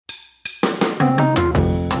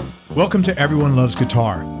Welcome to Everyone Loves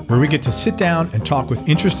Guitar, where we get to sit down and talk with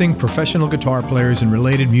interesting professional guitar players and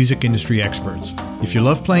related music industry experts. If you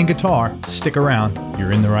love playing guitar, stick around.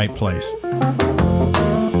 You're in the right place.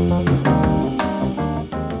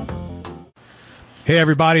 Hey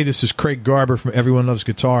everybody, this is Craig Garber from Everyone Loves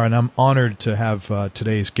Guitar, and I'm honored to have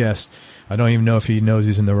today's guest. I don't even know if he knows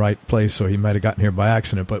he's in the right place, so he might have gotten here by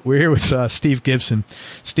accident, but we're here with Steve Gibson.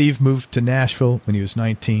 Steve moved to Nashville when he was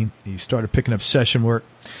 19. He started picking up session work.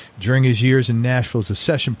 During his years in Nashville as a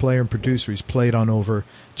session player and producer, he's played on over,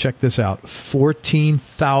 check this out,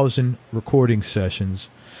 14,000 recording sessions,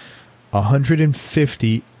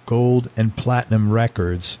 150 gold and platinum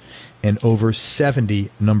records, and over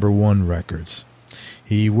 70 #1 records.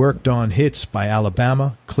 He worked on hits by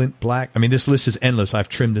Alabama, Clint Black. I mean, this list is endless. I've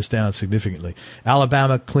trimmed this down significantly.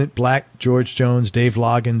 Alabama, Clint Black, George Jones, Dave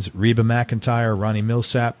Loggins, Reba McEntire, Ronnie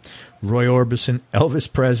Millsap, Roy Orbison,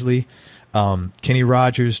 Elvis Presley, Kenny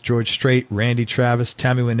Rogers, George Strait, Randy Travis,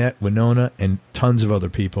 Tammy Wynette, Winona, and tons of other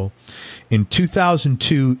people. In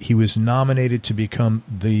 2002, he was nominated to become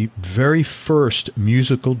the very first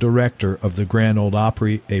musical director of the Grand Ole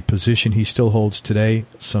Opry, a position he still holds today,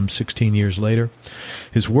 some 16 years later.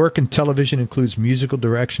 His work in television includes musical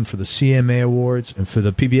direction for the CMA Awards and for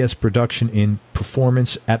the PBS production in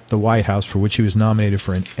Performance at the White House, for which he was nominated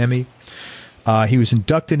for an Emmy. He was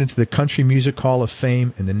inducted into the Country Music Hall of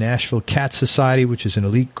Fame and the Nashville Cat Society, which is an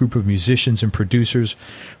elite group of musicians and producers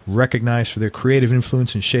recognized for their creative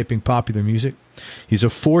influence in shaping popular music. He's a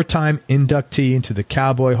 4-time inductee into the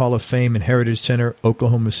Cowboy Hall of Fame and Heritage Center,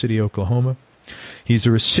 Oklahoma City, Oklahoma. He's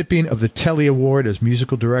a recipient of the Telly Award as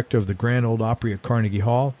musical director of the Grand Ole Opry at Carnegie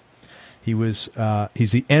Hall. He's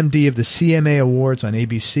the MD of the CMA Awards on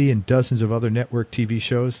ABC and dozens of other network TV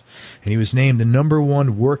shows, and he was named the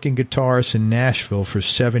 #1 working guitarist in Nashville for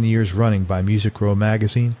 7 years running by Music Row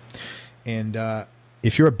magazine. And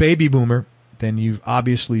if you're a baby boomer, then you've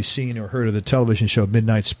obviously seen or heard of the television show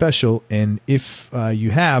Midnight Special, and if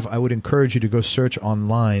you have, I would encourage you to go search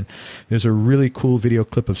online. There's a really cool video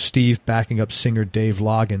clip of Steve backing up singer Dave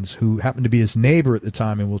Loggins, who happened to be his neighbor at the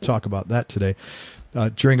time, and we'll talk about that today.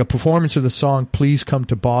 During a performance of the song Please Come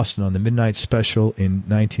to Boston on the Midnight Special in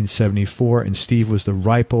 1974, and Steve was the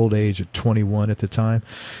ripe old age of 21 at the time.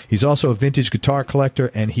 He's also a vintage guitar collector,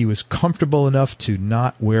 and he was comfortable enough to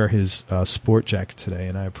not wear his sport jacket today,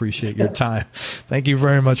 and I appreciate your time. Thank you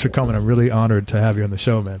very much for coming. I'm really honored to have you on the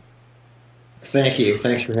show, man. Thank you.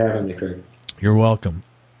 Thanks for having me, Craig. You're welcome.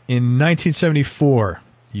 In 1974,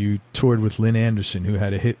 you toured with Lynn Anderson, who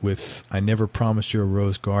had a hit with I Never Promised You a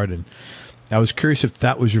Rose Garden. I was curious if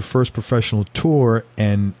that was your first professional tour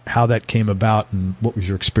and how that came about and what was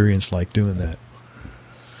your experience like doing that?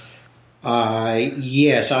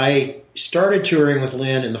 Yes, I started touring with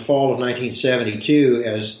Lynn in the fall of 1972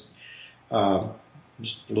 as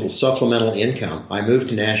just a little supplemental income. I moved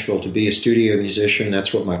to Nashville to be a studio musician.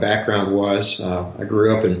 That's what my background was. I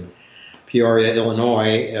grew up in Peoria,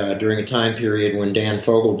 Illinois, during a time period when Dan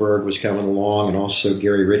Fogelberg was coming along, and also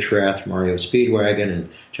Gary Richrath, Mario Speedwagon, and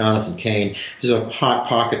Jonathan Cain. There's a hot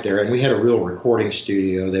pocket there, and we had a real recording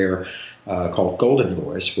studio there called Golden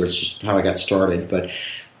Voice, which is how I got started. But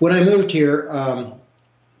when I moved here, I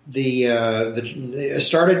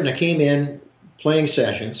started and I came in playing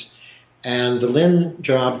sessions. And the Lynn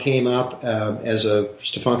job came up as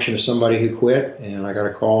just a function of somebody who quit, and I got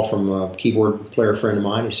a call from a keyboard player friend of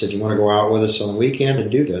mine. He said, "You want to go out with us on the weekend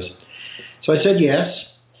and do this?" So I said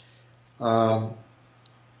yes. It was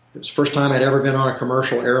the first time I'd ever been on a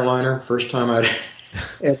commercial airliner. First time I'd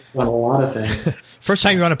done a lot of things. First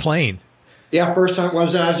time you were on a plane. Yeah, first time I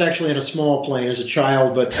was actually in a small plane as a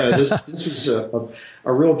child, but this was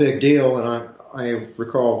a real big deal, and I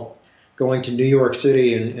recall going to New York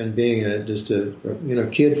City and being just a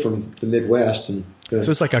kid from the Midwest, and so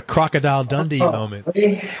it's like a Crocodile Dundee moment.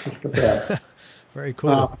 Very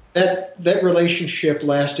cool. That relationship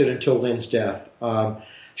lasted until Lynn's death.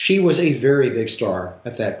 She was a very big star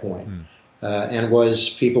at that point. And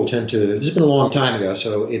people tend to, this has been a long time ago,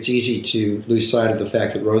 so it's easy to lose sight of the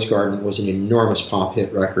fact that Rose Garden was an enormous pop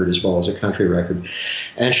hit record as well as a country record.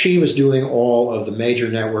 And she was doing all of the major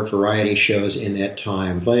network variety shows in that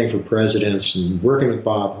time, playing for presidents and working with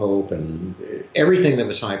Bob Hope and everything that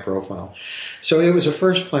was high profile. So it was a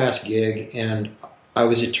first-class gig, and I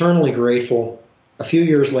was eternally grateful. A few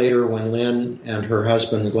years later, when Lynn and her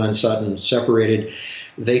husband, Glenn Sutton, separated,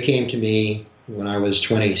 they came to me when I was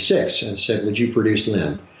 26 and said, "Would you produce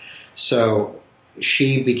Lynn?" So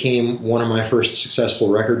she became one of my first successful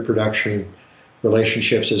record production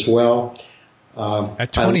relationships as well.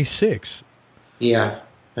 At 26? Yeah.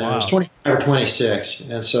 And I was 25 or 26,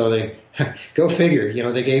 and so they, go figure,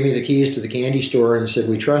 they gave me the keys to the candy store and said,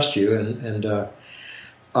 "We trust you." And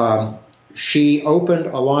she opened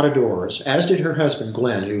a lot of doors, as did her husband,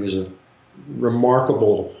 Glenn, who was a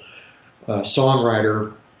remarkable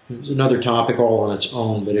songwriter. It was another topic all on its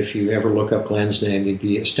own, but if you ever look up Glenn's name, you'd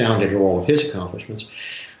be astounded at all of his accomplishments.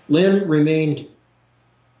 Lynn remained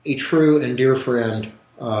a true and dear friend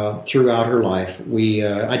throughout her life.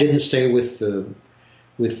 I didn't stay with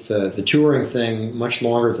the touring thing much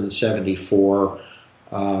longer than '74.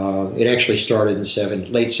 It actually started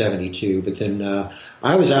in late '72, but then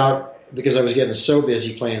I was out because I was getting so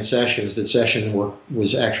busy playing sessions that session work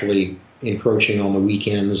was actually encroaching on the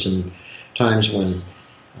weekends and times when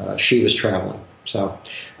she was traveling. So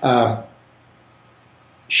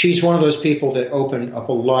she's one of those people that opened up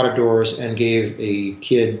a lot of doors and gave a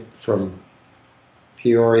kid from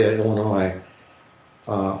Peoria, Illinois,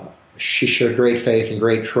 she showed great faith and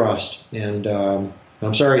great trust, and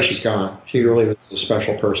I'm sorry she's gone. She really was a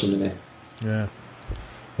special person to me. Yeah,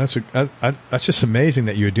 that's just amazing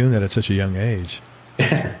that you were doing that at such a young age.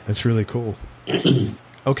 That's really cool.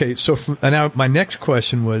 Okay, so now my next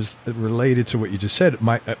question was related to what you just said.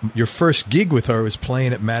 Your first gig with her was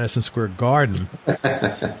playing at Madison Square Garden.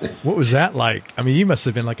 What was that like? I mean, you must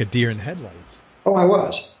have been like a deer in headlights. Oh, I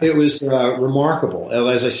was. It was remarkable.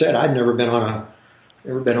 As I said, I'd never been on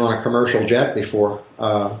a commercial jet before,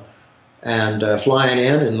 and flying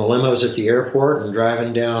in the limos at the airport and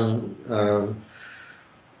driving down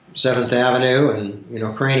 7th Avenue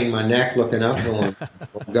and craning my neck looking up going,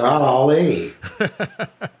 golly.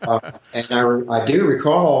 And I do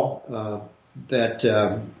recall that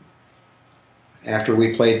after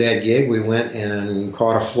we played that gig, we went and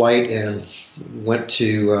caught a flight and went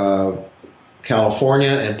to California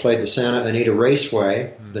and played the Santa Anita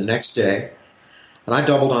Raceway the next day. And I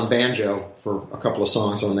doubled on banjo for a couple of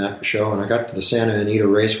songs on that show, and I got to the Santa Anita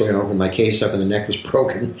Raceway and opened my case up, and the neck was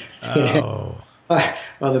broken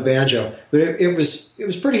on the banjo. But it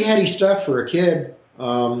was pretty heady stuff for a kid.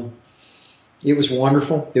 It was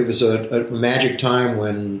wonderful. It was a magic time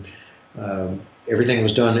when everything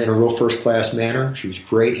was done in a real first-class manner. She was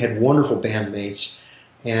great, had wonderful bandmates,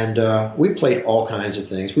 and we played all kinds of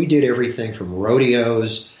things. We did everything from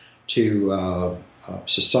rodeos to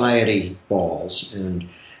society balls and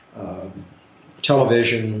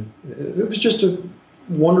television. It was just a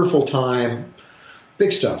wonderful time.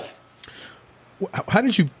 Big stuff. How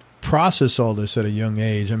did you process all this at a young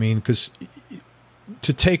age? I mean, because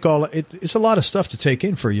to take it's a lot of stuff to take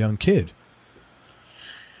in for a young kid.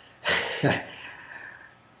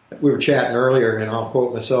 We were chatting earlier, and I'll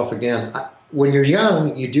quote myself again. When you're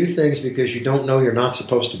young, you do things because you don't know you're not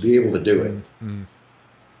supposed to be able to do it. Mm-hmm.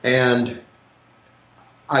 And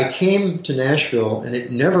I came to Nashville, and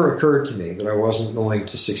it never occurred to me that I wasn't going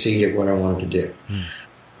to succeed at what I wanted to do.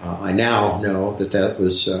 I now know that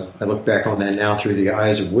was, I look back on that now through the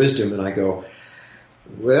eyes of wisdom, and I go,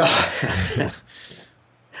 well,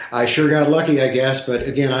 I sure got lucky, I guess. But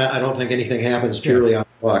again, I don't think anything happens purely on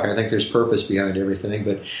luck. I think there's purpose behind everything.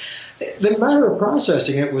 But the matter of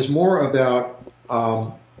processing it was more about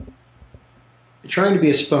trying to be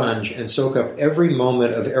a sponge and soak up every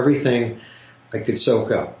moment of everything I could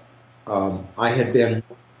soak up. I had been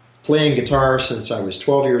playing guitar since I was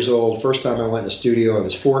 12 years old. First time I went in the studio, I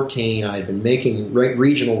was 14. I had been making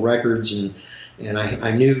regional records, and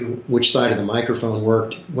I knew which side of the microphone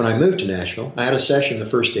worked when I moved to Nashville. I had a session the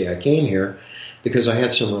first day I came here because I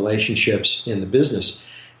had some relationships in the business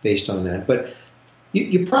based on that. But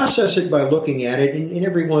you process it by looking at it, and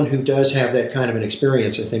everyone who does have that kind of an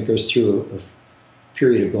experience, I think, goes through a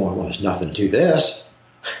period of going, well, there's nothing to this.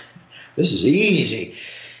 This is easy.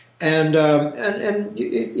 And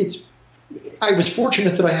it's. I was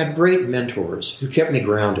fortunate that I had great mentors who kept me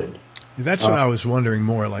grounded. That's what I was wondering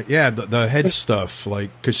more. Like, the head stuff.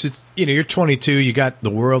 Like, because it's you're 22, you got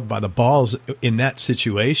the world by the balls. In that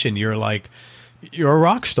situation, you're a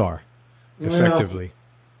rock star, effectively.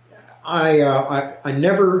 Well, I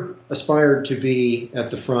never aspired to be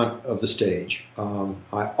at the front of the stage.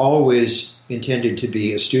 I always intended to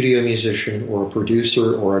be a studio musician or a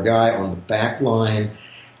producer or a guy on the back line.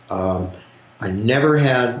 I never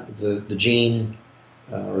had the gene,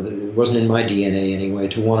 it wasn't in my DNA anyway,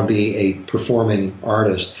 to want to be a performing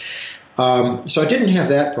artist. So I didn't have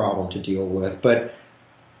that problem to deal with. But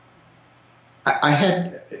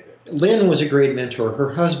Lynn was a great mentor.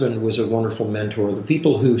 Her husband was a wonderful mentor. The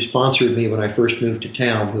people who sponsored me when I first moved to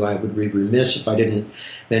town, who I would be remiss if I didn't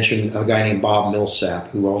mention a guy named Bob Millsap,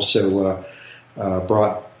 who also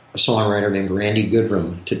brought a songwriter named Randy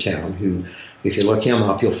Goodrum to town, who, if you look him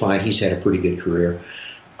up, you'll find he's had a pretty good career.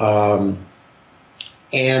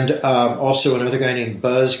 And also another guy named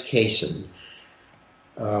Buzz Cason.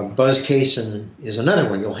 Buzz Cason is another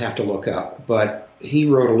one you'll have to look up, but he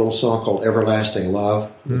wrote a little song called Everlasting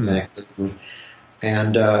Love with Mac.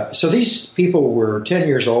 And so these people were 10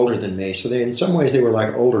 years older than me, so in some ways they were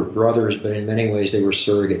like older brothers, but in many ways they were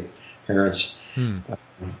surrogate parents.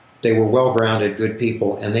 They were well-grounded, good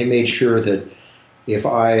people, and they made sure that if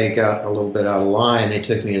I got a little bit out of line, they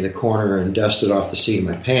took me in the corner and dusted off the seat of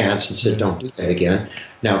my pants and said, don't do that again.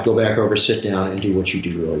 Now go back over, sit down, and do what you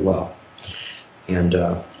do really well. And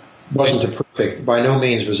by no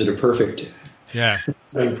means was it a perfect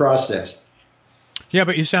process. Yeah,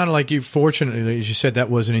 but you sounded like fortunately, as you said,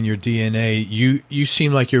 that wasn't in your DNA. You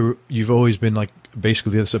seem like you've always been like,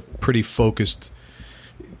 basically that's a pretty focused,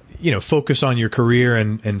 focus on your career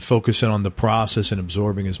and focusing on the process and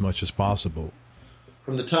absorbing as much as possible.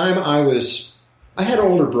 From the time I had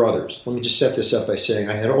older brothers. Let me just set this up by saying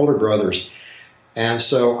I had older brothers. And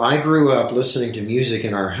so I grew up listening to music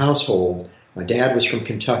in our household. My dad was from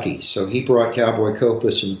Kentucky, so he brought Cowboy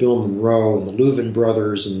Copas and Bill Monroe and the Louvin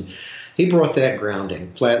Brothers, and he brought that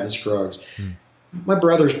grounding, Flatt and Scruggs. My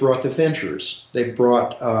brothers brought the Ventures. They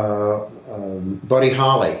brought Buddy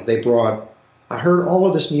Holly. I heard all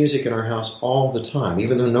of this music in our house all the time,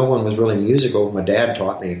 even though no one was really musical. My dad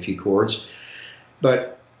taught me a few chords.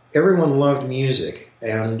 But everyone loved music,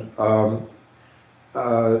 and so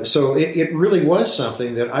it really was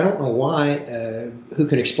something that I don't know why, who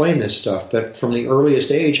can explain this stuff, but from the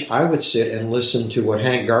earliest age, I would sit and listen to what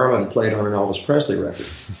Hank Garland played on an Elvis Presley record.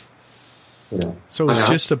 So it was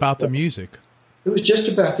just about the music. It was just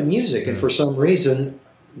about the music, and for some reason,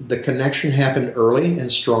 the connection happened early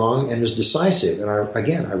and strong and was decisive. And I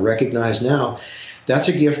recognize now that's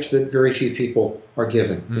a gift that very few people are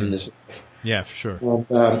given in this life. Yeah, for sure.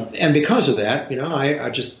 And because of that, I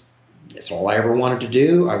just, it's all I ever wanted to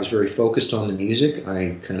do. I was very focused on the music.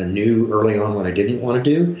 I kind of knew early on what I didn't want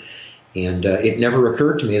to do. And it never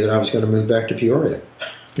occurred to me that I was going to move back to Peoria.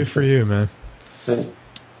 Good for you, man. Thanks.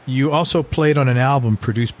 You also played on an album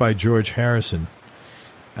produced by George Harrison.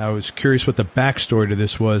 I was curious what the backstory to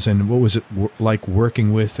this was, and what was it like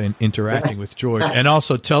working with and interacting with George. And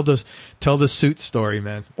also tell the suit story,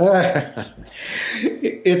 man.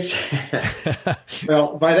 It's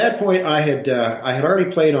well, by that point I had already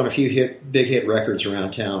played on a few big hit records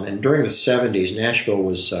around town, and during the '70s, Nashville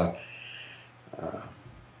was.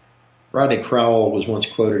 Rodney Crowell was once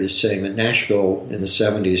quoted as saying that Nashville in the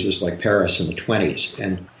 '70s was like Paris in the '20s,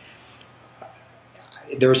 and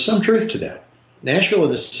there was some truth to that. Nashville in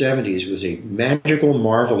the '70s was a magical,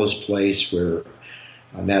 marvelous place where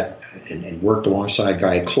I met and worked alongside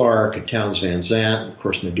Guy Clark and Townes Van Zandt, of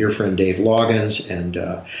course, my dear friend Dave Loggins, and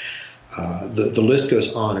the list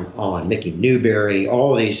goes on and on. Mickey Newberry,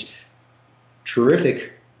 all of these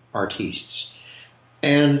terrific artists.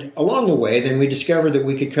 And along the way, then we discovered that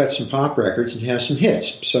we could cut some pop records and have some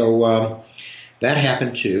hits. So that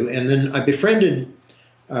happened too. And then I befriended,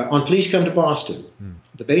 on Please Come to Boston,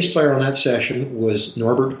 the bass player on that session was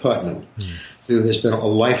Norbert Putnam, who has been a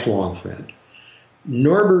lifelong friend.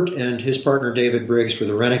 Norbert and his partner David Briggs were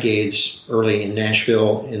the Renegades early in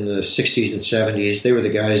Nashville in the 60s and 70s. They were the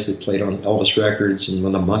guys that played on Elvis records, and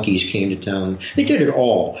when the Monkees came to town, they did it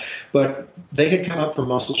all. But they had come up from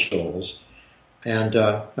Muscle Shoals. And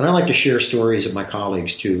I like to share stories of my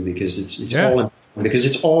colleagues too, because it's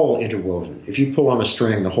all interwoven. If you pull on a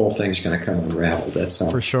string, the whole thing's going to come unraveled. That's how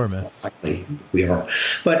for sure, man. Likely we are.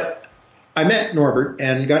 But I met Norbert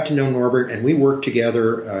and got to know Norbert, and we worked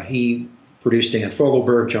together. He produced Dan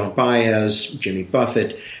Fogelberg, John Baez, Jimmy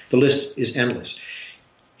Buffett. The list is endless.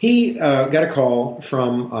 He got a call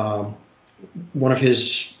from one of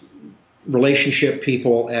his relationship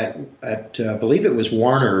people at I believe it was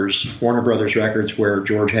Warner Brothers Records, where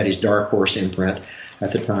George had his Dark Horse imprint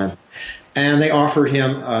at the time, and they offered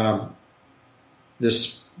him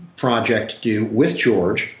this project to do with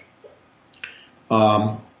George,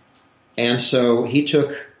 and so he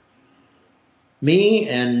took me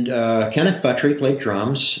and Kenneth Buttrey played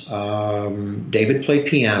drums, David played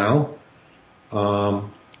piano,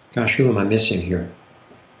 gosh, who am I missing here?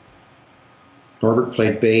 Norbert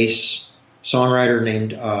played bass. Songwriter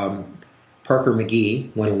named Parker McGee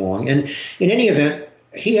went along. And in any event,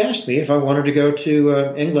 he asked me if I wanted to go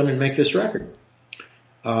to England and make this record.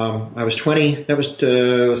 I was 20. That was,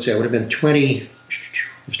 let's see, I would have been 20. I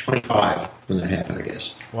was 25 when that happened, I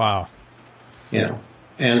guess. Wow. Yeah.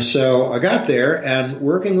 And so I got there, and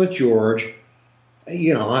working with George,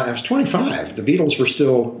 I was 25. The Beatles were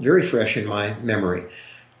still very fresh in my memory.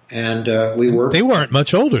 And we worked. They weren't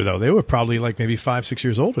much older, though. They were probably like maybe 5-6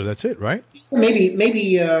 years older. That's it, right?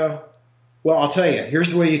 Maybe Well, I'll tell you, here's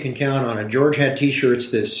the way you can count on it. George had T-shirts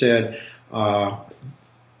that said, I'll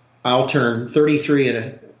turn 33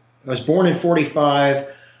 I was born in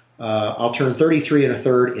 45, I'll turn 33 and a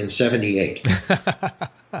third in 78.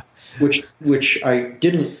 which I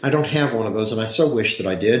don't have one of those, and I so wish that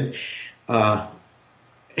I did.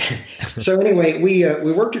 So anyway, we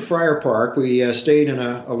worked at Friar Park. We stayed in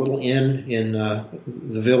a little inn in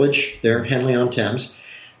the village there, Henley-on-Thames.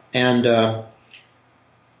 And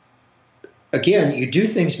again, you do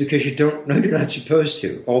things because you don't know you're not supposed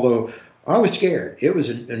to, although I was scared. It was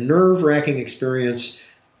a nerve-wracking experience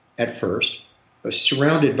at first. I was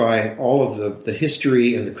surrounded by all of the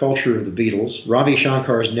history and the culture of the Beatles. Ravi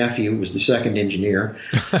Shankar's nephew was the second engineer.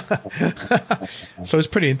 So it's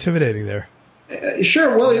pretty intimidating there.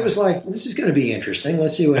 Sure. Well, it was like, this is going to be interesting.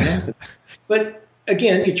 Let's see what happens. But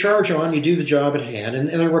again, you charge on, you do the job at hand. And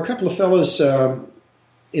there were a couple of fellows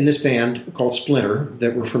in this band called Splinter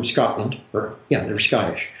that were from Scotland. They were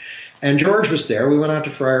Scottish. And George was there. We went out to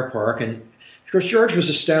Friar Park, and of course, George was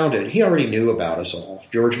astounded. He already knew about us all.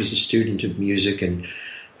 George was a student of music, and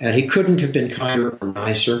he couldn't have been kinder or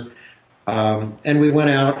nicer. And we went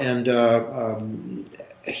out, and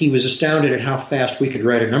he was astounded at how fast we could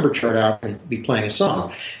write a number chart out and be playing a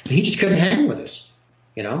song. But he just couldn't hang with us.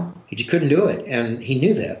 You know, he just couldn't do it, and he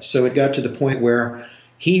knew that. So it got to the point where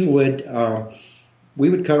he would, we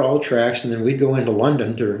would cut all the tracks, and then we'd go into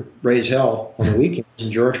London to raise hell on the weekends, and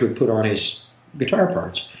George would put on his guitar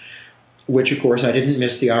parts. Which, of course, I didn't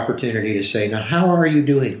miss the opportunity to say, now, how are you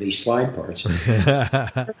doing these slide parts?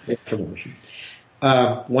 Promotion.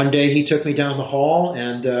 One day he took me down the hall,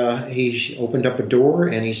 and he opened up a door,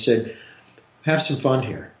 and he said, have some fun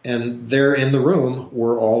here. And there in the room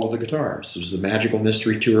were all of the guitars. There was the Magical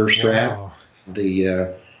Mystery Tour Strat, wow.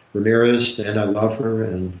 The Ramirez, and I Love Her,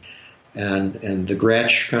 and the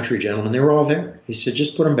Gretsch Country Gentleman. They were all there. He said,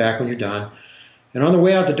 just put them back when you're done. And on the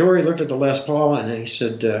way out the door, he looked at the Les Paul, and he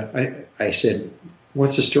said, I said,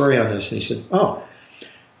 what's the story on this? And he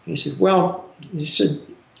said,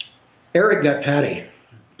 Eric got Patty,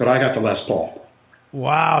 but I got the Les Paul.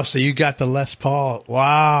 Wow, so you got the Les Paul.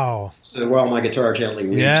 Wow. So, well, my guitar gently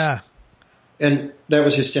weeps. Yeah. And that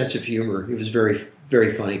was his sense of humor. He was a very,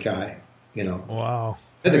 very funny guy, you know. Wow.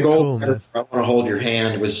 And the gold, cool, I Want to Hold Your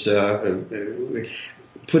Hand, was,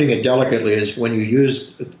 putting it delicately, is when you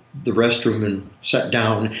use the restroom and sat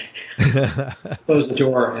down, closed the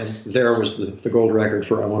door, and there was the gold record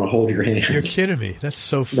for I Want to Hold Your Hand. You're kidding me. That's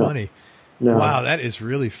so funny. No. Wow, that is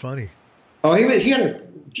really funny. Oh, he had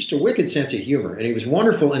just a wicked sense of humor, and he was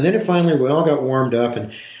wonderful. And then finally we all got warmed up,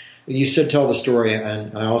 and you said tell the story,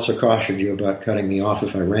 and I also cautioned you about cutting me off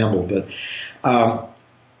if I rambled. But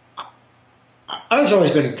I was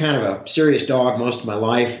always been kind of a serious dog most of my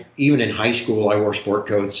life. Even in high school, I wore sport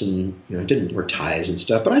coats and didn't wear ties and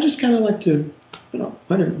stuff. But I just kind of liked to, I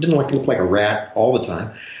didn't like to look like a rat all the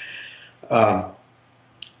time.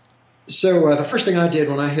 So the first thing I did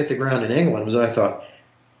when I hit the ground in England was I thought,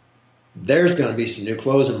 there's going to be some new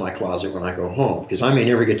clothes in my closet when I go home, because I may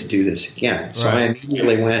never get to do this again. So right. I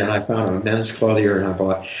immediately went and I found a men's clothier, and I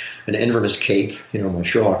bought an Inverness cape, my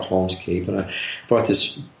Sherlock Holmes cape, and I bought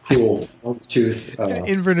this cool houndstooth. An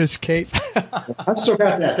Inverness cape. I've still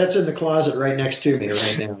got that. That's in the closet right next to me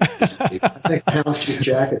right now. I think the houndstooth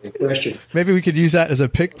jacket in question. Maybe we could use that as a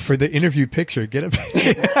pic for the interview picture. Get a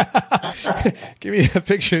give me a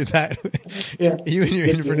picture of that. Yeah. You and your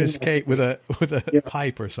Inverness cape with a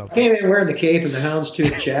pipe or something. I came in wearing the cape and the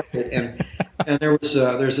houndstooth jacket, and there's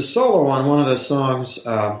a solo on one of those songs,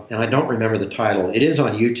 and I don't remember the title. It is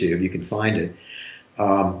on YouTube. You can find it.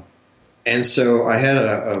 And so I had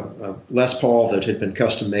a Les Paul that had been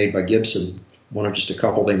custom made by Gibson, one of just a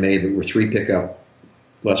couple they made that were 3 pickup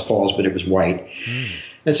Les Pauls, but it was white.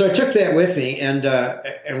 And so I took that with me, and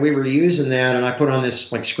we were using that, and I put on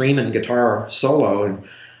this like screaming guitar solo, and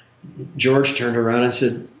George turned around and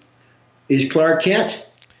said, "Is Clark Kent?"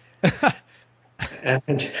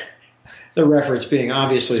 And the reference being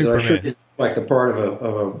obviously Superman. That I should be like the part of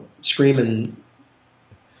a screaming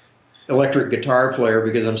electric guitar player,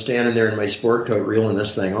 because I'm standing there in my sport coat reeling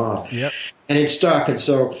this thing off. Yep. And it stuck, and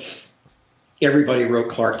so everybody wrote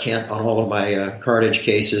Clark Kent on all of my cartridge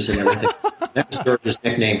cases and everything. That was George's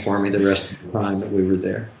nickname for me the rest of the time that we were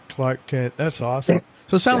there. Clark Kent, that's awesome.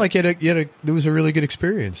 So it sounded like it was a really good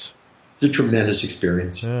experience. It was a tremendous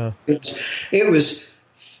experience. Yeah. It was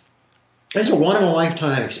a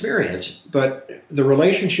one-in-a-lifetime experience, but the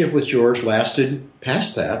relationship with George lasted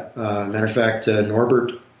past that. Matter of fact,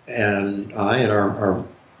 Norbert and I and our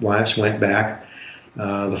wives went back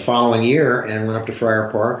the following year and went up to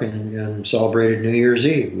Friar Park and celebrated New Year's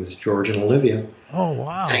Eve with George and Olivia. Oh,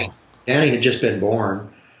 wow. Danny had just been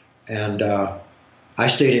born, And I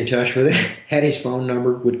stayed in touch with him, had his phone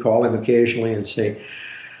number, would call him occasionally and say,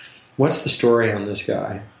 what's the story on this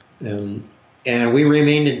guy? And we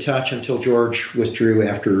remained in touch until George withdrew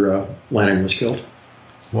after Lennon was killed.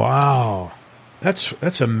 Wow.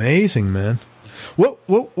 That's amazing, man.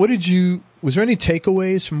 What did you, was there any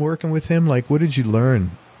takeaways from working with him? Like, what did you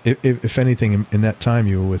learn, if anything, in that time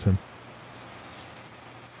you were with him?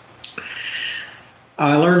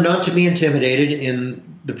 I learned not to be intimidated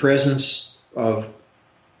in the presence of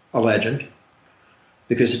a legend,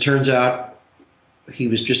 because it turns out he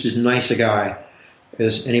was just as nice a guy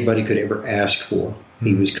as anybody could ever ask for.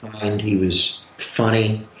 He was kind, he was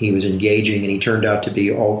funny, he was engaging, and he turned out to be,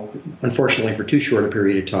 unfortunately for too short a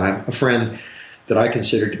period of time, a friend that I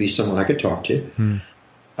considered to be someone I could talk to.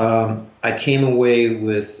 I came away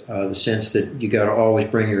with the sense that you got to always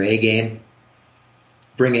bring your A game.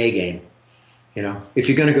 Bring A game. You know, if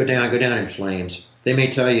you're going to go down in flames. They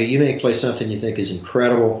may tell you may play something you think is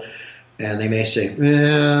incredible, and they may say,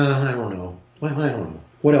 I don't know. Well, I don't know.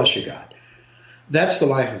 What else you got? That's the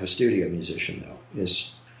life of a studio musician, though,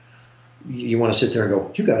 is you want to sit there and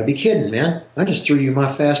go, you got to be kidding, man. I just threw you my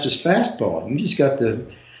fastest fastball. You just got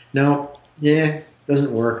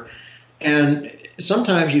doesn't work. And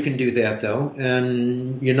sometimes you can do that, though,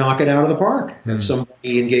 and you knock it out of the park, and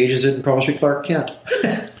somebody engages it and calls you Clark Kent.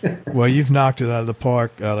 Well, you've knocked it out of the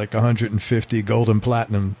park like 150 gold and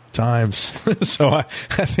platinum times. So I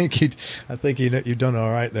think you've done all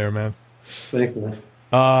right there, man. Thanks, man.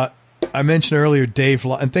 I mentioned earlier Dave,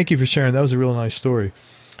 and thank you for sharing. That was a real nice story.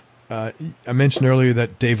 I mentioned earlier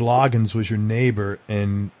that Dave Loggins was your neighbor,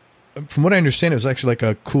 and from what I understand, it was actually like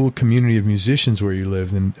a cool community of musicians where you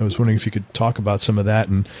lived. And I was wondering if you could talk about some of that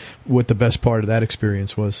and what the best part of that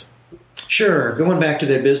experience was. Sure. Going back to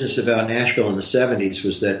that business about Nashville in the 70s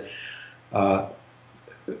was that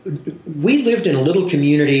we lived in a little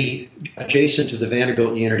community adjacent to the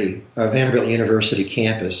Vanderbilt University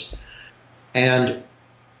campus. And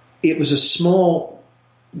it was a small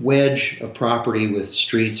wedge of property with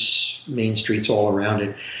main streets all around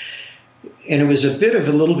it. And it was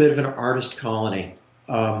a little bit of an artist colony.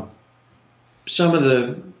 Some of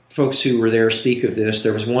the folks who were there speak of this.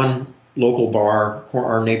 There was one local bar,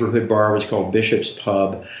 our neighborhood bar was called Bishop's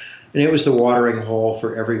Pub, and it was the watering hole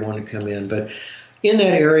for everyone to come in. But in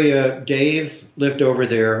that area, Dave lived over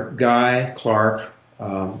there, Guy Clark,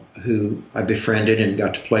 who I befriended and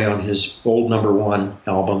got to play on his old #1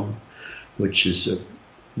 album, which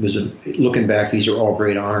looking back, these are all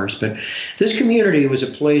great honors. But this community was a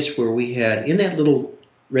place where we had, in that little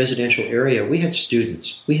residential area, we had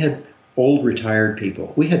students, we had old retired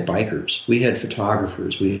people, we had bikers, we had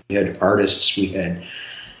photographers, we had artists, we had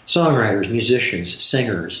songwriters, musicians,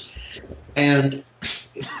 singers. And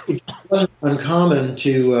it wasn't uncommon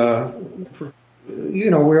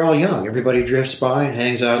we're all young. Everybody drifts by and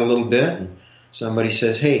hangs out a little bit, and somebody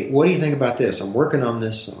says, hey, what do you think about this? I'm working on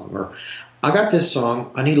this song. Or, I got this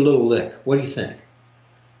song, I need a little lick. What do you think?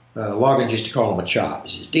 Loggins used to call him a chop.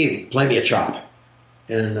 He says, Davey, play me a chop.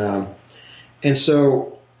 And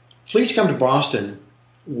so Please Come to Boston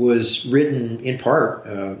was written in part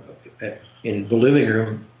in the living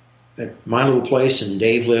room at my little place, and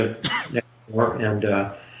Dave lived next door, and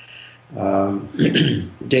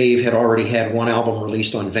Dave had already had one album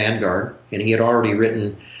released on Vanguard, and he had already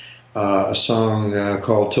written a song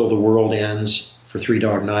called Till the World Ends for Three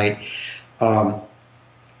Dog Night.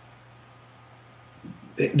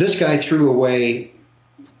 This guy threw away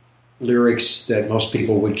lyrics that most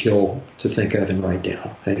people would kill to think of and write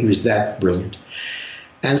down. He was that brilliant.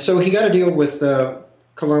 And so he got a deal with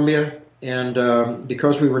Columbia, and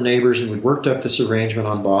because we were neighbors and we'd worked up this arrangement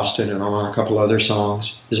on Boston and on a couple other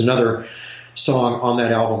songs, there's another song on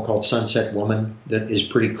that album called Sunset Woman that is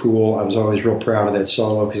pretty cool. I was always real proud of that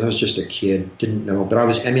solo because I was just a kid, didn't know, but I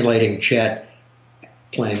was emulating Chet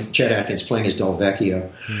Atkins playing his Del Vecchio.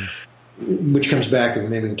 Which comes back,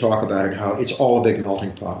 and maybe we can talk about it, how it's all a big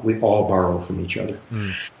melting pot. We all borrow from each other.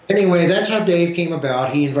 Anyway, that's how Dave came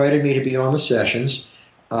about. He invited me to be on the sessions.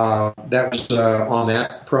 That was on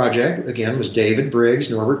that project, again, was David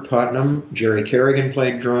Briggs, Norbert Putnam, Jerry Kerrigan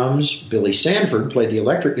played drums, Billy Sanford played the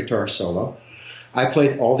electric guitar solo. I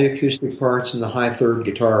played all the acoustic parts and the high third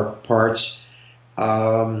guitar parts.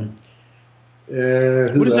 What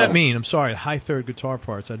does that mean? I'm sorry, high third guitar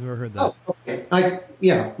parts. I've never heard that. Oh, okay.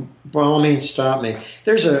 By all means, stop me.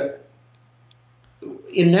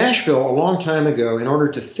 In Nashville, a long time ago, in order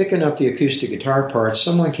to thicken up the acoustic guitar parts,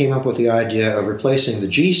 someone came up with the idea of replacing the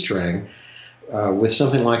G string with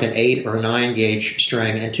something like an 8 or 9 gauge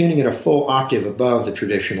string and tuning it a full octave above the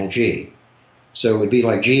traditional G. So it would be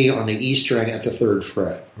like G on the E string at the 3rd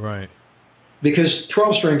fret. Right. because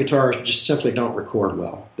 12-string guitars just simply don't record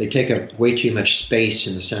well. They take up way too much space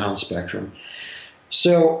in the sound spectrum.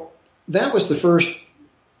 So that was the first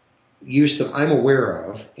use that I'm aware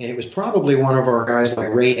of, and it was probably one of our guys like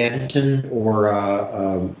Ray Edmonton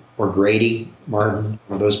or Grady Martin,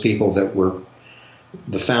 one of those people that were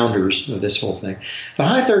the founders of this whole thing. The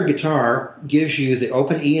high third guitar gives you the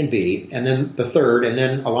open E and B, and then the third, and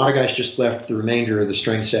then a lot of guys just left the remainder of the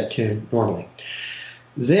string set tuned normally.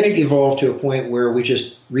 Then it evolved to a point where we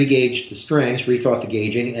just re-gauged the strings, rethought the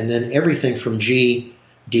gauging, and then everything from G,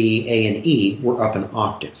 D, A, and E were up an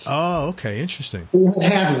octave. Oh, okay, interesting.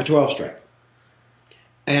 Half of a 12-string.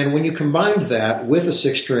 And when you combined that with a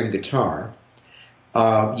 6-string guitar,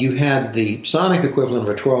 you had the sonic equivalent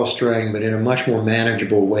of a 12-string, but in a much more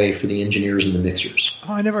manageable way for the engineers and the mixers.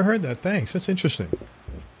 Oh, I never heard that. Thanks. That's interesting.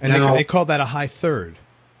 And now, they call that a high third.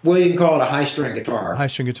 Well, you can call it a high-string guitar.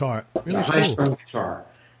 High-string guitar. Really a cool. high-strung guitar.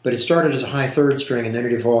 But it started as a high third string, and then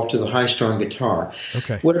it evolved to the high-strung guitar.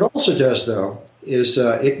 Okay. What it also does, though, is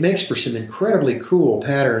it makes for some incredibly cool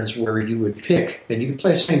patterns where you would pick, and you can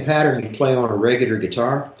play the same pattern you play on a regular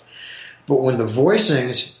guitar, but when the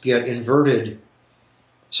voicings get inverted,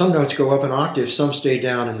 some notes go up an octave, some stay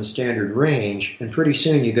down in the standard range, and pretty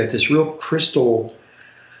soon you get this real crystal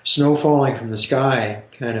snow falling from the sky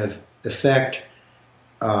kind of effect.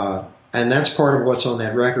 And that's part of what's on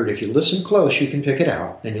that record. If you listen close, you can pick it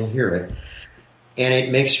out, and you'll hear it. And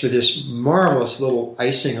it makes for this marvelous little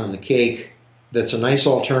icing on the cake that's a nice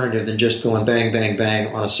alternative than just going bang, bang,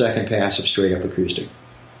 bang on a second pass of straight-up acoustic.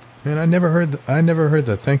 Man, I never heard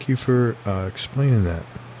that. Thank you for explaining that.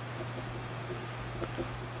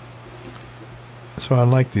 That's why I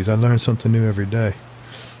like these. I learn something new every day.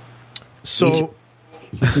 So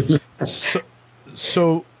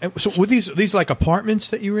were these like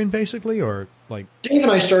apartments that you were in basically, or like? Dave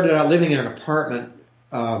and I started out living in an apartment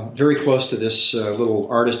very close to this little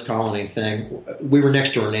artist colony thing. We were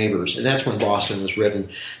next door neighbors, and that's when Boston was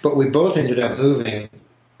written. But we both ended up moving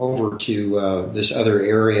over to this other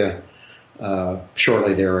area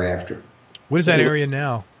shortly thereafter. What is that area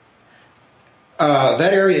now?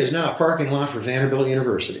 That area is now a parking lot for Vanderbilt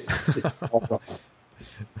University.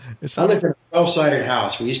 I lived in a 12-sided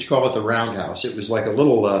house. We used to call it the Roundhouse. It was like a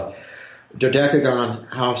little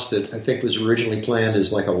dodecagon house that I think was originally planned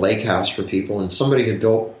as like a lake house for people, and somebody had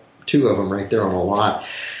built 2 of them right there on a lot.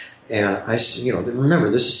 And I, remember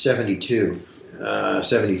this is 72,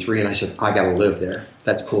 73, and I said, I got to live there.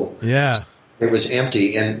 That's cool. Yeah. So it was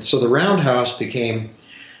empty, and so the Roundhouse became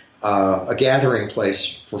a gathering place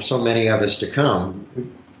for so many of us to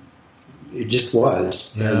come. It just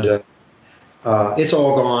was. Yeah. And it's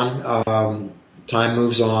all gone. Time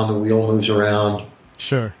moves on. The wheel moves around.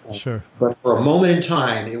 Sure. But for a moment in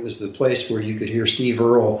time, it was the place where you could hear Steve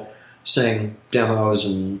Earle sing demos,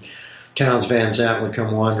 and Townes Van Zandt would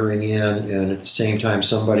come wandering in, and at the same time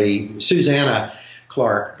Susanna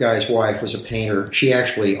Clark, Guy's wife, was a painter. She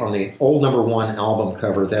actually, on the old number 1 album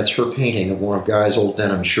cover, that's her painting of one of Guy's old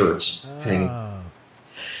denim shirts hanging.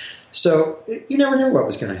 So you never knew what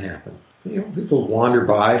was going to happen. People wander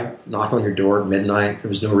by, knock on your door at midnight. There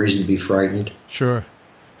was no reason to be frightened. Sure.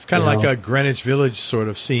 It's kind of like a Greenwich Village sort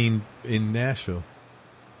of scene in Nashville.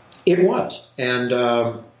 It was. And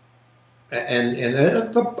a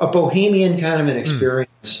bohemian kind of an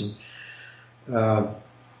experience. And,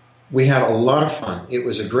 we had a lot of fun. It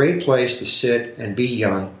was a great place to sit and be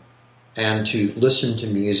young and to listen to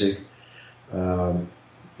music. The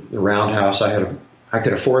Roundhouse, I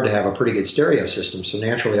could afford to have a pretty good stereo system, so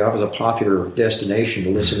naturally I was a popular destination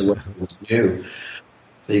to listen to what was new.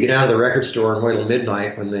 So you get out of the record store and wait till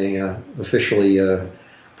midnight when they officially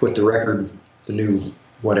put the new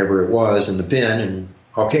whatever it was, in the bin, and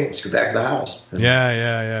okay, let's go back to the house. And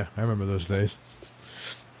yeah. I remember those days.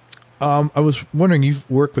 I was wondering, you've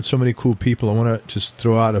worked with so many cool people. I want to just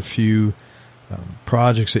throw out a few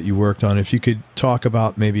projects that you worked on. If you could talk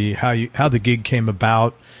about maybe how the gig came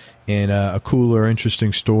about, and a cool or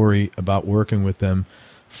interesting story about working with them.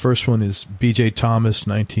 First one is B.J. Thomas,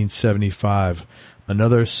 1975.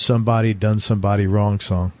 Another Somebody Done Somebody Wrong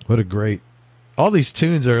song. What a great... All these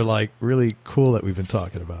tunes are like really cool that we've been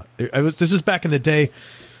talking about. This is back in the day.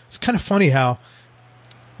 It's kind of funny how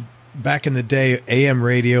back in the day, AM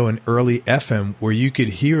radio and early FM, where you could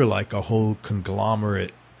hear like a whole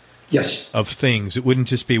conglomerate of things. It wouldn't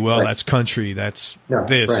just be, that's country, that's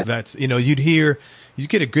that's, you'd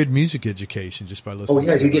get a good music education just by listening. Oh,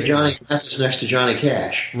 yeah, you get Johnny Mathis next to Johnny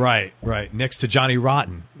Cash. Right. Next to Johnny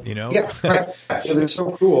Rotten, Yeah, right. It was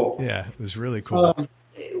so cool. Yeah, it was really cool.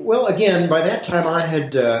 Well, again, by that time I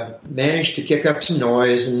had managed to kick up some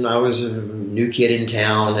noise, and I was a new kid in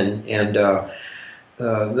town, and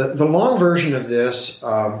the long version of this,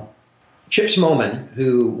 Chips Moman,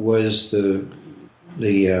 who was the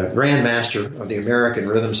Grand Master of the American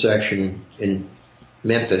Rhythm Section in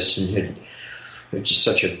Memphis and had just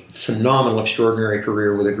such a phenomenal, extraordinary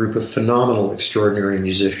career with a group of phenomenal, extraordinary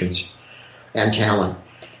musicians and talent,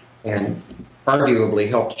 and arguably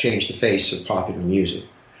helped change the face of popular music.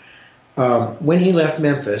 When he left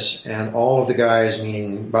Memphis, and all of the guys,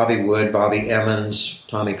 meaning Bobby Wood, Bobby Emmons,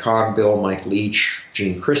 Tommy Cogbill, Mike Leach,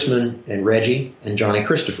 Gene Chrisman, and Reggie, and Johnny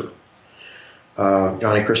Christopher.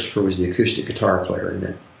 Johnny Christopher was the acoustic guitar player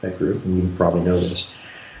in that group, and you probably know this.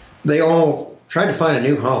 They all tried to find a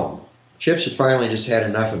new home. Chips had finally just had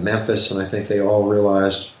enough of Memphis, and I think they all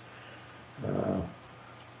realized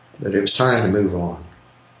that it was time to move on.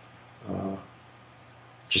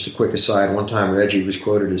 Just a quick aside, one time Reggie was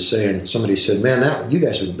quoted as saying, somebody said, man, you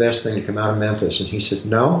guys are the best thing to come out of Memphis. And he said,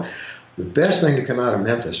 no, the best thing to come out of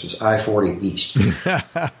Memphis was I-40 East.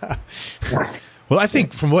 Well, I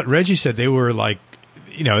think from what Reggie said, they were like,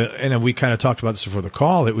 and we kind of talked about this before the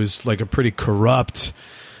call, it was like a pretty corrupt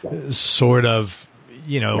sort of,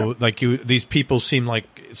 like these people seemed like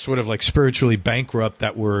sort of like spiritually bankrupt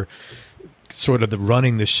that were sort of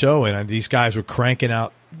running the show. And these guys were cranking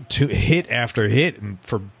out hit after hit and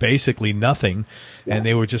for basically nothing, and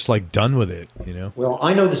they were just like done with it, Well,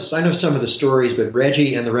 I know some of the stories, but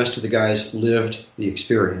Reggie and the rest of the guys lived the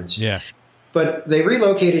experience. Yeah. But they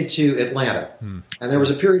relocated to Atlanta, and there was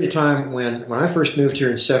a period of time when I first moved here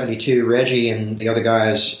in '72. Reggie and the other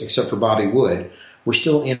guys, except for Bobby Wood, were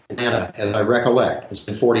still in Atlanta, as I recollect. It's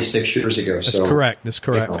been 46 years ago. That's correct. That's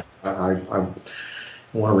correct. I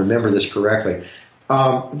want to remember this correctly.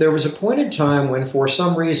 There was a point in time when, for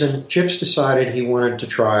some reason, Chips decided he wanted to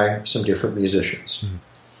try some different musicians.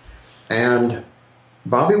 And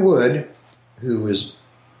Bobby Wood, who was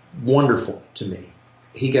wonderful to me,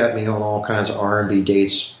 he got me on all kinds of R&B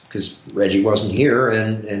dates because Reggie wasn't here,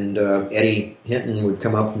 and Eddie Hinton would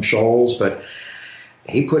come up from Shoals, but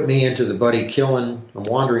he put me into the Buddy Killen. I'm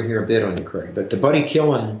wandering here a bit on you, Craig, but the Buddy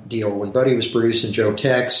Killen deal when Buddy was producing Joe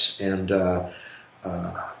Tex and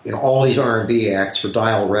all these R&B acts for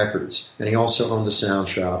Dial Records, and he also owned the Sound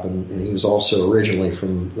Shop, and he was also originally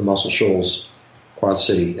from the Muscle Shoals, Quad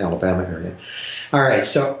City, Alabama area. All right,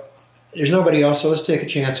 so there's nobody else, so let's take a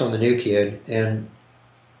chance on the new kid.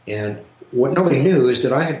 And what nobody knew is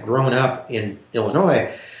that I had grown up in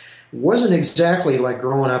Illinois. It wasn't exactly like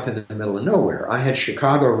growing up in the middle of nowhere. I had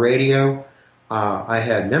Chicago radio, I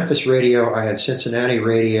had Memphis radio, I had Cincinnati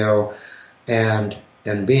radio, and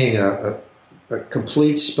being a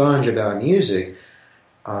complete sponge about music,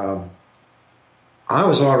 I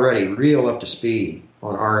was already real up to speed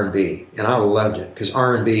on R&B, and I loved it because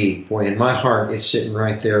R&B, boy, in my heart, it's sitting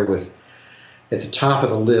right there at the top of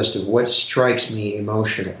the list of what strikes me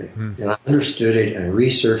emotionally. And I understood it, and I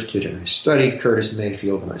researched it, and I studied Curtis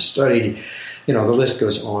Mayfield, and I studied, the list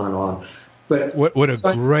goes on and on. But what a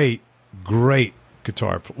great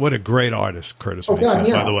guitar, what a great artist Curtis Mayfield,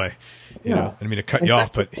 by the way. I didn't mean to cut you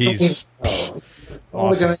off, but he's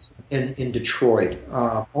all awesome. The guys in Detroit,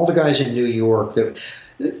 all the guys in New York. There've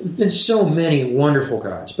been so many wonderful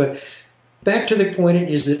guys. But back to the point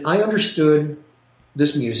is that I understood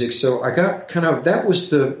this music, so I got that was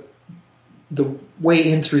the way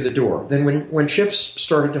in through the door. Then when Chips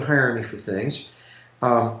started to hire me for things,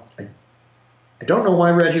 I don't know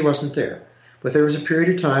why Reggie wasn't there, but there was a period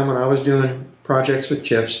of time when I was doing projects with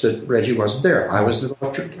Chips that Reggie wasn't there. I was the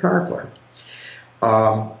electric guitar player.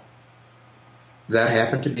 That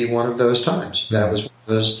happened to be one of those times. That was one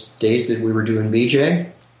of those days that we were doing BJ.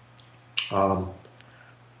 I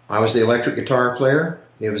was the electric guitar player.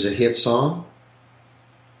 It was a hit song.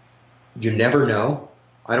 You never know.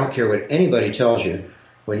 I don't care what anybody tells you.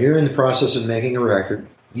 When you're in the process of making a record,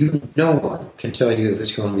 no one can tell you if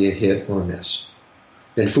it's going to be a hit or a miss.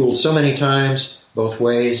 Been fooled so many times, both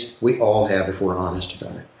ways. We all have if we're honest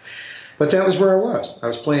about it. But that was where I was. I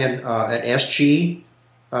was playing an SG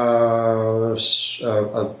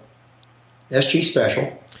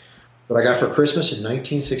special that I got for Christmas in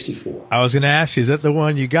 1964. I was going to ask you, is that the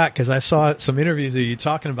one you got? Because I saw some interviews of you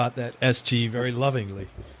talking about that SG very lovingly.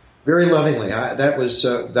 Very lovingly. That was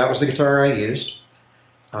the guitar I used.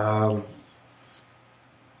 I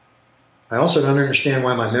also don't understand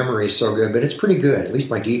why my memory is so good, but it's pretty good. At least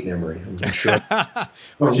my deep memory. I'm not sure.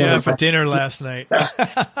 What did you have for dinner last night?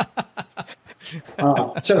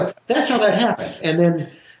 So that's how that happened. And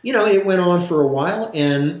then, it went on for a while,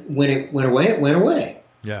 and when it went away, it went away.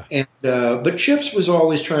 Yeah. And but Chips was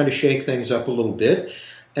always trying to shake things up a little bit,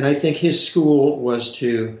 and I think his school was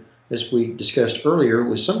to, as we discussed earlier,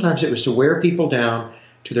 was sometimes it was to wear people down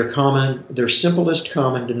to their simplest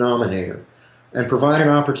common denominator. and provide an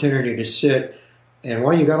opportunity to sit. And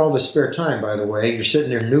while you got all this spare time, by the way, you're sitting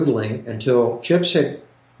there noodling until Chips had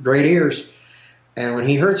great ears. And when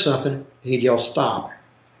he heard something, he'd yell, "Stop."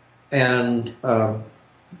 And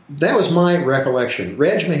that was my recollection.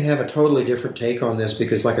 Reg may have a totally different take on this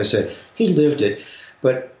because, like I said, he lived it.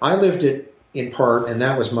 But I lived it in part, and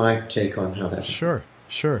that was my take on how that. Sure.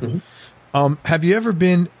 Mm-hmm. Have you ever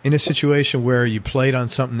been in a situation where you played on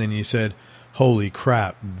something and you said, "Holy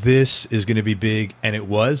crap, this is going to be big," and it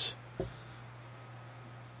was?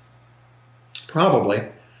 Probably,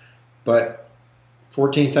 but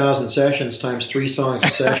 14,000 sessions times 3 songs a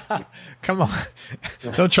session. Come on.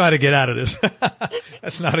 Don't try to get out of this.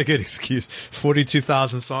 That's not a good excuse.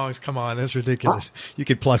 42,000 songs. Come on. That's ridiculous. You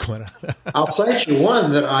could pluck one out. I'll cite you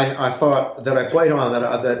one that I thought that I played on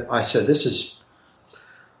that I said, this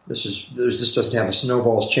doesn't have a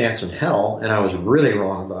snowball's chance in hell. And I was really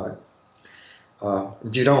wrong about it.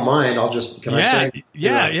 If you don't mind, I'll just, can I say?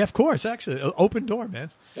 Yeah, of course. Actually, open door,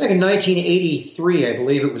 man. Back in 1983, I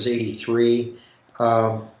believe it was 83,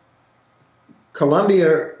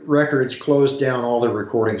 Columbia Records closed down all their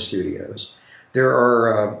recording studios. There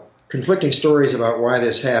are conflicting stories about why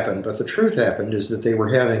this happened, but the truth happened is that they were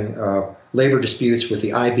having labor disputes with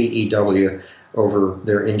the IBEW over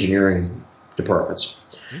their engineering departments.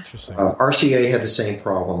 Interesting. RCA had the same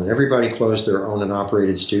problem, and everybody closed their owned and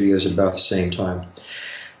operated studios at about the same time.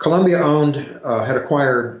 Columbia had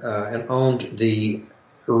acquired and owned the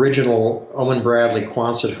original Owen Bradley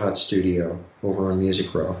Quonset Hut studio over on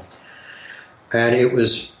Music Row. And it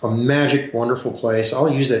was a magic, wonderful place. I'll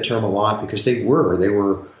use that term a lot because they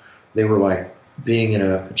were like being in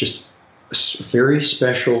a very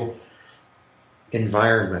special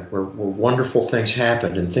environment where wonderful things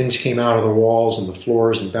happened and things came out of the walls and the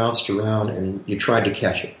floors and bounced around and you tried to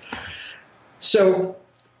catch it. So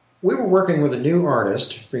we were working with a new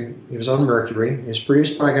artist. He was on Mercury. He was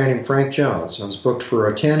produced by a guy named Frank Jones. I was booked for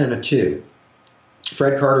a 10 and a 2.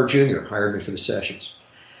 Fred Carter Jr. hired me for the sessions.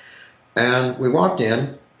 And we walked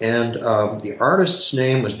in, and the artist's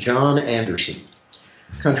name was John Anderson,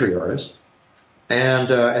 country artist.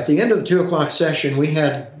 And at the end of the 2 o'clock session, we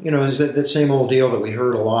had, that same old deal that we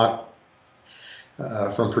heard a lot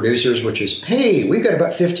from producers, which is, "Hey, we've got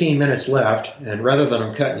about 15 minutes left." And rather than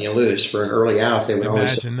them cutting you loose for an early out, they would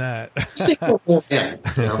always say, "Stick one more in,"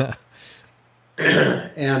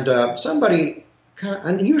 And somebody,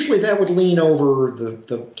 and usually that would lean over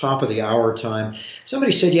the top of the hour time.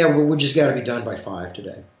 Somebody said, "Yeah, well, we just got to be done by 5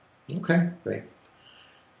 today." Okay, great.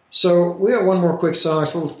 So we got one more quick song.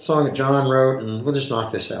 It's a little song that John wrote, and we'll just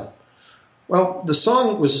knock this out. Well, the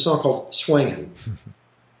song was a song called "Swingin',"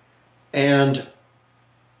 and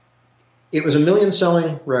it was a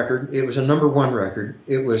million-selling record. It was a #1 record.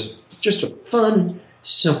 It was just a fun,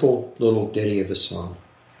 simple little ditty of a song.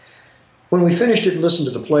 When we finished it and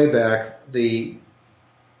listened to the playback, the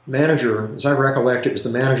manager, as I recollect, it was the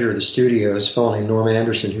manager of the studios, a fellow named Norm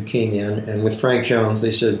Anderson, who came in, and with Frank Jones,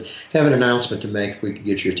 they said, "Have an announcement to make if we could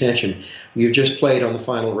get your attention. You've just played on the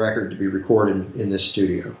final record to be recorded in this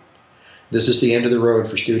studio. This is the end of the road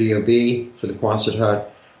for Studio B, for the Quonset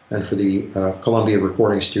Hut, and for the Columbia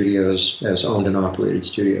Recording Studios as owned and operated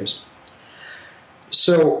studios."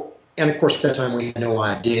 So, and of course at that time we had no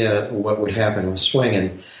idea what would happen with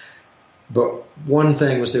Swingin'. But one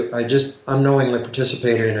thing was that I just unknowingly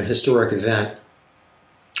participated in a historic event.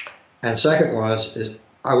 And second is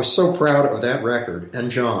I was so proud of that record and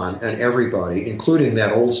John and everybody, including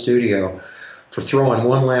that old studio, for throwing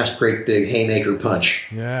one last great big haymaker punch.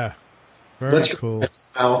 Yeah, very Let's cool. Go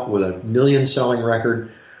out with a million-selling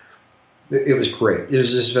record. It was great. It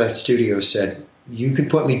was as if that studio said, "You can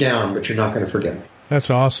put me down, but you're not going to forget me." That's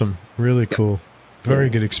awesome. Really cool. Very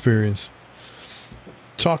good experience.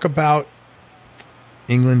 Talk about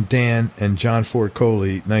England Dan and John Ford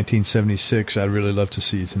Coley, 1976. I'd really love to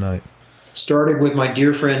see you tonight. Started with my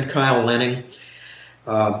dear friend Kyle Lenning,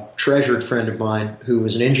 treasured friend of mine, who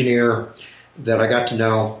was an engineer that I got to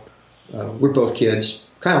know. We're both kids.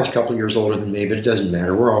 Kyle's a couple of years older than me, but it doesn't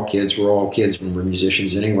matter. We're all kids. We're all kids when we're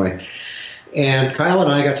musicians anyway. And Kyle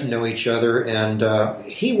and I got to know each other, and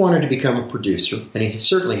he wanted to become a producer, and he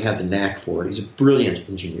certainly had the knack for it. He's a brilliant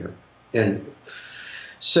engineer. And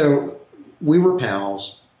so we were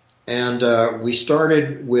pals, and we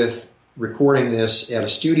started with recording this at a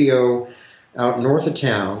studio out north of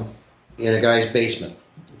town in a guy's basement.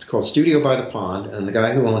 It's called Studio by the Pond, and the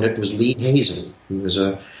guy who owned it was Lee Hazen, who was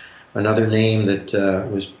another name that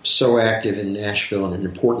was so active in Nashville and an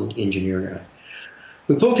important engineer guy.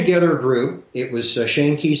 We pulled together a group. It was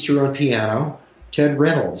Shane Keister on piano. Ted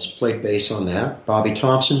Reynolds played bass on that. Bobby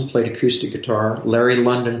Thompson played acoustic guitar. Larry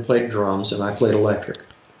London played drums, and I played electric.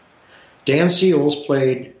 Dan Seals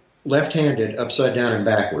played left-handed, upside down and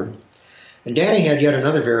backward. And Danny had yet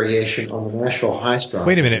another variation on the Nashville high strum.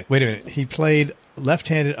 Wait a minute. He played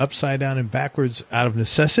left-handed, upside down and backwards out of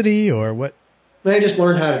necessity, or what? They just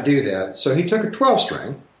learned how to do that. So he took a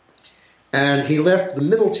 12-string, and he left the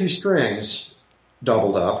middle two strings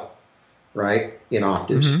doubled up, right, in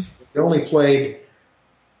octaves. Mm-hmm. He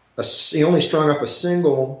only strung up a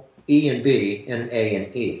single E and B and A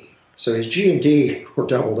and E. So his G and D were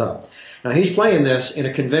doubled up. Now he's playing this in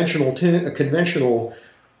a conventional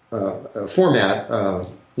format,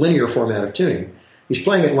 linear format of tuning. He's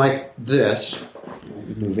playing it like this.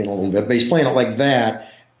 Move in a little bit, but he's playing it like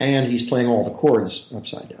that, and he's playing all the chords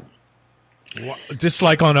upside down. Just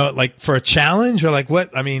like for a challenge, or like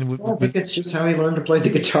what? I mean, I think it's just how he learned to play the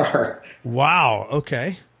guitar. Wow.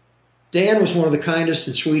 Okay. Dan was one of the kindest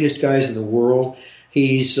and sweetest guys in the world.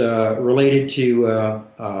 He's related to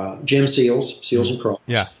Jim Seals and Cross.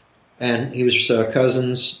 Yeah. And he was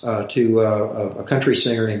cousins to a country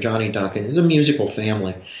singer named Johnny Duncan. It was a musical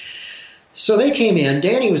family. So they came in.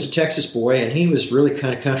 Danny was a Texas boy, and he was really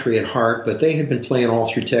kind of country at heart, but they had been playing all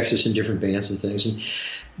through Texas in different bands and things. And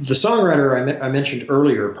the songwriter I mentioned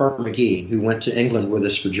earlier, Parker McGee, who went to England with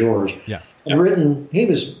us for George, he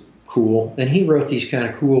was cool, and he wrote these kind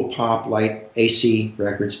of cool pop, light AC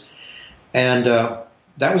records. And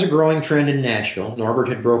that was a growing trend in Nashville. Norbert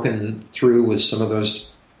had broken through with some of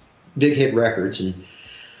those big hit records, and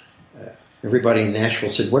everybody in Nashville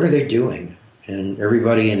said, "What are they doing?" And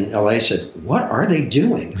everybody in LA said, "What are they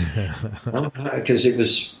doing?" Because it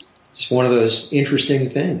was just one of those interesting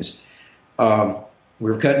things. We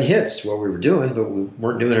were cutting hits, what we were doing, but we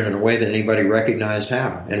weren't doing it in a way that anybody recognized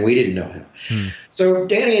how, and we didn't know how. So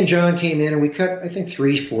Danny and John came in, and we cut, I think,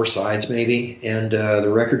 3-4 sides maybe, and the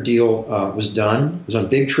record deal was done. It was on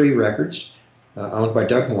Big Tree Records, owned by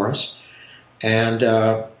Doug Morris. And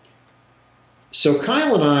so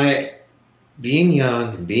Kyle and I, being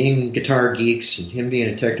young and being guitar geeks and him being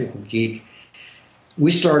a technical geek,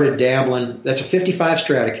 we started dabbling. That's a 55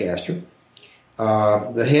 Stratocaster.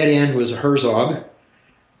 The head end was a Herzog.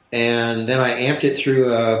 And then I amped it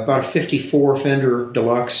through about a 54 Fender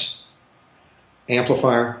Deluxe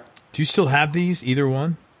amplifier. Do you still have these, either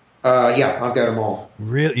one? Yeah, I've got them all.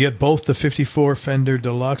 Really? You have both the 54 Fender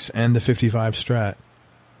Deluxe and the 55 Strat?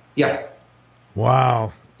 Yeah.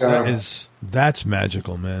 Wow. That's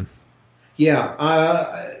magical, man. Yeah.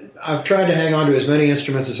 I've tried to hang on to as many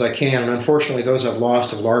instruments as I can, and unfortunately those I've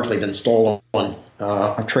lost have largely been stolen.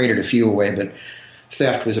 I've traded a few away, but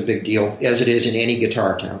theft was a big deal, as it is in any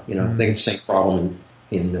guitar town. I think it's the same problem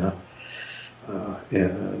in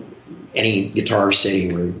any guitar city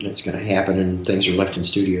where it's going to happen and things are left in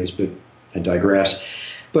studios, but I digress.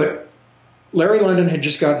 But Larry London had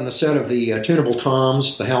just gotten the set of the tunable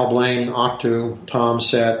toms, the Hal Blaine Octo tom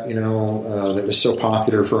set, that was so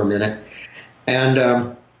popular for a minute.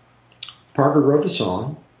 And Parker wrote the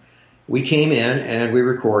song. We came in and we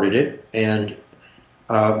recorded it, and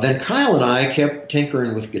then Kyle and I kept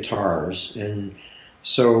tinkering with guitars, and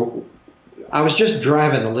so I was just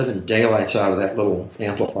driving the living daylights out of that little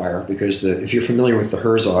amplifier, because if you're familiar with the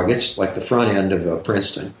Herzog, it's like the front end of a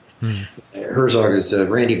Princeton. Herzog is a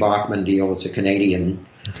Randy Bachman deal. It's a Canadian.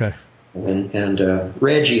 Okay. And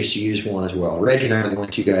Reggie used to use one as well. Reggie and I were the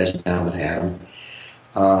only two guys in town that had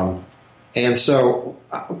them. And so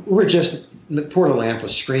we're just, the poor little amp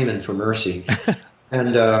was screaming for mercy.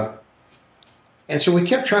 And so we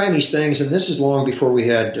kept trying these things, and this is long before we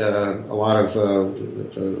had a lot of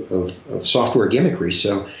software gimmickry.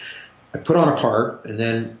 So I put on a part, and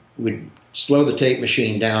then we'd slow the tape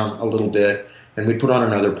machine down a little bit, and we'd put on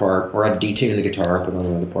another part, or I'd detune the guitar, put on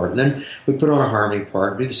another part, and then we'd put on a harmony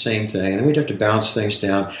part, do the same thing, and then we'd have to bounce things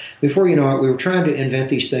down. Before you know it, we were trying to invent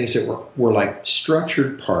these things that were like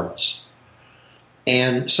structured parts.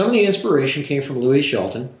 And some of the inspiration came from Louis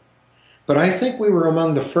Shelton, but I think we were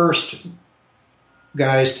among the first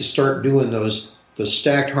guys to start doing those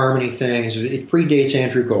stacked harmony things. It predates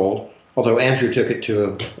Andrew Gold, although Andrew took it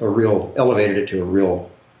to elevated it to a real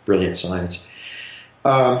brilliant science.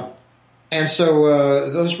 And so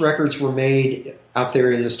those records were made out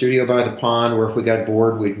there in the studio by the pond, where if we got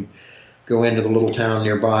bored, we'd go into the little town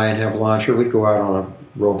nearby and have lunch, or we'd go out on a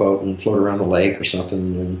rowboat and float around the lake or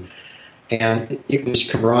something. And it was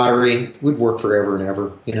camaraderie. We'd work forever and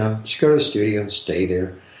ever, just go to the studio and stay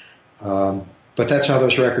there. But that's how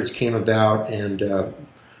those records came about. And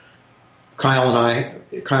Kyle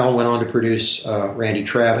went on to produce Randy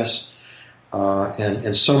Travis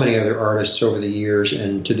and so many other artists over the years.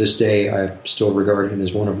 And to this day, I still regard him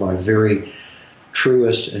as one of my very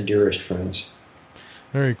truest and dearest friends.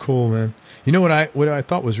 Very cool, man. You know what I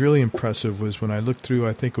thought was really impressive was when I looked through,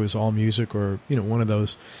 I think it was All Music or one of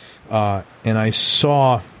those, and I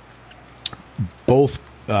saw both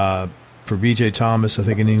for B.J. Thomas, I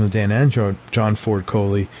think in England, and John Ford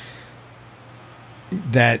Coley,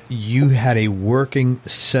 that you had a working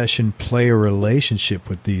session player relationship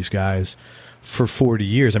with these guys for 40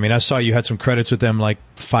 years. I mean, I saw you had some credits with them like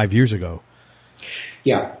 5 years ago.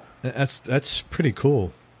 Yeah. That's pretty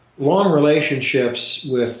cool. Long relationships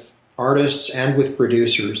with artists and with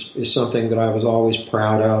producers is something that I was always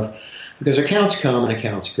proud of, because accounts come and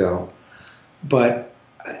accounts go. But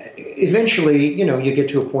eventually, you get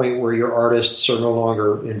to a point where your artists are no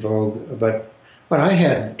longer in vogue. But I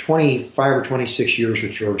had 25 or 26 years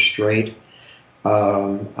with George Strait.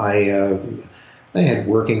 I had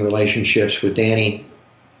working relationships with Danny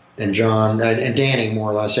and John, and Danny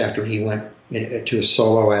more or less after he went to a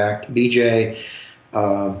solo act. BJ,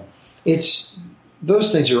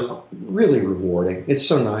 those things are really rewarding. It's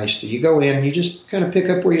so nice that you go in and you just kind of pick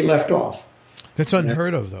up where you left off. That's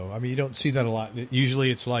unheard of, though. I mean, you don't see that a lot.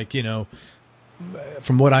 Usually it's like,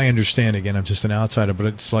 from what I understand, again, I'm just an outsider, but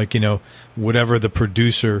it's like, whatever the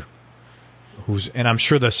producer and I'm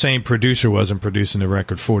sure the same producer wasn't producing the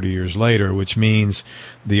record 40 years later, which means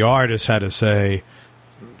the artist had to say,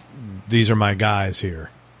 these are my guys here.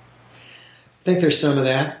 I think there's some of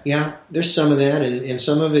that. Yeah, there's some of that. And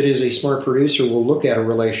some of it is a smart producer will look at a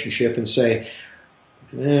relationship and say,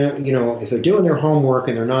 if they're doing their homework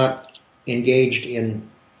and they're not engaged in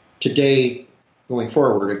today going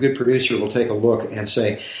forward, a good producer will take a look and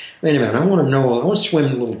say, wait a minute, I want to swim a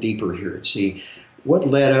little deeper here and see what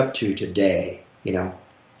led up to today.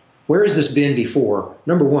 Where has this been before?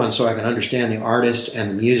 Number one, so I can understand the artist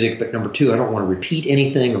and the music, but number two, I don't want to repeat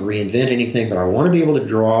anything or reinvent anything, but I want to be able to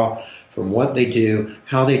draw from what they do,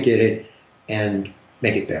 how they did it, and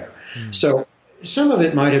make it better. So some of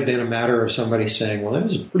it might have been a matter of somebody saying, well, that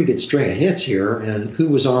was a pretty good string of hits here, and who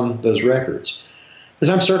was on those records? Because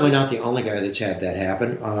I'm certainly not the only guy that's had that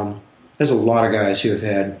happen. There's a lot of guys who have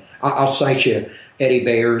had, I'll cite you Eddie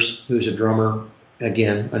Bayers, who's a drummer,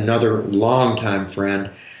 again, another longtime friend.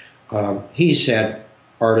 He's had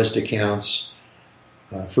artist accounts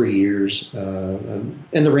for years. And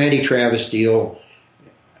the Randy Travis deal,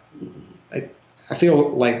 I feel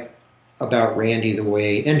like about Randy the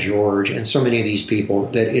way, and George, and so many of these people,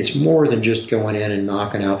 that it's more than just going in and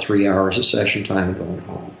knocking out 3 hours of session time and going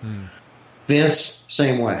home. Vince,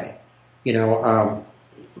 same way.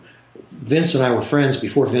 Vince and I were friends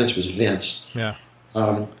before Vince was Vince. Yeah.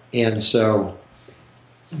 And so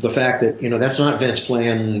the fact that, that's not Vince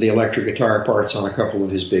playing the electric guitar parts on a couple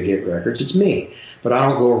of his big hit records, it's me. But I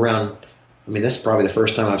don't go around, that's probably the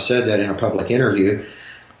first time I've said that in a public interview,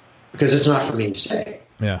 because it's not for me to say.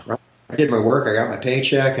 Yeah. Right? I did my work, I got my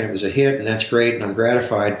paycheck, and it was a hit, and that's great, and I'm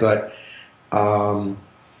gratified, but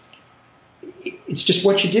it's just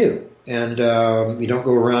what you do. And you don't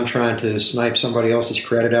go around trying to snipe somebody else's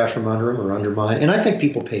credit out from under them or undermine. And I think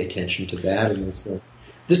people pay attention to that. And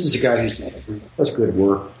this is a guy who's does good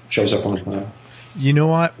work, shows up on time. You know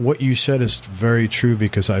what? What you said is very true,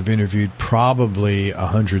 because I've interviewed probably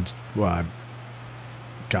 100,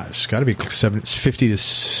 it's got to be 50 to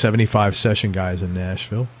 75 session guys in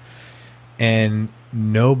Nashville. And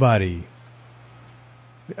nobody,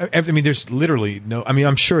 there's literally no,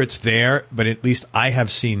 I'm sure it's there, but at least I have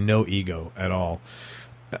seen no ego at all.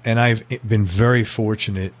 And I've been very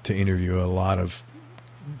fortunate to interview a lot of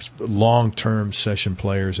long-term session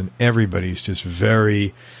players, and everybody's just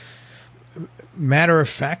very matter of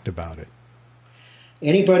fact about it.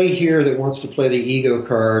 Anybody here that wants to play the ego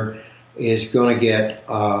card is going to get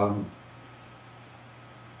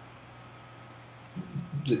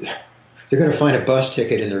they're going to find a bus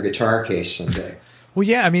ticket in their guitar case someday. Well,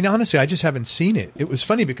 yeah, honestly, I just haven't seen it. It was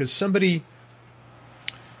funny because somebody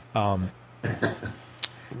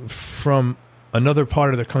from another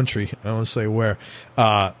part of the country, I won't say where,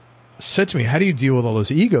 said to me, how do you deal with all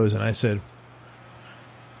those egos? And I said,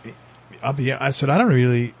 I don't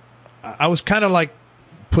really, I was kind of like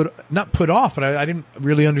not put off, but I didn't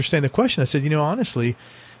really understand the question. I said, honestly,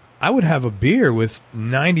 I would have a beer with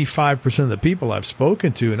 95% of the people I've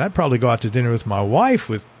spoken to, and I'd probably go out to dinner with my wife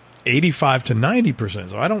with 85 to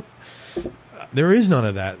 90%. So there is none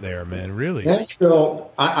of that there, man, really.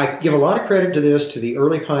 Nashville, I give a lot of credit to this, to the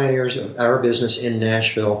early pioneers of our business in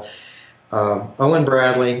Nashville. Owen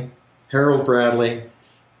Bradley, Harold Bradley,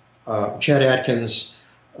 Chet Atkins,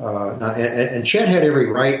 and Chet had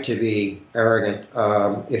every right to be arrogant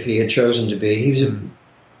if he had chosen to be.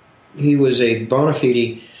 He was a bona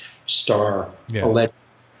fide star, yeah. a legend.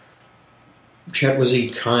 Chet was a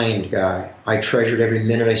kind guy. I treasured every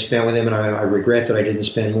minute I spent with him, and I regret that I didn't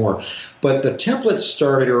spend more. But the template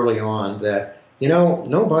started early on that,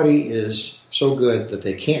 nobody is so good that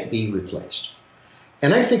they can't be replaced.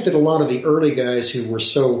 And I think that a lot of the early guys who were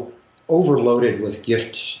so overloaded with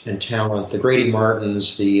gift and talent, the Grady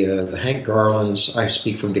Martins, the Hank Garlands, I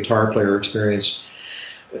speak from guitar player experience,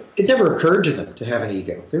 it never occurred to them to have an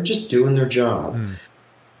ego. They're just doing their job.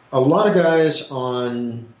 A lot of guys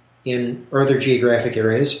in other geographic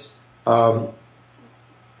areas, let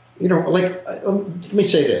me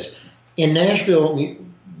say this. In Nashville,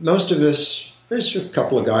 most of us, there's a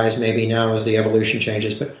couple of guys maybe now as the evolution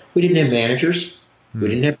changes, but we didn't have managers. We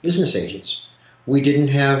didn't have business agents. We didn't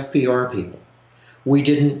have PR people. We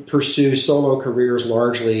didn't pursue solo careers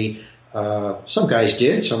largely. Some guys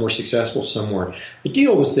did. Some were successful, some weren't. The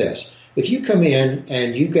deal was this. If you come in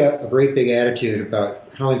and you got a great big attitude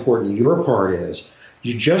about how important your part is,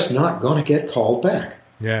 you're just not going to get called back.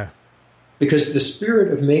 Yeah. Because the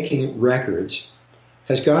spirit of making records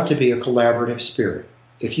has got to be a collaborative spirit.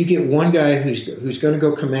 If you get one guy who's going to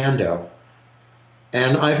go commando,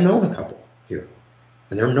 and I've known a couple here,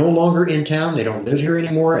 and they're no longer in town, they don't live here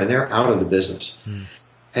anymore, and they're out of the business.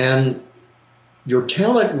 And your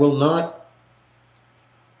talent will not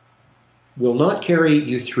carry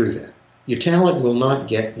you through that. Your talent will not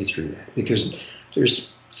get you through that because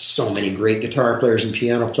there's so many great guitar players and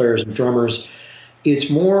piano players and drummers. It's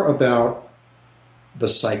more about the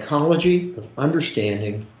psychology of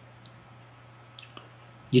understanding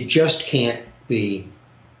you just can't be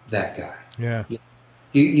that guy. Yeah.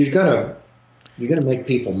 You've got to make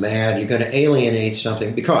people mad. You're going to alienate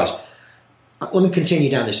something because let me continue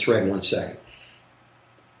down this thread 1 second.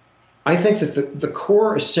 I think that the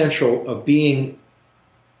core essential of being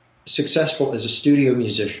successful as a studio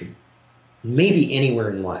musician, maybe anywhere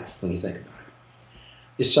in life when you think about it,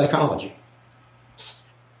 is psychology.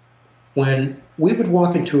 When we would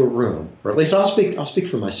walk into a room, or at least I'll speak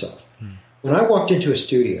for myself. When I walked into a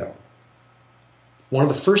studio, one of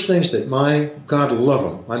the first things that my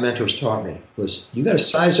mentors taught me was you got to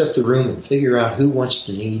size up the room and figure out who's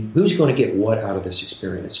going to get what out of this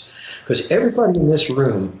experience. Because everybody in this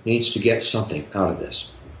room needs to get something out of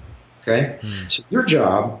this. Okay? So your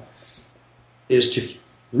job is to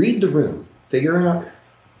read the room, figure out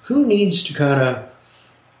who needs to kind of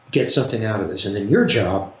get something out of this. And then your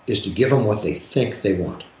job is to give them what they think they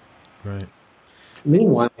want. Right.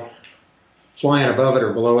 Meanwhile, flying above it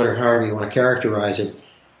or below it or however you want to characterize it,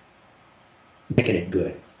 making it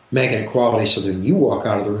good, making it quality so that when you walk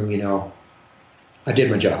out of the room, I did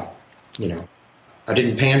my job. I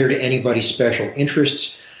didn't pander to anybody's special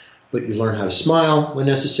interests, but you learn how to smile when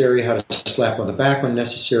necessary, how to slap on the back when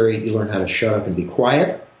necessary. You learn how to shut up and be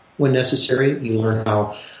quiet when necessary. You learn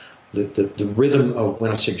how the rhythm of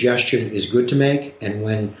when a suggestion is good to make and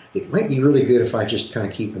when it might be really good if I just kind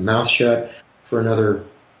of keep my mouth shut for another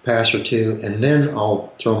pass or two, and then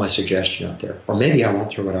I'll throw my suggestion out there. Or maybe I won't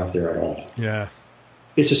throw it out there at all. Yeah.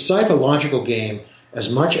 It's a psychological game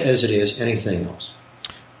as much as it is anything else.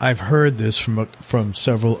 I've heard this from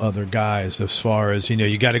several other guys as far as,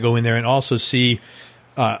 you got to go in there and also see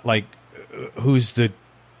who's the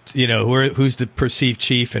perceived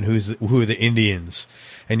chief and who are the Indians.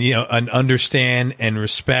 And, and understand and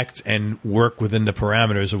respect and work within the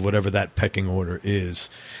parameters of whatever that pecking order is,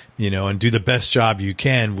 and do the best job you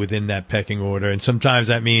can within that pecking order. And sometimes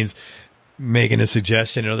that means making a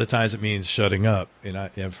suggestion, and other times it means shutting up. And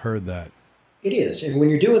I've heard that. It is. And when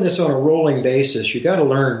you're doing this on a rolling basis, you got to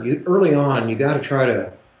learn early on, you got to try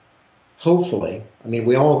to hopefully,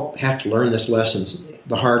 we all have to learn this lesson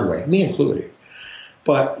the hard way, me included.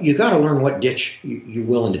 But you got to learn what ditch you're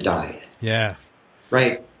willing to die in. Yeah.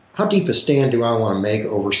 Right? How deep a stand do I want to make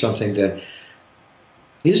over something that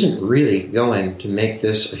isn't really going to make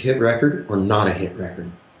this a hit record or not a hit record?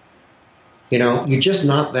 You're just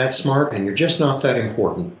not that smart and you're just not that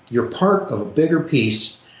important. You're part of a bigger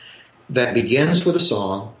piece that begins with a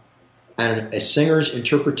song and a singer's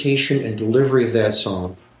interpretation and delivery of that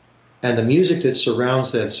song and the music that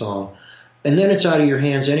surrounds that song. And then it's out of your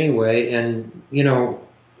hands anyway, and,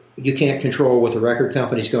 you can't control what the record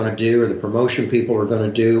company's going to do or the promotion people are going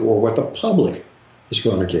to do or what the public is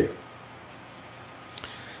going to do.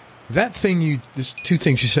 That thing there's two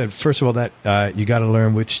things you said. First of all, that you got to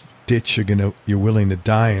learn which ditch you're willing to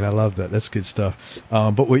die in. I love that. That's good stuff.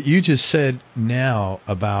 But what you just said now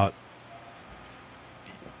about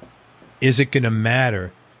is it going to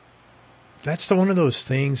matter? That's one of those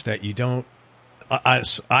things that you don't.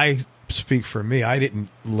 I speak for me. I didn't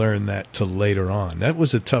learn that till later on. That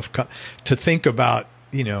was a tough to think about.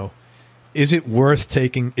 Is this worth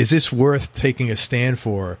taking a stand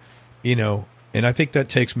for? And I think that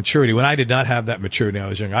takes maturity. When I did not have that maturity when I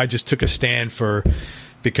was young, I just took a stand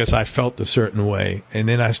because I felt a certain way. And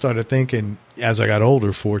then I started thinking, as I got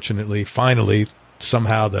older, fortunately, finally,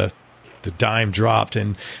 somehow the dime dropped,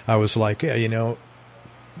 and I was like, yeah,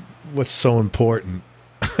 what's so important?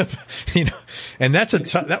 And that's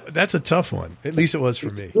a tough one. At least it was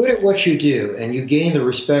for me. Good at what you do, and you gain the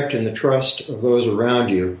respect and the trust of those around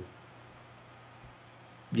you.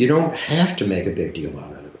 You don't have to make a big deal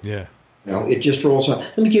out of it. Yeah. It just rolls on.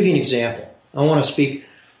 Let me give you an example. I want to speak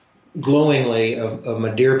glowingly of my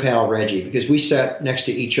dear pal Reggie, because we sat next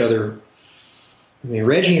to each other. I mean,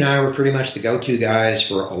 Reggie and I were pretty much the go-to guys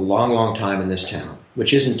for a long, long time in this town,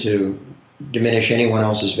 which isn't to diminish anyone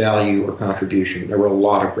else's value or contribution. There were a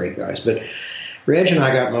lot of great guys, but Reg and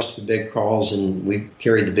I got most of the big calls, and we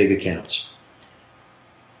carried the big accounts.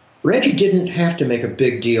 Reggie didn't have to make a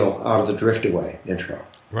big deal out of the Drift Away intro.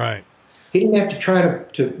 Right. He didn't have to try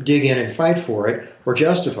to dig in and fight for it or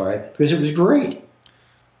justify it, because it was great.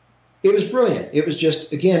 It was brilliant. It was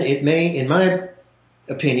just, again, in my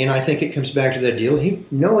opinion, I think it comes back to that deal.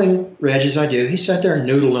 Knowing Reg as I do, he sat there and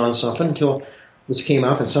noodled on something until this came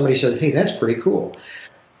up and somebody said, hey, that's pretty cool.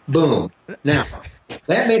 Boom. Now,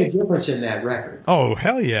 that made a difference in that record. Oh,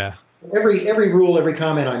 hell yeah. Every rule, every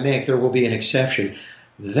comment I make, there will be an exception.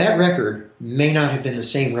 That record may not have been the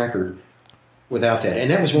same record without that. And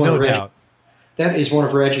that was that is one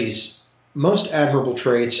of Reggie's most admirable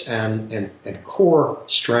traits and core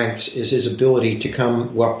strengths, is his ability to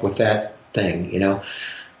come up with that thing,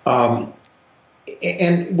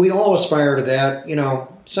 and we all aspire to that.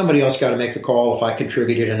 Somebody else got to make the call if I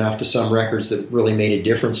contributed enough to some records that really made a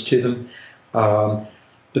difference to them.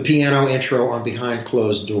 The piano intro on Behind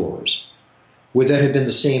Closed Doors. Would that have been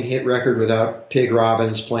the same hit record without Pig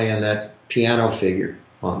Robbins playing that piano figure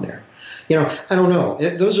on there? I don't know.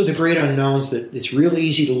 Those are the great unknowns that it's really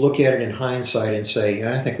easy to look at it in hindsight and say,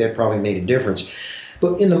 yeah, I think that probably made a difference.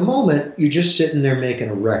 But in the moment, you're just sitting there making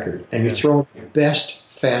a record, and you're throwing your best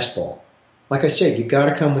fastball. Like I said, you got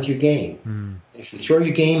to come with your game. If you throw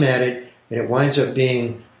your game at it and it winds up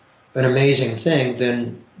being an amazing thing,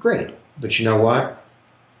 then great. But you know what?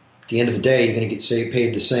 At the end of the day, you're going to get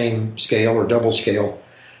paid the same scale or double scale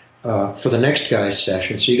for the next guy's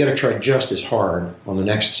session. So you got to try just as hard on the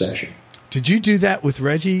next session. Did you do that with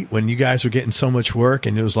Reggie when you guys were getting so much work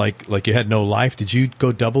and it was like you had no life? Did you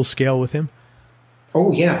go double scale with him?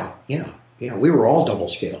 Oh, yeah. We were all double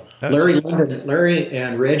scale. Larry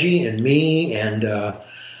and Reggie and me and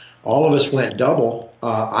all of us went double.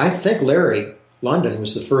 I think Larry London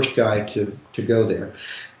was the first guy to go there.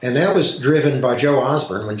 And that was driven by Joe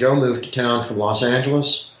Osborne. When Joe moved to town from Los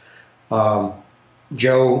Angeles,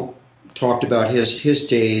 Joe talked about his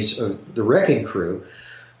days of the Wrecking Crew.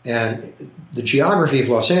 And the geography of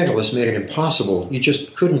Los Angeles made it impossible. You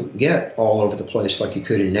just couldn't get all over the place like you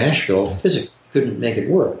could in Nashville. Physically couldn't make it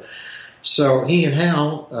work. So he and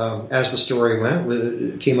Hal, as the story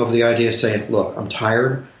went, came up with the idea of saying, look, I'm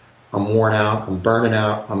tired, I'm worn out, I'm burning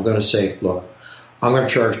out. I'm going to say, look, I'm going to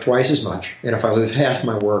charge twice as much. And if I lose half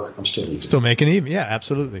my work, I'm still even. Still making even. Yeah,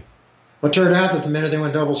 absolutely. Well, it turned out that the minute they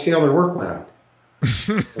went double scale, their work went up.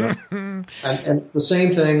 And the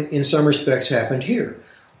same thing in some respects happened here.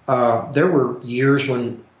 There were years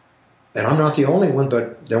when, and I'm not the only one,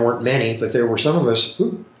 but there weren't many, but there were some of us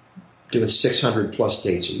who doing 600 plus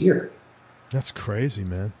dates a year. That's crazy,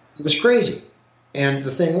 man. It was crazy. And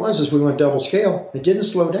the thing was, as we went double scale, it didn't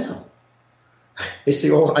slow down. It's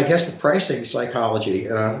the old, I guess, the pricing psychology.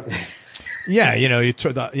 Yeah,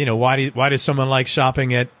 why does someone like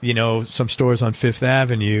shopping at, some stores on Fifth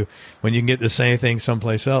Avenue when you can get the same thing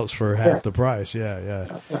someplace else for half the price?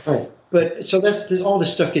 Yeah. Right. But so there's all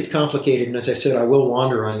this stuff gets complicated, and as I said, I will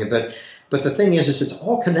wander on you. But the thing is it's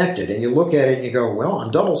all connected, and you look at it and you go, well,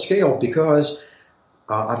 on double scale because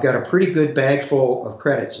I've got a pretty good bag full of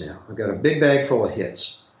credits now. I've got a big bag full of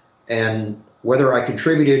hits, and whether I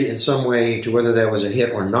contributed in some way to whether that was a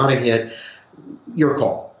hit or not a hit, your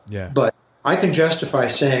call. Yeah. But I can justify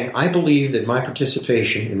saying I believe that my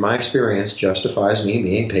participation in my experience justifies me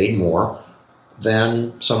being paid more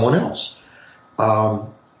than someone else.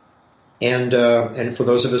 And for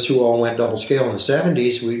those of us who all went double scale in the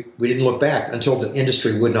 70s, we didn't look back until the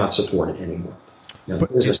industry would not support it anymore.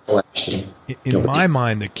 Business collapsed. In my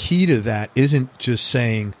mind, the key to that isn't just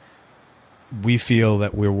saying we feel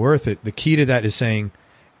that we're worth it. The key to that is saying,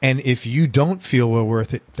 and if you don't feel we're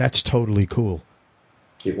worth it, that's totally cool.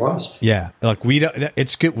 It was. Yeah. Like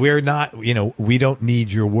it's good. We're not, we don't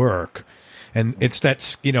need your work. And it's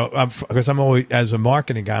that's, because I'm always, as a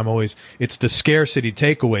marketing guy, it's the scarcity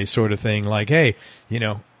takeaway sort of thing. Like, hey,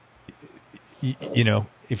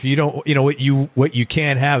 if you don't, what you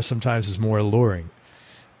can't have sometimes is more alluring,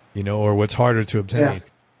 or what's harder to obtain. Yeah.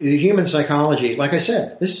 The human psychology, like I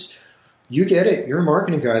said, you get it. You're a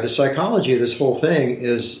marketing guy. The psychology of this whole thing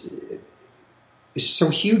is so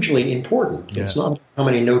hugely important. Yeah. It's not how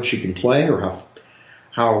many notes you can play, or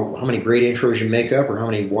how many great intros you make up, or how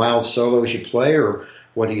many wild solos you play, or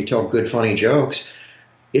whether you tell good, funny jokes.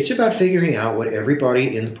 It's about figuring out what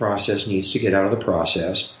everybody in the process needs to get out of the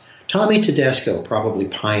process. Tommy Tedesco probably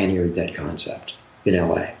pioneered that concept in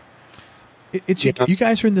L.A. You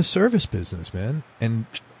guys are in the service business, man, and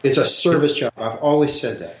it's a service job. I've always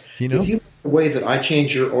said that. If you like the way that I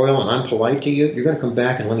change your oil and I'm polite to you, you're going to come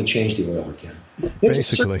back and let me change the oil again. It's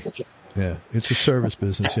basically, it's a service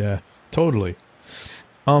business. Yeah, totally.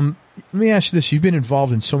 Let me ask you this: you've been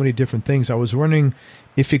involved in so many different things. I was wondering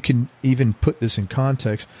if you can even put this in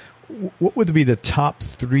context. What would be the top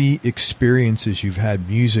 3 experiences you've had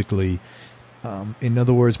musically? In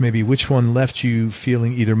other words, maybe which one left you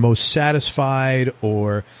feeling either most satisfied,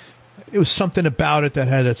 or it was something about it that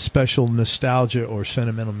had a special nostalgia or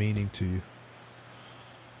sentimental meaning to you?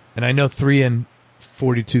 And I know 3 and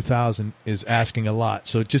 42,000 is asking a lot,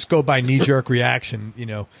 so just go by knee-jerk reaction,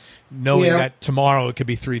 knowing that tomorrow it could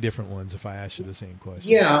be 3 different ones if I ask you the same question.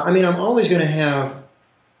 Yeah, I mean, I'm always going to have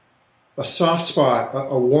a soft spot,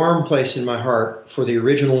 a warm place in my heart for the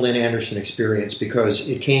original Lynn Anderson experience, because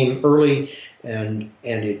it came early and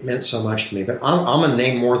it meant so much to me. But I'm going to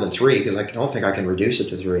name more than 3, because I don't think I can reduce it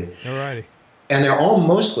to 3. All righty. And they're all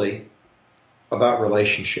mostly about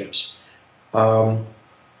relationships. Dan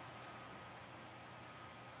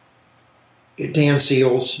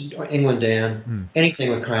Seals, England Dan,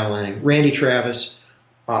 anything with Kyle Lanning, Randy Travis,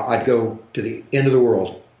 I'd go to the end of the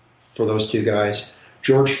world for those 2 guys.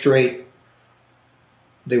 George Strait,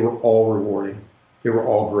 they were all rewarding. They were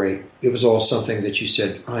all great. It was all something that you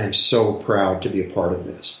said, I am so proud to be a part of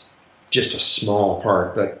this. Just a small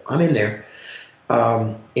part, but I'm in there.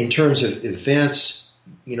 In terms of events,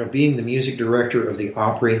 being the music director of the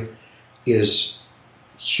Opry is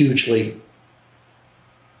hugely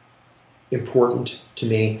important to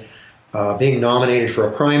me. Being nominated for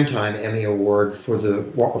a Primetime Emmy Award for the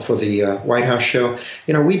White House show,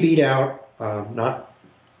 we beat out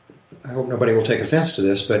I hope nobody will take offense to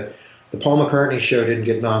this, but the Paul McCartney show didn't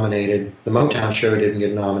get nominated. The Motown show didn't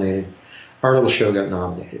get nominated. Our little show got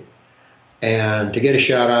nominated. And to get a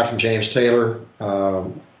shout out from James Taylor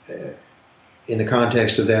in the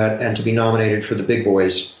context of that, and to be nominated for the Big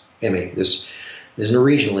Boys Emmy. This isn't a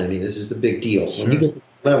regional Emmy. This is the big deal. Sure. When you get to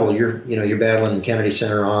that level, you're battling Kennedy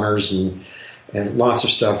Center honors and lots of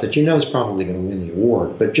stuff that is probably going to win the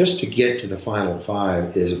award. But just to get to the final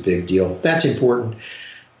 5 is a big deal. That's important.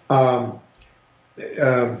 There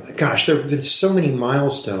have been so many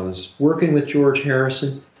milestones. Working with George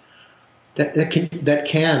Harrison, that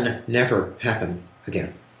can never happen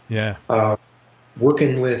again. Yeah.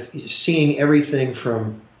 Seeing everything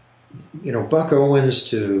from, Buck Owens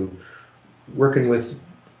to working with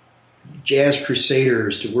Jazz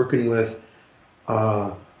Crusaders to working with,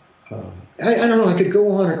 I don't know, I could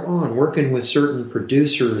go on and on, working with certain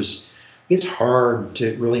producers. It's hard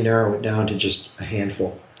to really narrow it down to just a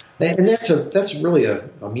handful. And that's really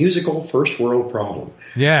a musical first world problem.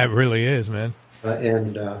 Yeah, it really is, man.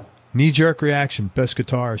 Knee-jerk reaction, best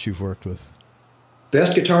guitarist you've worked with.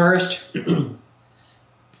 Best guitarist?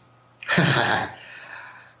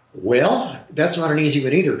 Well, that's not an easy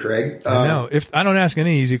one either, Craig. I know. I don't ask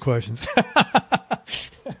any easy questions.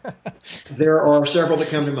 There are several that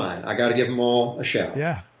come to mind. I got to give them all a shout.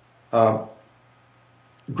 Yeah.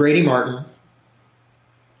 Grady Martin.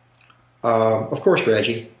 Of course,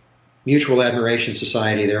 Reggie. Mutual Admiration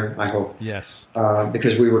Society there, I hope. Yes.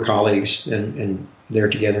 Because we were colleagues and there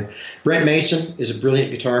together. Brent Mason is a brilliant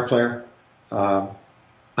guitar player. I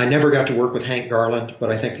never got to work with Hank Garland, but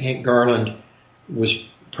I think Hank Garland was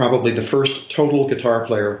probably the first total guitar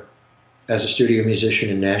player as a studio musician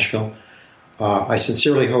in Nashville. I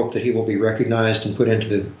sincerely hope that he will be recognized and put into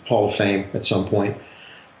the Hall of Fame at some point.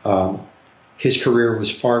 His career was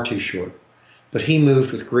far too short, but he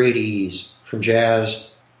moved with great ease from jazz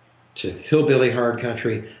to hillbilly hard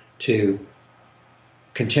country to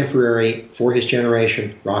contemporary, for his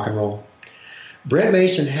generation, rock and roll. Brent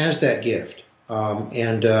Mason has that gift, but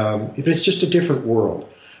it's just a different world.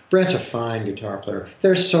 Brent's a fine guitar player.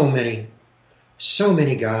 There's so many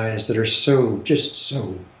guys that are so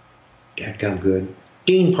dadgum good.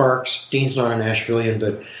 Dean Parks. Dean's not a Nashvilleian,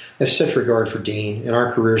 but I have such regard for Dean. In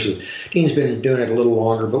our careers, Dean's been doing it a little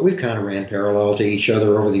longer, but we've kind of ran parallel to each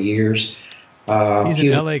other over the years. He's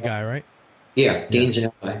an L.A. guy, right? Yeah, Dean's in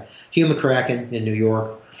L.A. Hugh McCracken in New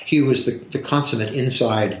York. Hugh was the consummate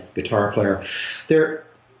inside guitar player.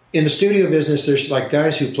 in the studio business, there's like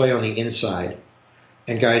guys who play on the inside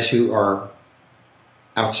and guys who are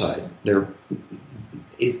outside.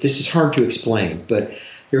 This is hard to explain, but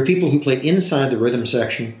there are people who play inside the rhythm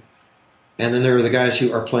section, and then there are the guys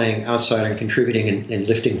who are playing outside and contributing and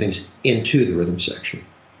lifting things into the rhythm section.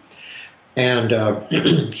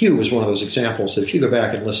 And Hugh was one of those examples that if you go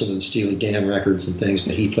back and listen to the Steely Dan records and things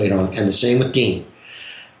that he played on, and the same with Dean,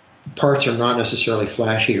 parts are not necessarily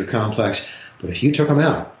flashy or complex, but if you took them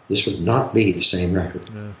out, this would not be the same record.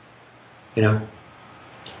 Yeah. You know?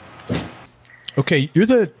 Okay, you're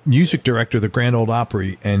the music director of the Grand Ole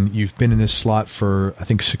Opry, and you've been in this slot for, I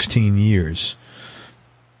think, 16 years.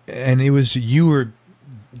 And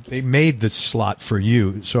they made this slot for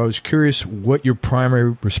you. So I was curious what your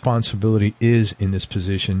primary responsibility is in this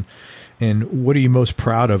position, and what are you most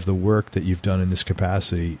proud of the work that you've done in this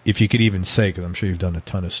capacity, if you could even say, because I'm sure you've done a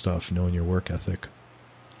ton of stuff, knowing your work ethic.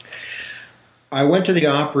 I went to the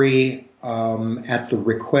Opry at the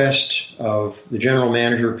request of the general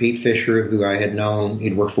manager, Pete Fisher, who I had known.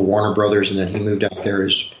 He'd worked for Warner Brothers, and then he moved out there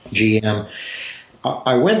as GM.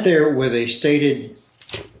 I went there with a stated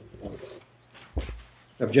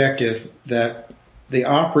objective that the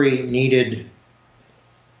Opry needed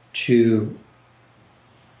to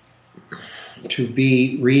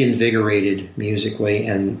be reinvigorated musically,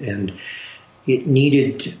 and it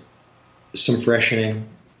needed some freshening.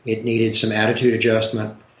 It needed some attitude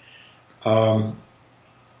adjustment.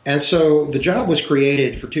 And so the job was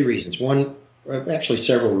created for two reasons. One, actually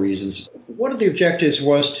several reasons. One of the objectives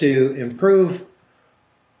was to improve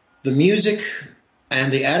the music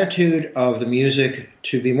and the attitude of the music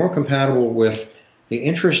to be more compatible with the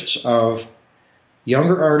interests of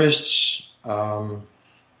younger artists.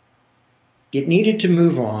 It needed to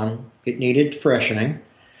move on. It needed freshening.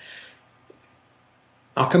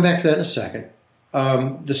 I'll come back to that in a second.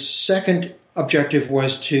 The second objective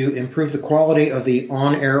was to improve the quality of the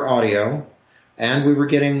on-air audio, and we were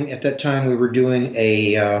getting, at that time, we were doing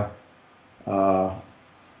a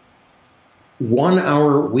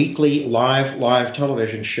 1-hour weekly live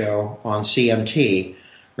television show on CMT,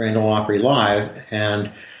 Grand Ole Opry Live,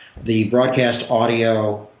 and the broadcast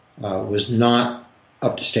audio was not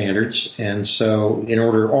up to standards, and so in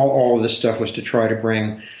order, all of this stuff was to try to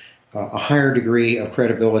bring a higher degree of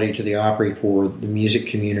credibility to the Opry for the music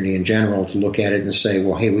community in general, to look at it and say,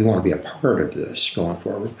 well, hey, we want to be a part of this going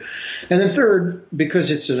forward. And then third,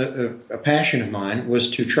 because it's a passion of mine,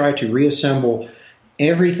 was to try to reassemble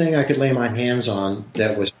everything I could lay my hands on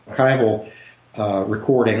that was archival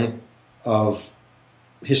recording of,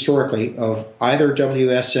 historically, of either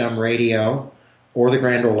WSM radio or the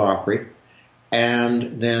Grand Ole Opry,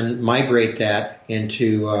 and then migrate that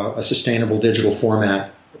into a sustainable digital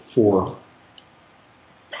format for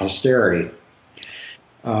posterity.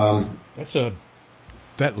 That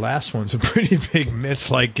last one's a pretty big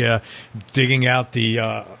miss, like digging out the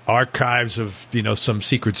archives of some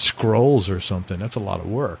secret scrolls or something. That's a lot of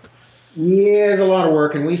work. Yeah, it's a lot of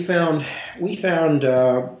work, and we found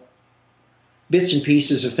bits and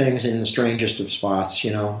pieces of things in the strangest of spots.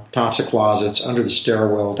 Tops of closets, under the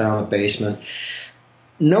stairwell, down the basement.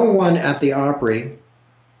 No one at the Opry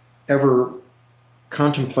ever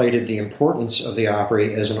contemplated the importance of the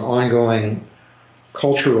Opry as an ongoing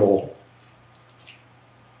cultural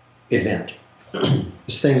event.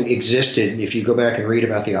 This thing existed. If you go back and read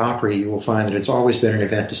about the Opry, you will find that it's always been an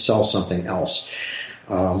event to sell something else.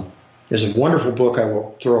 There's a wonderful book, I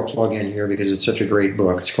will throw a plug in here because it's such a great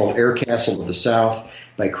book. It's called Air Castle of the South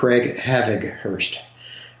by Craig Havighurst.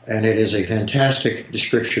 And it is a fantastic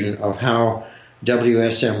description of how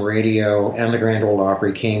WSM radio and the Grand Ole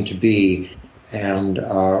Opry came to be. And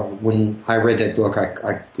when I read that book,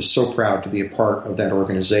 I was so proud to be a part of that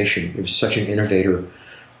organization. It was such an innovator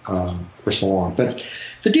for so long. But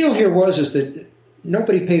the deal here is that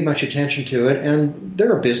nobody paid much attention to it, and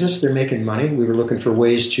they're a business. They're making money. We were looking for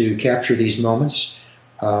ways to capture these moments,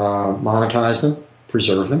 monetize them,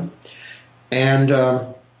 preserve them.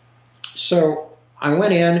 And so I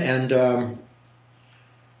went in, and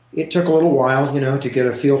it took a little while, to get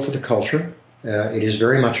a feel for the culture. It is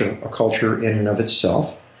very much a culture in and of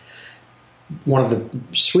itself. One of the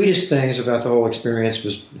sweetest things about the whole experience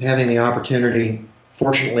was having the opportunity.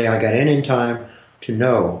 Fortunately, I got in time to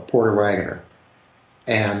know Porter Wagoner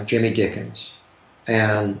and Jimmy Dickens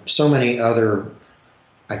and so many other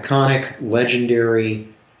iconic,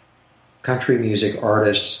 legendary country music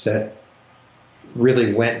artists that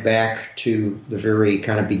really went back to the very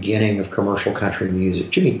kind of beginning of commercial country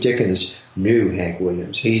music. Jimmy Dickens knew Hank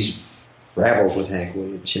Williams. He's traveled with Hank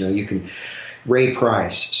Williams. Ray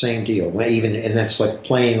Price, same deal. And that's like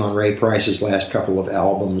playing on Ray Price's last couple of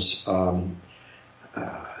albums.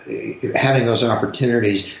 having those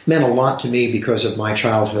opportunities meant a lot to me because of my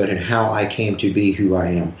childhood and how I came to be who I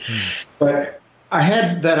am. But I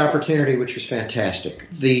had that opportunity, which was fantastic.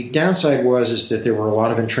 The downside is that there were a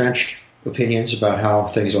lot of entrenched opinions about how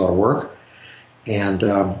things ought to work, and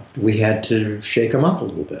we had to shake them up a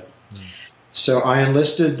little bit. So I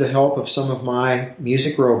enlisted the help of some of my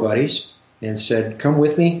Music Row buddies and said, come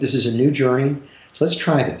with me. This is a new journey. Let's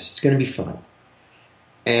try this. It's going to be fun.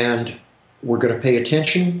 And we're going to pay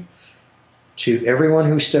attention to everyone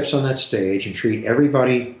who steps on that stage and treat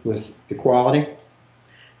everybody with equality,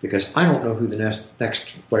 because I don't know who the next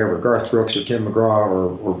whatever, Garth Brooks or Tim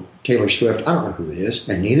McGraw or Taylor Swift, I don't know who it is,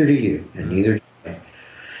 and neither do you, and neither do I.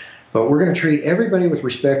 But we're going to treat everybody with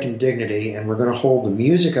respect and dignity, and we're going to hold the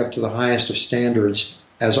music up to the highest of standards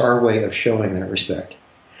as our way of showing that respect.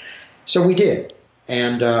 So we did,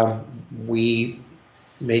 and we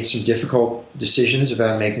made some difficult decisions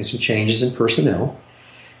about making some changes in personnel.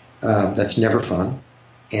 That's never fun,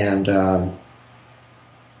 and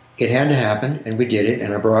it had to happen, and we did it,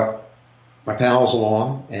 and I brought my pals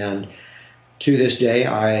along, and to this day,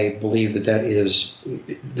 I believe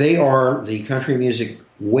they are the country music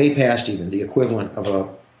way past even the equivalent of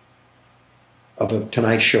a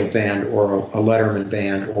Tonight Show band or a Letterman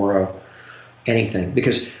band or anything,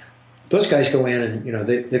 because those guys go in and,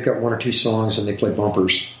 they've got one or two songs and they play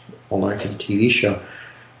bumpers all night for the TV show.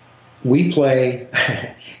 We play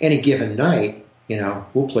any given night,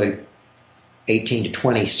 we'll play 18 to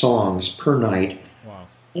 20 songs per night, wow.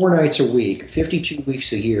 4 nights a week, 52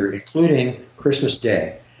 weeks a year, including Christmas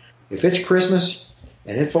Day. If it's Christmas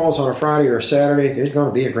and it falls on a Friday or a Saturday, there's going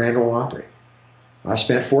to be a Grand Ole Opry. I've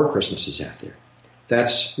spent 4 Christmases out there.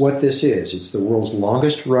 That's what this is. It's the world's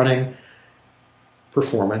longest running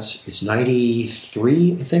performance. It's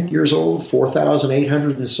 93, I think, years old,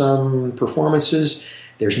 4,800 and some performances.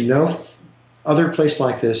 There's no other place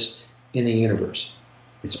like this in the universe.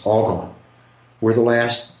 It's all gone. We're the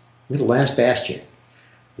last bastion,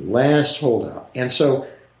 the last holdout. And so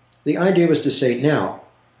the idea was to say, now,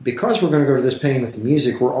 because we're going to go to this pain with the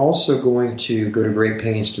music, we're also going to go to great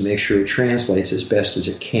pains to make sure it translates as best as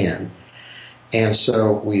it can. And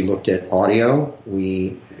so we looked at audio.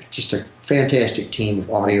 Just a fantastic team of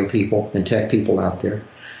audio people and tech people out there.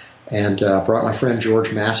 And brought my friend George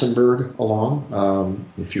Massenburg along.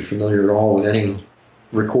 If you're familiar at all with any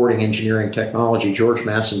recording engineering technology, George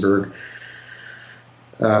Massenburg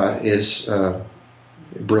is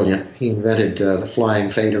brilliant. He invented the flying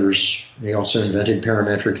faders. He also invented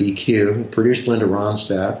parametric EQ. He produced Linda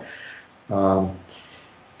Ronstadt.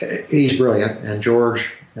 He's brilliant. And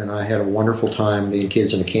George and I had a wonderful time being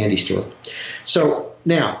kids in a candy store. So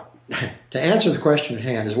now, to answer the question at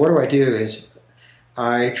hand, is what do I do is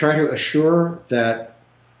I try to assure that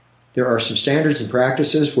there are some standards and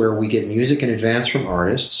practices where we get music in advance from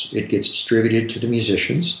artists. It gets distributed to the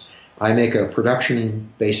musicians. I make a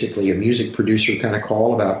production, basically a music producer kind of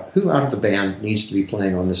call about who out of the band needs to be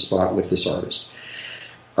playing on this spot with this artist.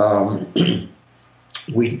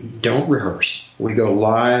 We don't rehearse. We go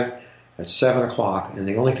live at 7 o'clock, and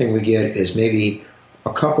the only thing we get is maybe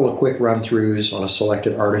a couple of quick run-throughs on a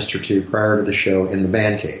selected artist or two prior to the show in the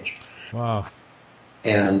band cage. Wow.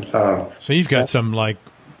 And so you've got some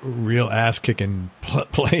real ass-kicking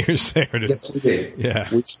players there. Yes, we do. Yeah.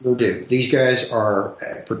 We sure do. These guys are,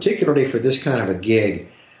 particularly for this kind of a gig,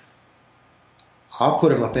 I'll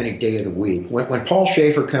put them up any day of the week. When Paul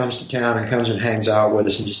Schaefer comes to town and comes and hangs out with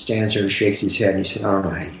us and just stands there and shakes his head and he said, I don't know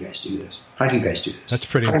how you guys do this. How do you guys do this? That's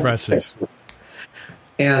pretty impressive.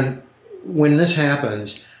 And when this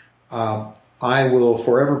happens, I will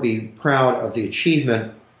forever be proud of the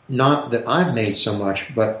achievement, not that I've made so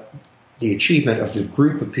much, but the achievement of the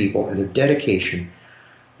group of people and their dedication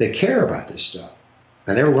that care about this stuff.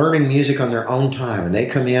 And they're learning music on their own time, and they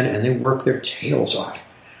come in and they work their tails off.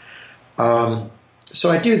 So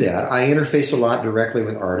I do that. I interface a lot directly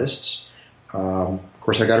with artists. Of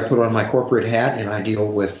course, I got to put on my corporate hat, and I deal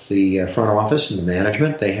with the front office and the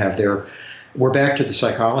management. They have we're back to the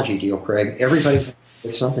psychology deal, Craig. Everybody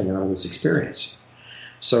has something out of this experience.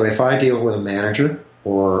 So if I deal with a manager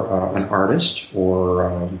or an artist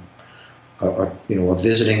or a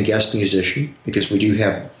visiting guest musician, because we do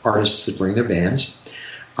have artists that bring their bands,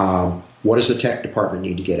 what does the tech department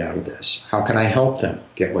need to get out of this? How can I help them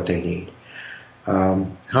get what they need?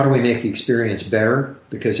 How do we make the experience better?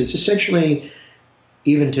 Because it's essentially,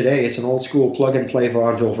 even today, it's an old school plug-and-play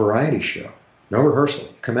vaudeville variety show. No rehearsal.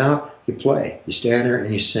 You come out, you play. You stand there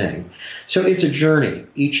and you sing. So it's a journey.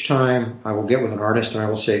 Each time I will get with an artist and I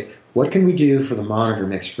will say, what can we do for the monitor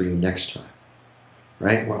mix for you next time?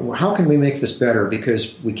 Right? How can we make this better?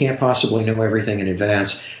 Because we can't possibly know everything in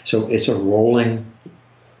advance. So it's a rolling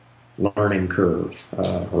learning curve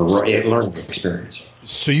or learning experience.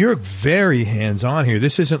 So you're very hands-on here.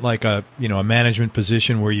 This isn't like a management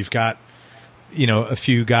position where you've got a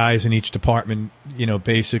few guys in each department,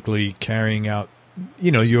 basically carrying out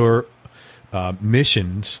your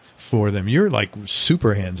missions for them. You're like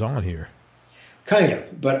super hands-on here. Kind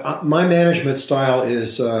of, but my management style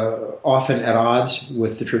is often at odds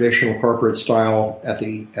with the traditional corporate style at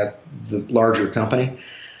the larger company.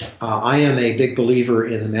 I am a big believer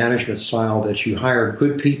in the management style that you hire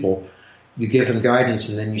good people, you give them guidance,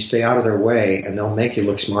 and then you stay out of their way, and they'll make you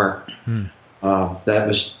look smart. That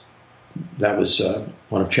was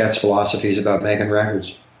one of Chet's philosophies about making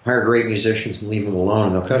records. Hire great musicians and leave them alone,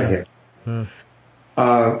 and they'll cut a hit.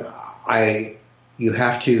 You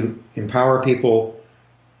have to empower people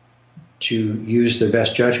to use their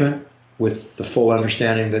best judgment with the full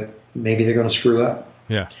understanding that maybe they're going to screw up.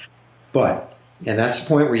 Yeah. And that's the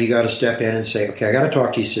point where you got to step in and say, okay, I got to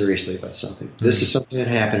talk to you seriously about something. This is something that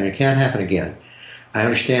happened, and it can't happen again. I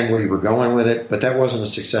understand where you were going with it, but that wasn't a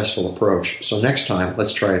successful approach. So next time,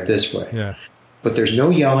 let's try it this way. Yeah. But there's no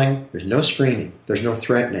yelling, there's no screaming, there's no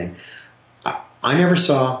threatening. I never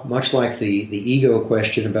saw, much like the ego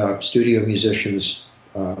question about studio musicians,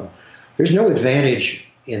 there's no advantage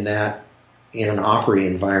in that in an Opry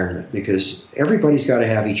environment because everybody's got to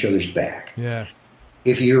have each other's back. Yeah.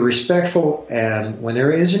 If you're respectful and when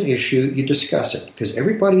there is an issue, you discuss it because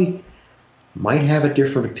everybody might have a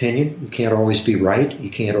different opinion. You can't always be right. You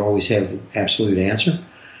can't always have the absolute answer.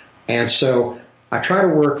 And so I try to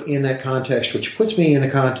work in that context, which puts me in the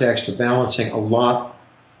context of balancing a lot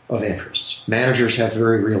of interests. Managers have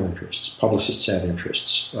very real interests. Publicists have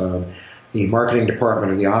interests. The marketing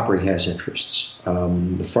department of the Opry has interests.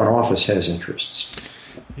 The front office has interests.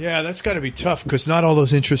 Yeah, that's got to be tough because not all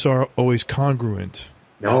those interests are always congruent.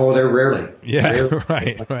 No, they're rarely. Yeah,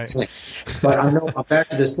 right. But I know, I'm back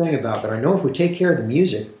to this thing but I know if we take care of the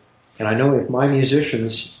music, and I know if my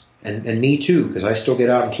musicians, and me too, because I still get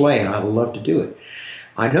out and play, and I would love to do it,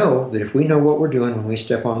 I know that if we know what we're doing when we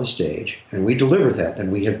step on the stage, and we deliver that,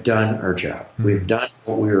 then we have done our job. Mm-hmm. We've done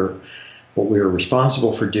what we're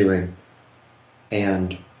responsible for doing,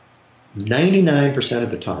 and 99%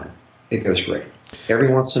 of the time, it goes great.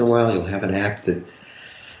 Every once in a while, you'll have an act that,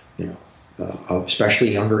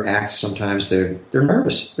 especially younger acts, sometimes they're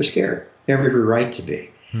nervous, they're scared. They have every right to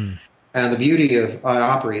be. And the beauty of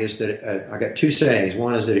Opry is that I got two sayings.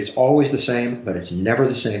 One is that it's always the same, but it's never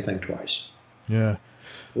the same thing twice. Yeah.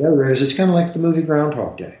 The other is it's kind of like the movie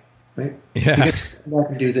Groundhog Day, right? Yeah. You get to come back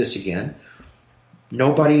and do this again.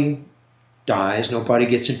 Nobody dies. Nobody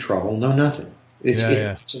gets in trouble. No, nothing.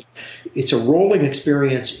 It's a rolling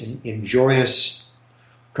experience in joyous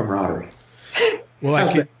camaraderie.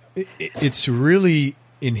 Well, it's really,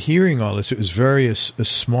 in hearing all this, it was very a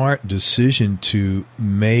smart decision to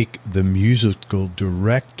make the musical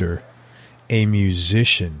director a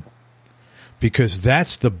musician, because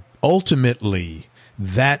ultimately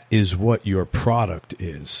that is what your product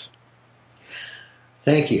is.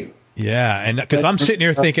 Thank you. Yeah, and because I'm sitting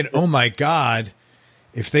here thinking, oh my God,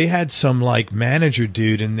 if they had some like manager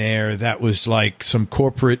dude in there that was like some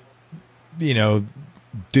corporate,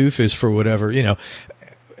 doofus for whatever,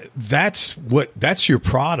 that's your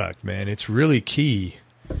product, man. It's really key.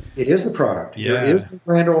 It is the product. Yeah. There is no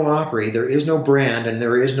Grand Ole Opry. There is no brand, and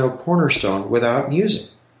there is no cornerstone without music.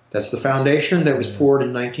 That's the foundation that was poured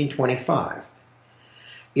in 1925.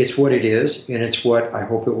 It's what it is, and it's what I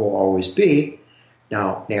hope it will always be.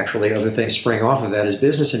 Now, naturally, other things spring off of that as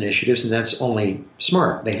business initiatives, and that's only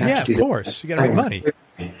smart. They have to do that. Yeah, of course. You got to make money.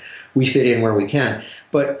 We fit in where we can.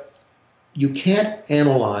 But you can't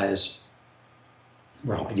analyze.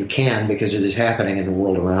 Well, you can, because it is happening in the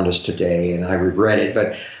world around us today, and I regret it.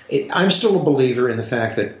 But I'm still a believer in the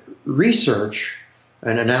fact that research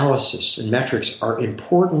and analysis and metrics are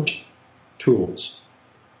important tools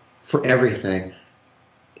for everything.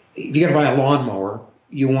 If you're going to buy a lawnmower,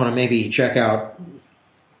 you want to maybe check out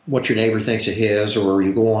what your neighbor thinks of his, or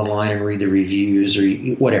you go online and read the reviews, or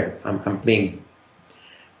whatever. I'm being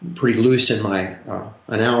pretty loose in my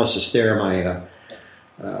analysis there, my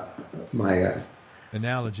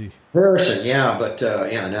analogy. Comparison, yeah, but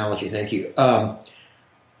analogy, thank you.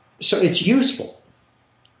 So it's useful,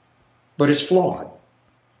 but it's flawed,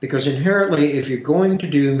 because inherently, if you're going to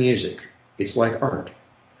do music, it's like art.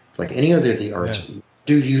 It's like any other of the arts. Yeah.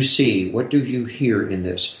 Do you see? What do you hear in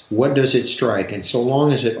this? What does it strike? And so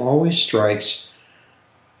long as it always strikes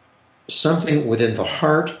something within the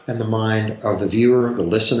heart and the mind of the viewer, the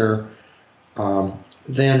listener,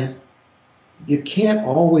 then you can't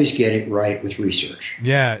always get it right with research.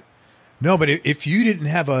 Yeah. No, but if you didn't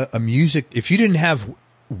have a music, if you didn't have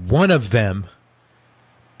one of them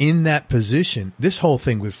in that position, this whole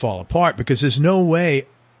thing would fall apart, because there's no way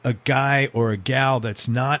a guy or a gal that's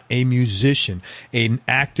not a musician, an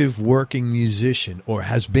active working musician, or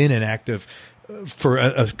has been an active for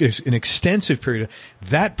an extensive period,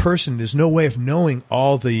 that person, there's no way of knowing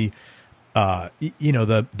all the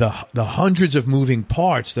the hundreds of moving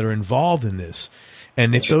parts that are involved in this.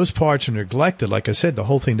 And if those parts are neglected, like I said, the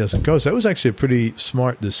whole thing doesn't go. So that was actually a pretty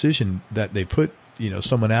smart decision that they put,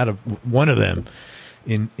 someone out of one of them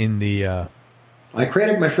in the. I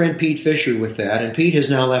credit my friend Pete Fisher with that, and Pete has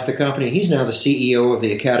now left the company. He's now the CEO of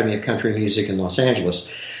the Academy of Country Music in Los Angeles,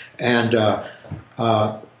 and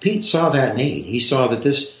Pete saw that need. He saw that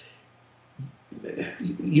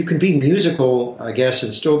you can be musical, I guess,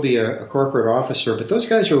 and still be a corporate officer, but those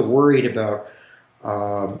guys are worried about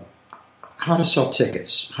how to sell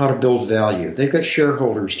tickets, how to build value. They've got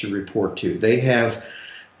shareholders to report to. They have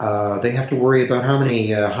to worry about how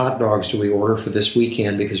many hot dogs do we order for this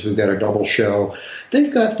weekend because we've got a double show.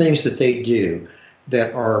 They've got things that they do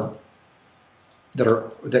that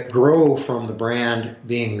grow from the brand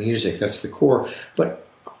being music. That's the core. But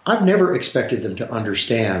I've never expected them to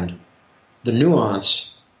understand the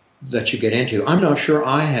nuance that you get into. I'm not sure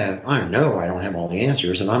I know I don't have all the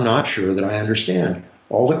answers, and I'm not sure that I understand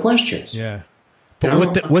all the questions. Yeah.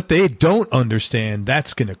 But what they don't understand,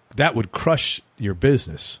 that would crush your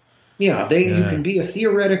business. Yeah, you can be a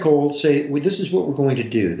theoretical, say, well, this is what we're going to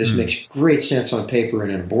do. This makes great sense on paper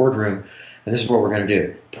and in a boardroom, and this is what we're going to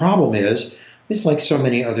do. Problem is, it's like so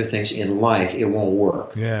many other things in life, it won't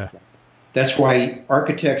work. Yeah. That's why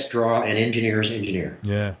architects draw and engineers engineer.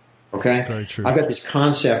 Yeah. Okay? Very true. I've got this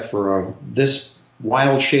concept for this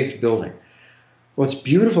wild-shaped building. Well, it's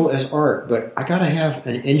beautiful as art, but I got to have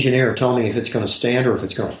an engineer tell me if it's going to stand or if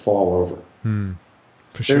it's going to fall over.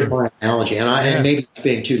 For sure. There's my analogy, and maybe it's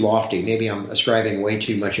being too lofty. Maybe I'm ascribing way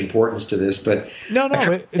too much importance to this, but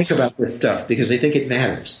think about this stuff because I think it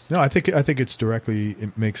matters. No, I think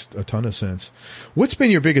it makes a ton of sense. What's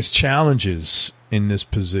been your biggest challenges in this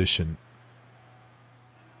position?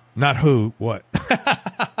 Not who, what?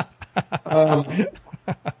 The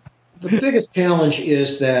biggest challenge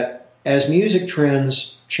is that as music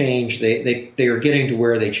trends change, they are getting to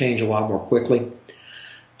where they change a lot more quickly.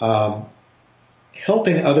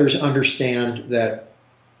 Helping others understand that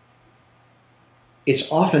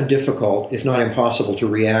it's often difficult, if not impossible, to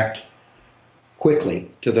react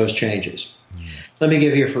quickly to those changes. Let me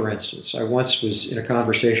give you, for instance, I once was in a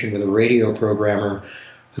conversation with a radio programmer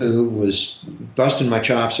who was busting my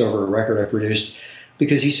chops over a record I produced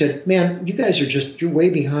because he said, man, you guys you're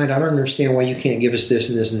way behind. I don't understand why you can't give us this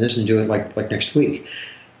and this and this and do it like next week.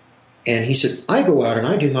 And he said, I go out and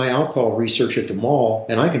I do my alcohol research at the mall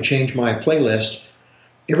and I can change my playlist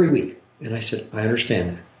every week. And I said, I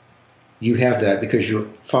understand that. You have that because you're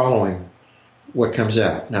following what comes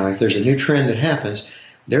out. Now, if there's a new trend that happens,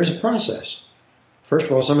 there's a process. First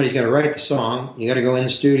of all, somebody's got to write the song. You got to go in the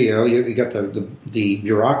studio. You got the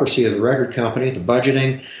bureaucracy of the record company, the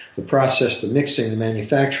budgeting, the process, the mixing, the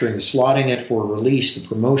manufacturing, the slotting it for release, the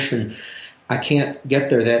promotion. I can't get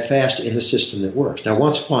there that fast in the system that works. Now,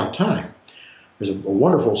 once upon a time, there's a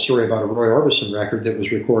wonderful story about a Roy Orbison record that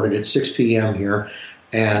was recorded at 6 p.m. here,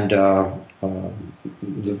 and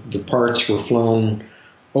the parts were flown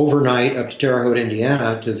overnight up to Terre Haute,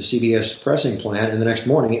 Indiana, to the CBS pressing plant, and the next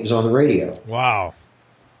morning it was on the radio. Wow.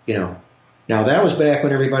 Now that was back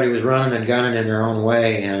when everybody was running and gunning in their own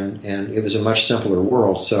way, and it was a much simpler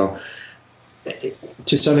world. So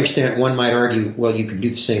to some extent, one might argue, well, you can do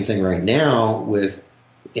the same thing right now with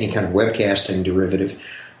any kind of webcasting derivative,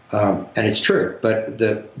 and it's true. But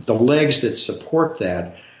the legs that support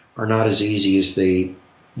that are not as easy as they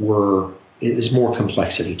were. There's more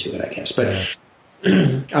complexity to it, I guess. But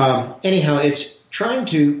anyhow, it's trying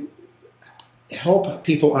to help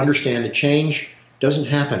people understand that change doesn't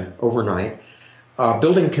happen overnight.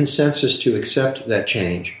 Building consensus to accept that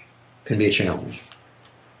change can be a challenge.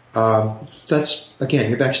 That's, again,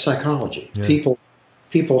 you're back to psychology. Yeah.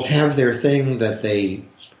 People have their thing that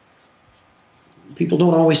people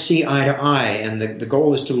don't always see eye to eye, and the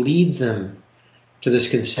goal is to lead them to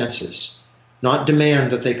this consensus, not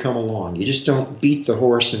demand that they come along. You just don't beat the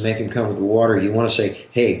horse and make him come to the water. You want to say,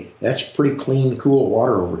 hey, that's pretty clean, cool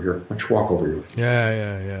water over here. Why don't you walk over here with me?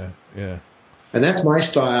 Yeah. And that's my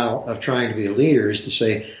style of trying to be a leader, is to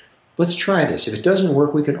say, let's try this. If it doesn't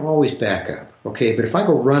work, we can always back up. Okay, but if I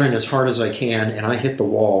go running as hard as I can and I hit the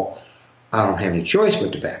wall, I don't have any choice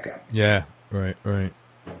but to back up. Yeah, right.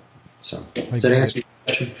 So, does that answer your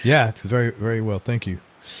question? Yeah, it's very, very well. Thank you.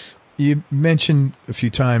 You mentioned a few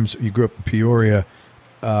times you grew up in Peoria.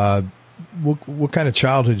 what kind of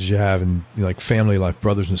childhood did you have, and like family life,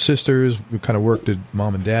 brothers and sisters? What kind of work did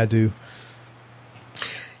mom and dad do?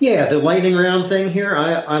 Yeah, the lightning round thing here,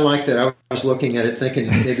 I like that. I was looking at it thinking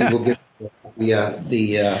maybe we'll get the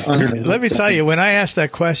Let me tell you, when I asked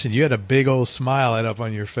that question, you had a big old smile light up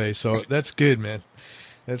on your face. So that's good, man.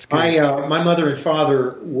 That's good. My mother and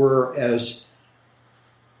father were, as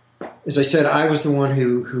I said, I was the one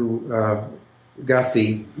who got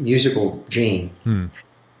the musical gene.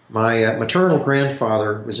 My maternal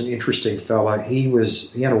grandfather was an interesting fella. He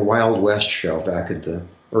had a Wild West show back at the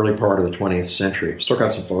early part of the 20th century. I've still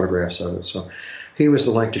got some photographs of it. So he was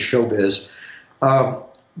the link to showbiz.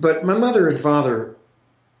 But my mother and father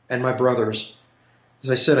and my brothers, as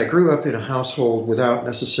I said, I grew up in a household without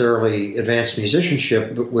necessarily advanced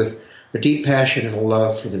musicianship, but with a deep passion and a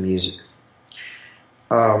love for the music.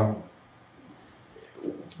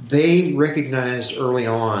 They recognized early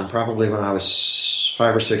on, probably when I was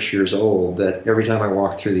 5 or 6 years old, that every time I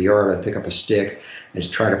walked through the yard, I'd pick up a stick and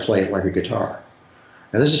try to play it like a guitar.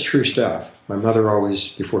 And this is true stuff. My mother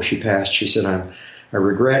always, before she passed, she said, I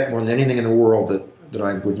regret more than anything in the world that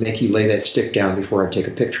I would make you lay that stick down before I take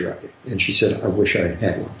a picture of it. And she said, I wish I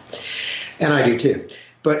had one. And I do too.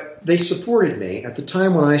 But they supported me. At the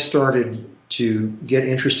time when I started to get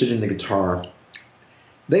interested in the guitar,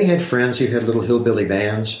 they had friends who had little hillbilly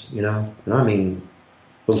bands, and I mean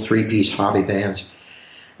little 3-piece hobby bands.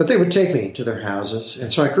 But they would take me to their houses.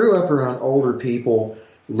 And so I grew up around older people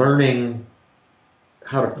learning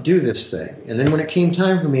how to do this thing. And then when it came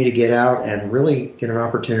time for me to get out and really get an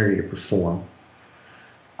opportunity to perform,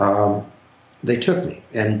 they took me.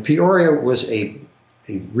 And Peoria was a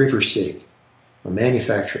river city, a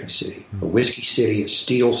manufacturing city, a whiskey city, a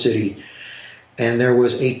steel city. And there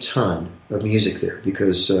was a ton of music there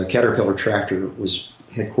because Caterpillar Tractor was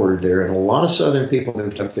headquartered there. And a lot of Southern people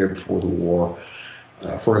moved up there before the war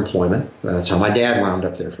for employment. That's how my dad wound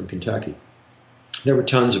up there from Kentucky. There were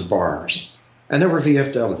tons of bars. And there were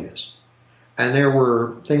VFWs. And there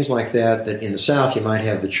were things like that in the South you might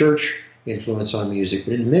have the church influence on music,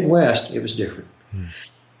 but in the Midwest it was different.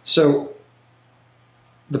 So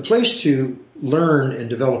the place to learn and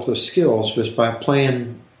develop those skills was by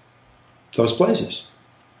playing those places.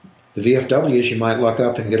 The VFWs, you might luck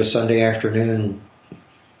up and get a Sunday afternoon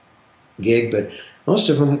gig, but most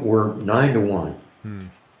of them were 9 to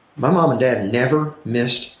 1. My mom and dad never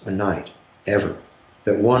missed a night, ever,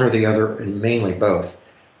 that one or the other, and mainly both,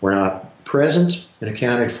 were not present and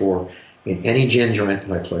accounted for in any gin joint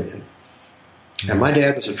that I played in. And my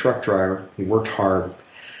dad was a truck driver. He worked hard.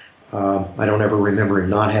 I don't ever remember him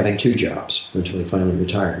not having 2 jobs until he finally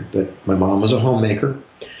retired. But my mom was a homemaker,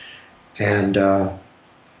 and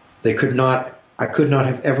I could not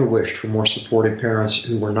have ever wished for more supportive parents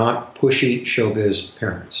who were not pushy showbiz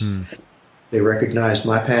parents. They recognized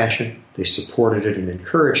my passion. They supported it and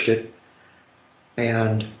encouraged it.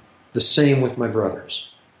 And the same with my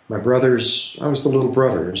brothers. My brothers, I was the little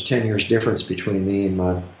brother. There was 10 years difference between me and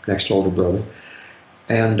my next older brother.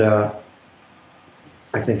 And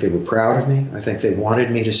I think they were proud of me. I think they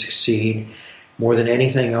wanted me to succeed. More than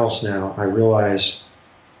anything else now, I realize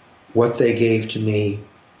what they gave to me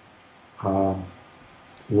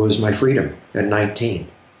was my freedom at 19.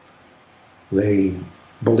 They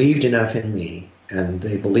believed enough in me, and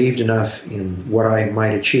they believed enough in what I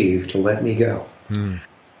might achieve to let me go. And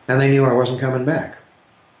they knew I wasn't coming back.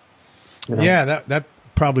 Yeah, that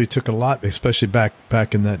probably took a lot, especially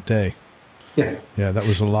back in that day. Yeah, that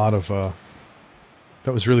was a lot of.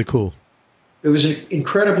 That was really cool. It was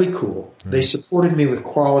incredibly cool. They supported me with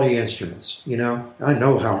quality instruments. I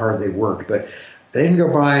know how hard they worked, but they didn't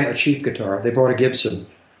go buy a cheap guitar. They bought a Gibson.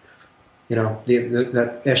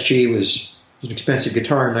 That SG was an expensive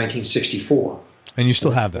guitar in 1964. And you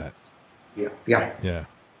still have that? Yeah.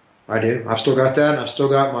 I do. I've still got that. And I've still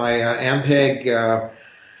got my Ampeg.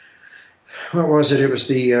 What was it? It was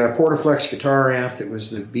the Portaflex guitar amp. That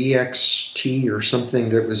was the BXT or something.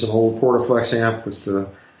 That was an old Portaflex amp with the.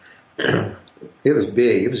 It was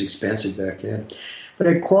big. It was expensive back then. But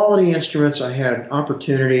I had quality instruments. I had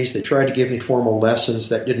opportunities. They tried to give me formal lessons.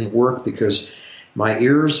 That didn't work because my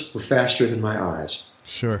ears were faster than my eyes.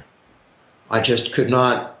 Sure. I just could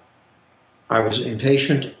not. I was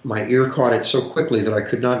impatient. My ear caught it so quickly that I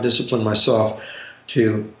could not discipline myself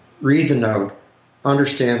to read the note,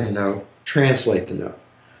 understand the note, translate the note.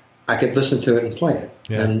 I could listen to it and play it.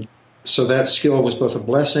 Yeah. And so that skill was both a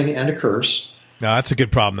blessing and a curse. No, that's a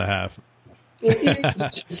good problem to have.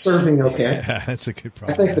 It served me okay. Yeah, that's a good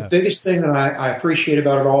problem. I think the biggest thing that I appreciate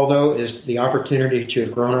about it all, though, is the opportunity to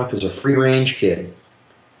have grown up as a free-range kid.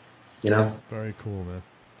 Very cool, man.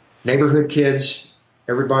 Neighborhood kids.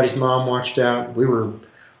 Everybody's mom watched out. We were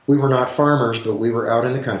we were not farmers, but we were out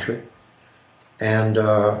in the country. And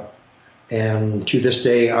to this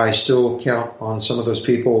day, I still count on some of those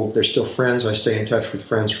people. They're still friends. I stay in touch with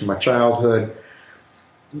friends from my childhood.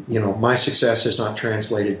 My success is not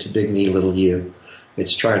translated to big me, little you.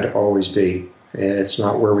 It's tried to always be. It's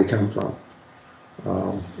not where we come from.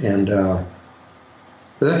 But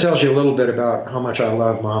that tells you a little bit about how much I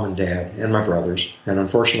love Mom and Dad and my brothers. And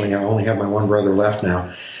unfortunately, I only have my one brother left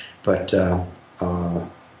now. But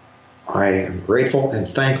I am grateful and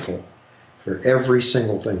thankful for every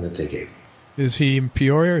single thing that they gave me. Is he in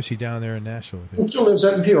Peoria or is he down there in Nashville? He still lives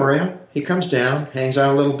up in Peoria. He comes down, hangs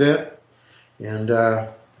out a little bit, and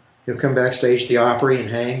he'll come backstage at the Opry and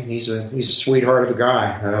hang. He's a sweetheart of a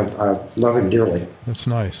guy. I love him dearly. That's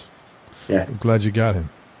nice. Yeah. I'm glad you got him.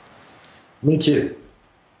 Me too.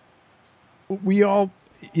 We all,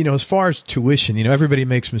 as far as tuition, everybody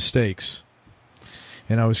makes mistakes.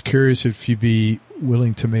 And I was curious if you'd be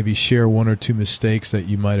willing to maybe share one or two mistakes that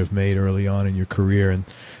you might have made early on in your career and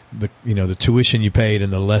the tuition you paid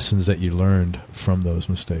and the lessons that you learned from those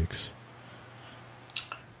mistakes.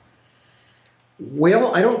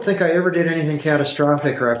 Well, I don't think I ever did anything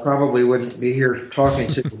catastrophic, or I probably wouldn't be here talking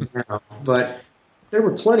to you now. But there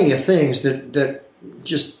were plenty of things that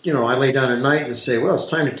just, I lay down at night and say, well, it's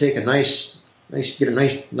time to take get a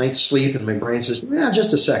nice night's sleep. And my brain says, yeah,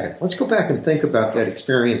 just a second. Let's go back and think about that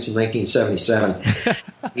experience in 1977.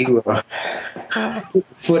 You put your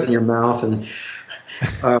foot in your mouth, and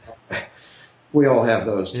we all have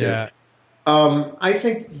those too. Yeah. I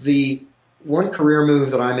think the one career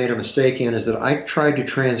move that I made a mistake in is that I tried to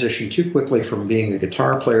transition too quickly from being a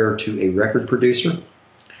guitar player to a record producer.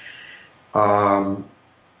 I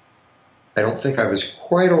don't think I was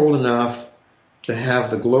quite old enough to have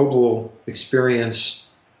the global experience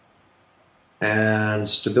and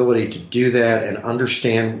stability to do that and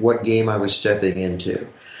understand what game I was stepping into.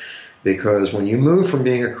 Because when you move from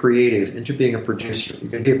being a creative into being a producer, you're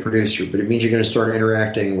going to be a producer, but it means you're going to start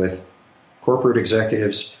interacting with corporate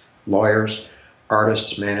executives, lawyers,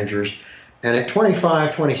 artists, managers. And at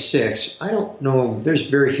 25, 26, I don't know, there's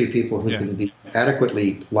very few people who can be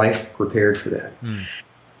adequately life prepared for that.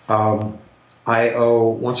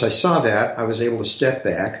 Once I saw that, I was able to step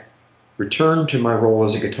back, return to my role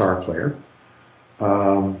as a guitar player.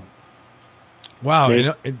 Wow,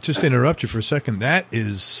 just to interrupt you for a second, that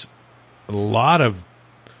is a lot of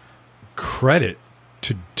credit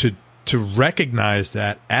to recognize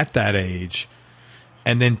that at that age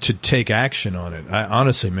and then to take action on it.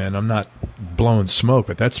 Honestly, man, I'm not blowing smoke,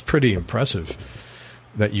 but that's pretty impressive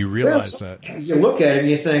that you realize that. You look at it and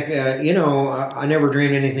you think, I never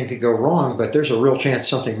dreamed anything could go wrong, but there's a real chance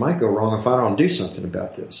something might go wrong if I don't do something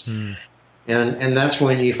about this. And that's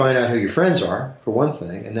when you find out who your friends are, for one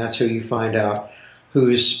thing, and that's who you find out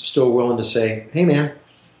who's still willing to say, hey, man,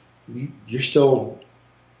 I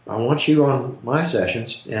want you on my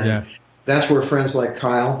sessions. And that's where friends like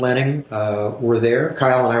Kyle Lenning were there.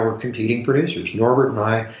 Kyle and I were competing producers. Norbert and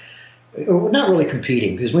I, not really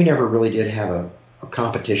competing, because we never really did have a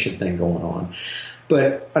competition thing going on.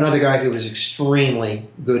 But another guy who was extremely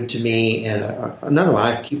good to me, and another one,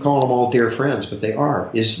 I keep calling them all dear friends, but they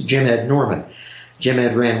are, is Jim Ed Norman. Jim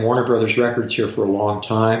Ed ran Warner Brothers Records here for a long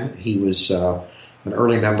time. He was an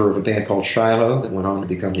early member of a band called Shiloh that went on to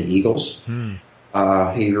become the Eagles. He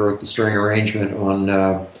wrote the string arrangement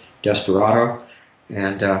on Desperado,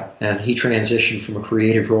 and he transitioned from a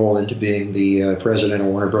creative role into being the president of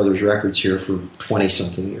Warner Brothers Records here for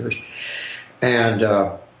 20-something years. And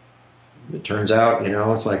it turns out,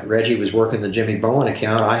 it's like Reggie was working the Jimmy Bowen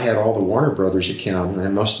account. I had all the Warner Brothers account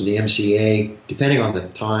and most of the MCA, depending on the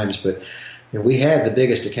times. But we had the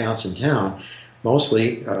biggest accounts in town.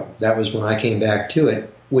 Mostly, that was when I came back to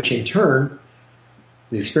it, which in turn,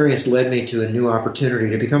 the experience led me to a new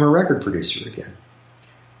opportunity to become a record producer again.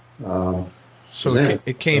 So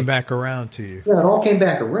it came back around to you. Yeah, it all came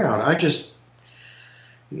back around. I just...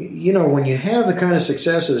 when you have the kind of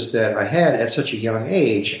successes that I had at such a young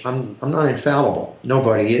age, I'm not infallible.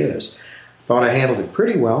 Nobody is. Thought I handled it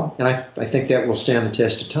pretty well, and I think that will stand the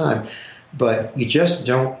test of time. But you just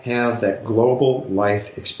don't have that global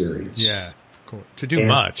life experience. Yeah, cool. To do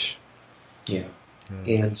much. Yeah.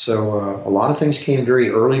 And so a lot of things came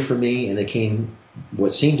very early for me, and they came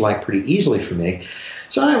what seemed like pretty easily for me.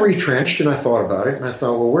 So I retrenched, and I thought about it, and I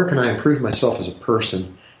thought, well, where can I improve myself as a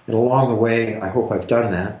person? And along the way, I hope I've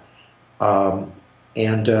done that.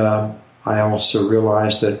 And I also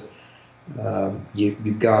realized that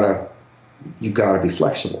you've got to be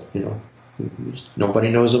flexible.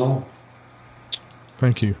 Nobody knows it all.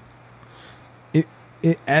 Thank you.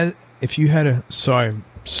 If you had sorry, I'm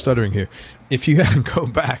stuttering here. If you had to go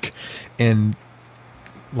back and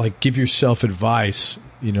like give yourself advice,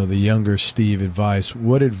 the younger Steve advice,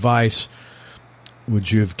 what advice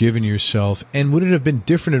would you have given yourself? And would it have been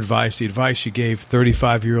different advice, the advice you gave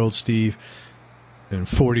 35-year-old Steve and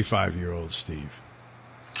 45-year-old Steve?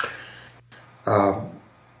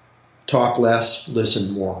 Talk less,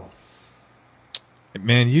 listen more.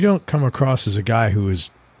 Man, you don't come across as a guy who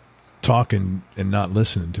is talking and not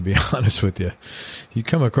listening, to be honest with you. You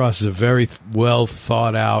come across as a very well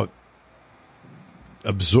thought out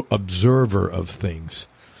observer of things.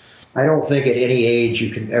 I don't think at any age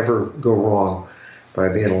you can ever go wrong by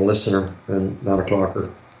being a listener and not a talker.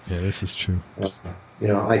 Yeah, this is true.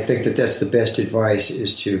 I think that's the best advice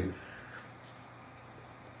is to,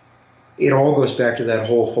 it all goes back to that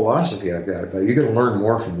whole philosophy I've got about you're going to learn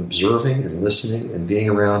more from observing and listening and being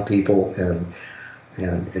around people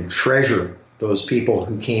and treasure those people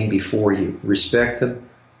who came before you. Respect them,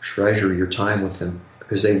 treasure your time with them,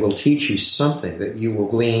 because they will teach you something that you will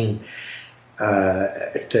glean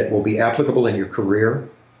that will be applicable in your career.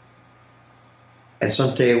 And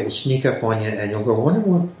someday it will sneak up on you and you'll go, I wonder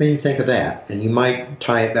what made you think of that? And you might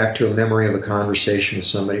tie it back to a memory of a conversation with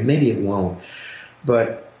somebody. Maybe it won't.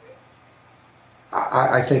 But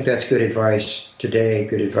I think that's good advice today,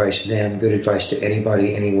 good advice then, good advice to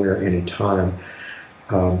anybody, anywhere, anytime.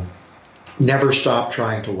 Never stop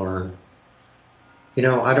trying to learn.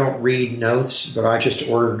 I don't read notes, but I just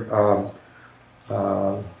ordered.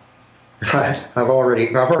 I've already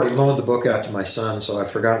loaned the book out to my son, so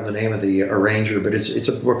I've forgotten the name of the arranger, but it's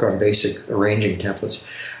a book on basic arranging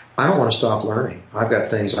templates. I don't want to stop learning. I've got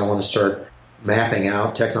things I want to start mapping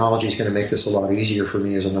out. Technology is going to make this a lot easier for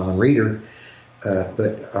me as a non-reader,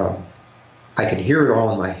 but I can hear it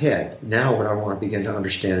all in my head. Now what I want to begin to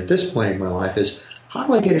understand at this point in my life is, how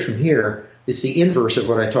do I get it from here? It's the inverse of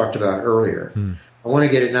what I talked about earlier. I want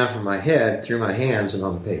to get it now from my head, through my hands, and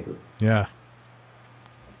on the paper. Yeah.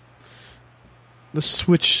 Let's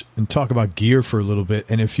switch and talk about gear for a little bit.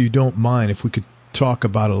 And if you don't mind, if we could talk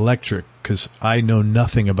about electric, because I know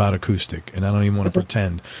nothing about acoustic, and I don't even want to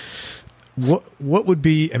pretend. What would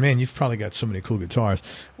be, and man, you've probably got so many cool guitars.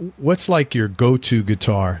 What's like your go-to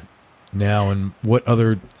guitar now, and what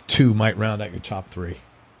other two might round out your top three?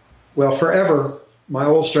 Well, forever, my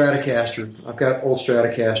old Stratocasters. I've got old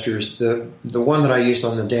Stratocasters. The one that I used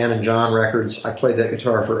on the Dan and John records, I played that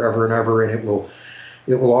guitar forever and ever, and it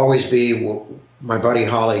will always be my Buddy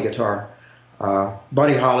Holly guitar.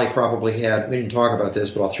 Buddy Holly probably had, we didn't talk about this,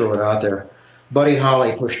 but I'll throw it out there. Buddy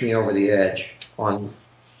Holly pushed me over the edge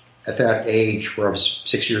at that age where I was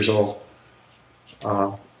 6 years old.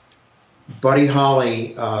 Buddy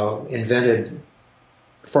Holly invented,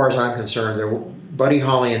 as far as I'm concerned, Buddy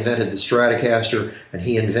Holly invented the Stratocaster, and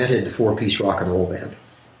he invented the four-piece rock and roll band.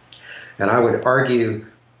 And I would argue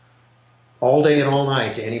all day and all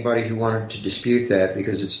night to anybody who wanted to dispute that,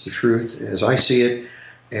 because it's the truth as I see it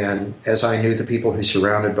and as I knew the people who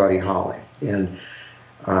surrounded Buddy Holly. And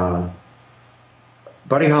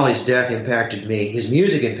Buddy Holly's death impacted me. His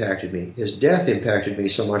music impacted me. His death impacted me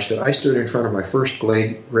so much that I stood in front of my first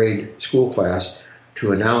grade school class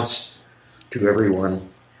to announce to everyone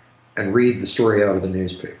and read the story out of the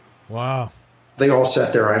newspaper. Wow. They all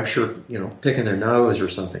sat there, I'm sure, picking their nose or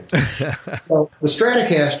something. So the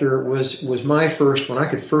Stratocaster was my first, when I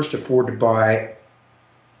could first afford to buy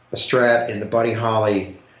a Strat in the Buddy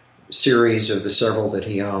Holly series of the several that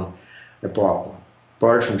he owned. I bought one.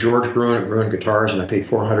 Bought it from George Gruen at Gruen Guitars, and I paid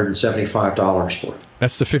 $475 for it.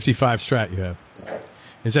 That's the 55 Strat you have.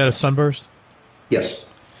 Is that a Sunburst? Yes.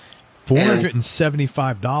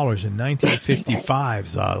 $475 in 1955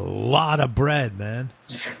 is a lot of bread, man.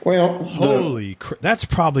 Well, holy crap! That's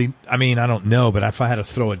probably, I don't know, but if I had to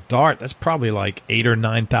throw a dart, that's probably like $8,000 or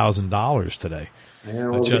 $9,000 today. Yeah,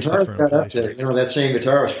 well, the guitar's got up there. That same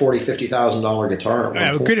guitar was $40,000-$50,000 guitar.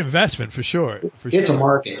 Yeah, a good investment for sure. It's a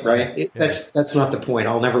market, right? That's not the point.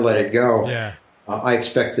 I'll never let it go. Yeah. I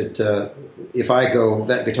expect that if I go,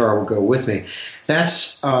 that guitar will go with me.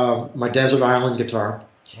 That's my Desert Island guitar.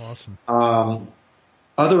 Awesome.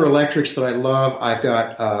 Other electrics that I love, I've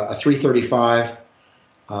got a 335.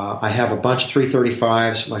 I have a bunch of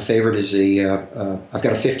 335s. My favorite is I've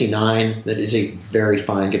got a 59 that is a very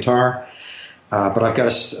fine guitar. But I've got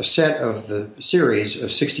a set of the series of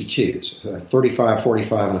 62s, a 35,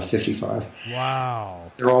 45, and a 55. Wow.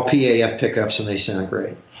 They're all PAF pickups, and they sound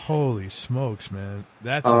great. Holy smokes, man.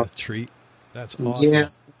 That's a treat. That's awesome. Yeah.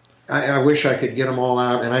 I wish I could get them all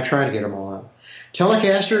out, and I try to get them all out.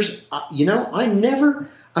 Telecasters,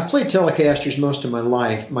 I've played Telecasters most of my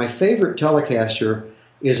life. My favorite Telecaster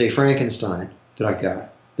is a Frankenstein that I've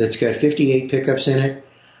got that's got 58 pickups in it.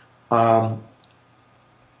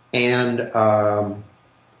 And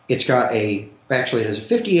it's got a Actually, it has a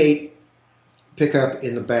 58 pickup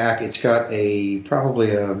in the back. It's got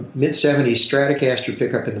probably a mid-70s Stratocaster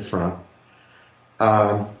pickup in the front.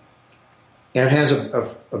 And it has a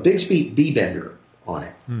Bigsby B-bender on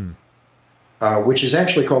it, which is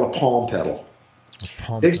actually called a palm pedal.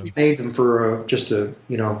 Bigsby made them for just a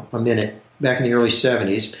minute back in the early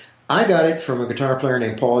 70s. I got it from a guitar player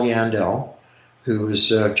named Paul Yandell, who was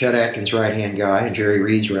Chet Atkins' right-hand guy and Jerry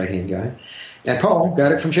Reed's right-hand guy. And Paul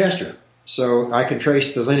got it from Chester. So I can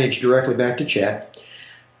trace the lineage directly back to Chet.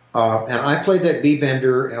 And I played that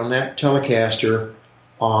B-bender on that Telecaster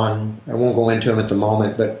on, I won't go into them at the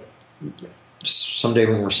moment, but someday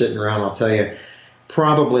when we're sitting around, I'll tell you,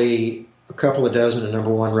 probably a couple of dozen of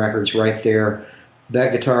number one records right there.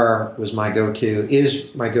 That guitar was my go-to,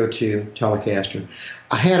 is my go-to Telecaster.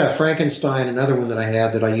 I had a Frankenstein, another one that I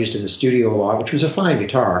had that I used in the studio a lot, which was a fine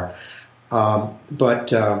guitar.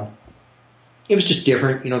 But it was just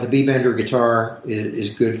different. The B-bender guitar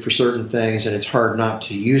is good for certain things, and it's hard not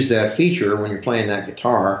to use that feature when you're playing that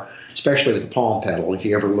guitar, especially with the palm pedal. If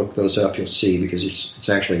you ever look those up, you'll see, because it's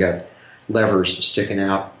actually got levers sticking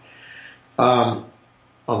out on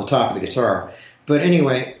the top of the guitar. But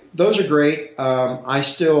anyway, those are great. I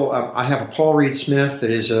have a Paul Reed Smith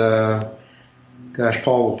that is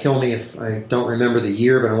Paul will kill me if I don't remember the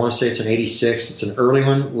year, but I want to say it's an 86. It's an early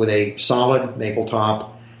one with a solid maple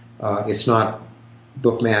top. It's not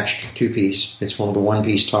book matched two-piece. It's one of the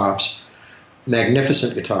one-piece tops.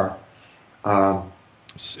 Magnificent guitar.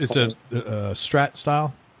 It's a Strat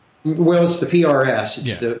style? Well, it's the PRS.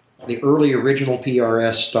 It's the early original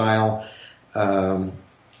PRS style.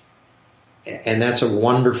 And that's a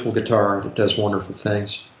wonderful guitar that does wonderful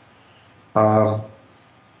things. Trying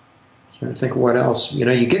to think of what else.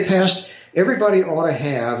 You get past, everybody ought to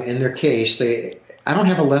have in their case, I don't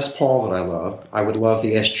have a Les Paul that I love. I would love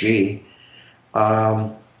the SG.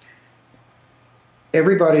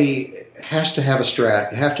 Everybody has to have a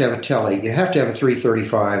Strat. You have to have a Tele. You have to have a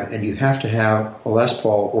 335, and you have to have a Les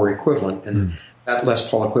Paul or equivalent. And that Les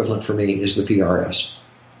Paul equivalent for me is the PRS.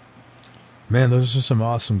 Man, those are some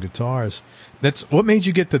awesome guitars. That's what made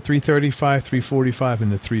you get the 335, 345,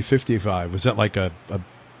 and the 355. Was that like a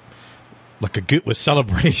good with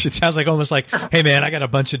celebration? It sounds like almost like, hey man, I got a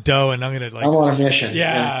bunch of dough and I'm gonna I'm on a mission.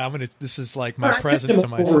 Yeah, this is like my present to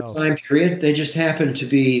myself. Over time period, they just happened to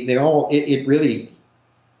be. It really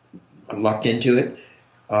lucked into it.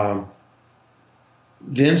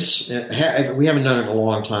 Vince, we haven't done it in a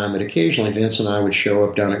long time, but occasionally Vince and I would show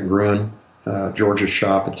up down at Gruen, George's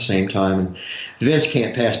shop at the same time, and Vince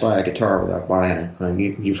can't pass by a guitar without buying it. I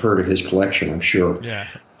mean, you've heard of his collection, I'm sure. Yeah.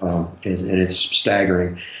 And it's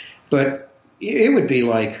staggering. But it would be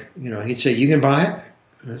like, he'd say, "You can buy it?"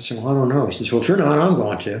 And I said, "Well, I don't know." He says, "Well, if you're not, I'm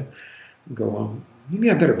going to." I go, "Well,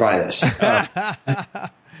 maybe I better buy this."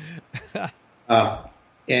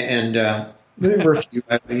 And there were a few.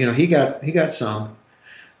 He got some,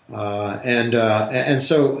 and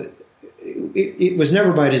so it was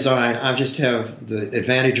never by design. I just have the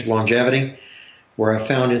advantage of longevity, where I've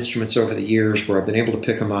found instruments over the years where I've been able to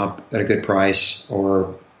pick them up at a good price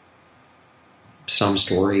or some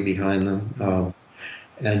story behind them.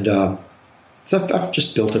 So I've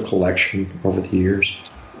just built a collection over the years.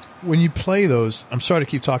 When you play those, I'm sorry to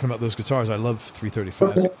keep talking about those guitars. I love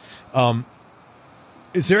 335s. Okay.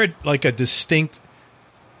 Is there like a distinct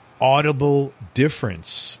audible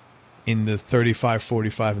difference in the 35,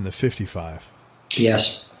 45, and the 55?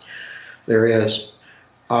 Yes, there is.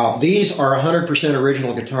 These are 100%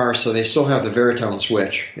 original guitars, so they still have the Veritone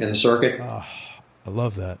switch in the circuit. Oh, I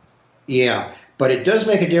love that. Yeah, but it does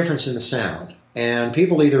make a difference in the sound, and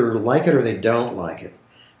people either like it or they don't like it.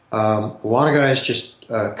 A lot of guys just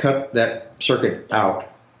cut that circuit out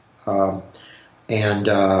and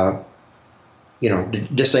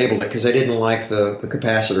disabled it because they didn't like the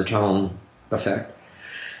capacitor tone effect.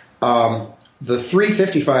 The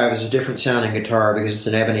 355 is a different sounding guitar because it's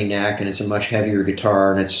an ebony neck and it's a much heavier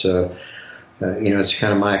guitar, and it's it's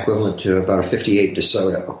kind of my equivalent to about a 58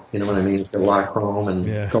 DeSoto. You know what I mean? It's got a lot of chrome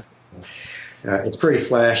and it's pretty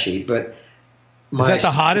flashy. But is that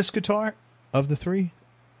the hottest guitar of the three?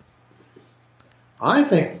 I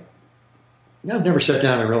think I've never sat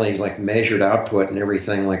down and really measured output and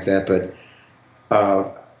everything like that, but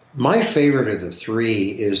my favorite of the three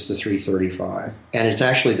is the 335, and it's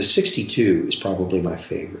actually the 62 is probably my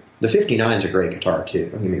favorite. The 59 is a great guitar too.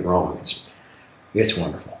 Don't get me wrong; it's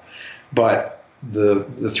wonderful, but the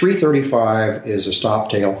 335 is a stop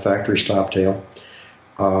tail, factory stop tail,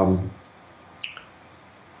 and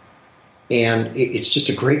it's just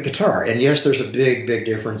a great guitar. And yes, there's a big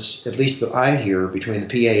difference, at least that I hear, between the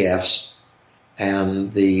PAFs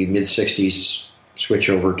and the mid 60s switch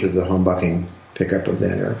over to the humbucking pickup of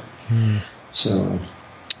that era. So,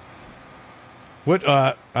 what?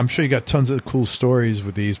 I'm sure you got tons of cool stories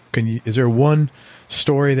with these. Is there one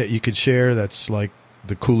story that you could share that's like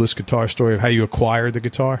the coolest guitar story of how you acquired the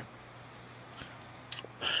guitar?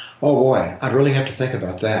 oh boy, I'd really have to think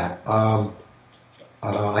about that.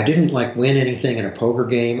 I didn't like win anything in a poker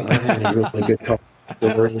game. I don't have any really good couple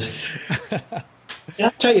stories.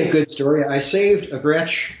 I'll tell you a good story. I saved a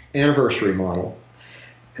Gretsch anniversary model,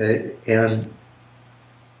 and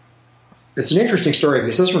it's an interesting story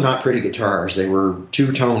because those were not pretty guitars. They were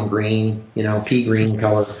two-tone green, pea green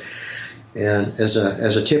color. And as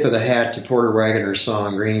a tip of the hat to Porter Wagoner's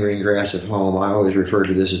song "Green Green Grass at Home," I always refer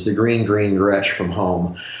to this as the Green Green Gretsch from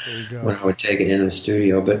home when I would take it into the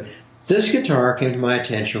studio. But this guitar came to my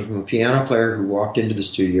attention from a piano player who walked into the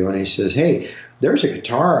studio, and he says, "Hey, there's a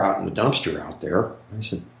guitar out in the dumpster out there." I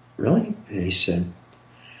said, "Really?" And he said,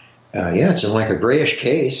 "Yeah, it's in like a grayish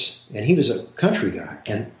case." And he was a country guy,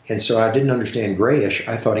 and so I didn't understand grayish.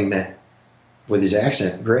 I thought he meant, with his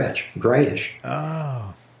accent, Gretsch, grayish.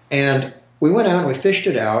 Oh. And we went out and we fished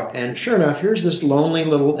it out, and sure enough, here's this lonely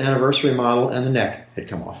little anniversary model, and the neck had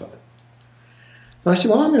come off of it. And I said,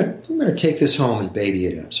 well, I'm going to take this home and baby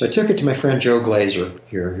it up. So I took it to my friend Joe Glazer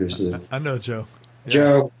here, who's the... I know Joe. Yeah.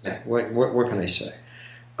 Joe, what can I say?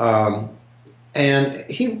 And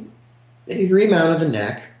he remounted the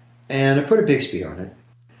neck, and I put a Bixby on it.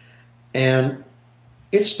 And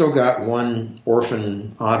it's still got one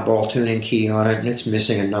orphan oddball tuning key on it, and it's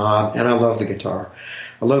missing a knob, and I love the guitar.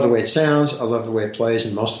 I love the way it sounds, I love the way it plays,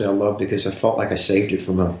 and mostly I love because I felt like I saved it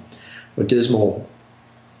from a dismal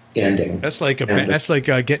ending. That's like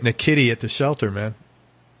getting a kitty at the shelter, man.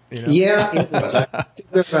 Yeah, it was. I feel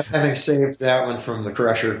good about having saved that one from the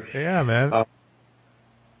crusher. Yeah, man.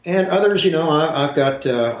 And others, I've got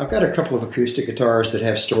a couple of acoustic guitars that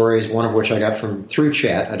have stories. One of which I got through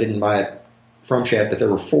Chet. I didn't buy it from Chet, but there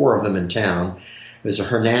were 4 of them in town. There's a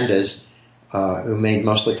Hernandez who made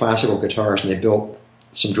mostly classical guitars, and they built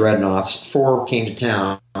some dreadnoughts. 4 came to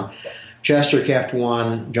town. Chester kept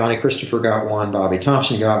one, Johnny Christopher got one, Bobby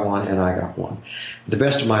Thompson got one, and I got one. To the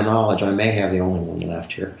best of my knowledge, I may have the only one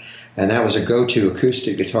left here. And that was a go-to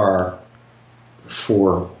acoustic guitar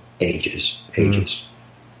for ages.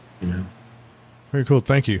 Very cool.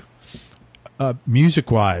 Thank you.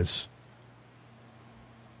 Music-wise,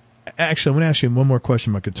 actually, I'm going to ask you one more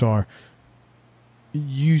question about guitar.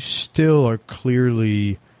 You still are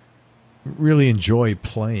clearly really enjoy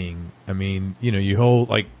playing. I mean, you hold,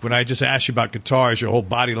 like, when I just asked you about guitars, your whole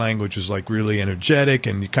body language was like really energetic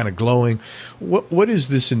and you're kind of glowing. What is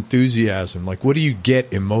this enthusiasm? Like, what do you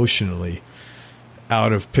get emotionally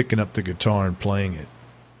out of picking up the guitar and playing it?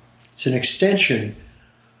 It's an extension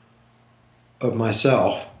of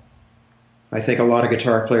myself. I think a lot of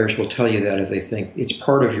guitar players will tell you that if they think it's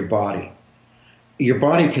part of your body. Your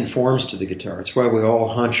body conforms to the guitar. It's why we all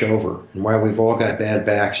hunch over and why we've all got bad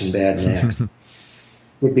backs and bad necks.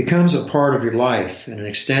 It becomes a part of your life and an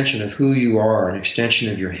extension of who you are, an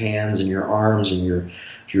extension of your hands and your arms and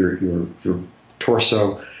your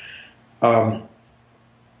torso.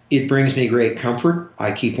 It brings me great comfort.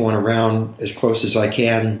 I keep one around as close as I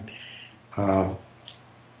can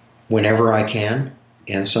whenever I can.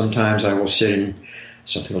 And sometimes I will sit and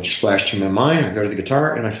something will just flash through my mind. I go to the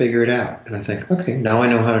guitar and I figure it out. And I think, okay, now I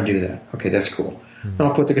know how to do that. Okay, that's cool. And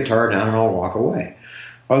I'll put the guitar down and I'll walk away.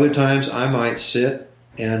 Other times I might sit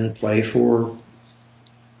and play for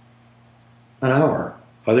an hour.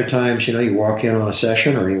 Other times, you walk in on a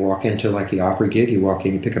session or you walk into like the Opry gig, you walk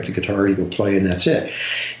in, you pick up the guitar, you go play, and that's it.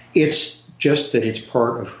 It's just that it's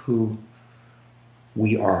part of who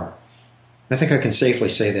we are. I think I can safely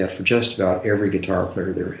say that for just about every guitar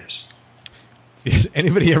player there is. Does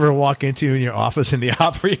anybody ever walk into you in your office in the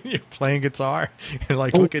Opry and you're playing guitar and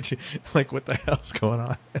look at you like, what the hell's going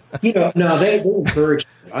on? No, they encourage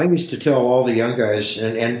me. I used to tell all the young guys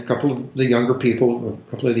and a couple of the younger people, a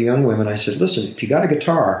couple of the young women, I said, listen, if you got a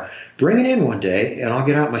guitar, bring it in one day and I'll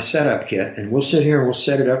get out my setup kit and we'll sit here and we'll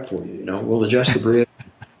set it up for you. We'll adjust the bridge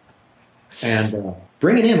and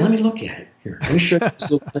bring it in. Let me look at it here. Let me show you this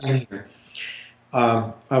little thing here.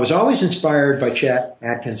 I was always inspired by Chet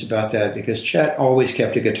Atkins about that because Chet always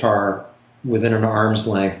kept a guitar within an arm's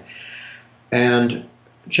length. And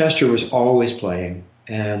Chester was always playing.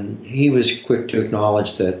 And he was quick to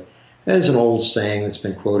acknowledge that, there's an old saying that's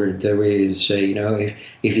been quoted the way to say,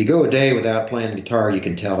 if you go a day without playing the guitar, you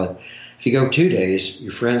can tell it. If you go 2 days,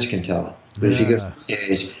 your friends can tell it. But if you go 3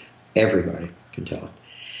 days, everybody can tell it.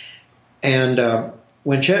 And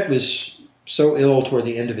when Chet was so ill toward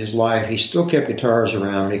the end of his life, he still kept guitars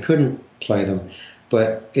around. He couldn't play them.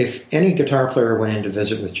 But if any guitar player went in to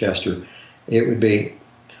visit with Chester, it would be,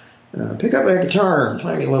 pick up that guitar and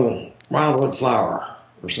play me a little Wildwood Flower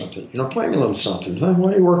or something. Play me a little something.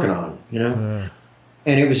 What are you working on?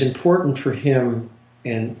 And it was important for him,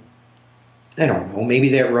 and I don't know, maybe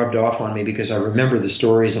that rubbed off on me because I remember the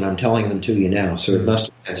stories and I'm telling them to you now, so it must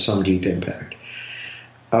have had some deep impact.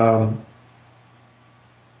 I'm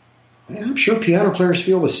sure piano players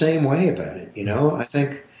feel the same way about it. I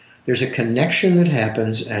think there's a connection that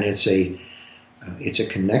happens, and it's a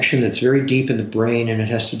connection that's very deep in the brain, and it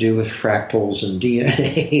has to do with fractals and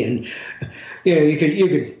DNA, and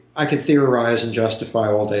I could theorize and justify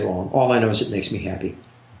all day long. All I know is it makes me happy.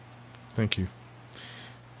 Thank you.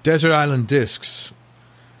 Desert Island Discs.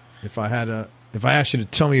 If I asked you to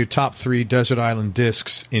tell me your top 3 Desert Island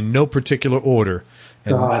discs in no particular order.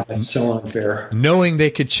 God, that's so unfair. Knowing they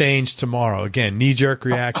could change tomorrow. Again, knee-jerk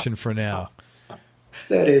reaction for now.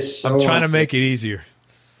 That is so I'm trying to make it easier.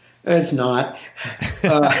 It's not.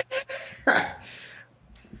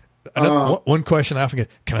 One question I often get,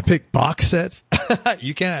 can I pick box sets?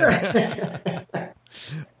 You can.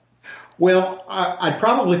 Well, I'd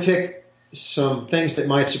probably pick some things that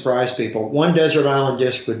might surprise people. One Desert Island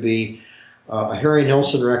disc would be a Harry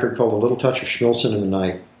Nilsson record called A Little Touch of Schmilsson in the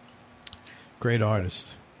Night. Great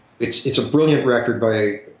artist. It's a brilliant record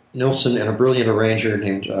by Nilsson and a brilliant arranger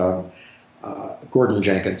named Gordon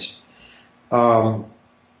Jenkins.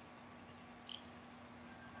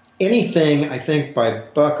 Anything, I think, by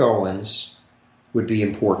Buck Owens would be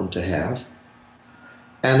important to have.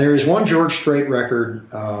 And there is one George Strait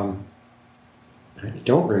record, I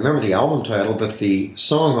don't remember the album title, but the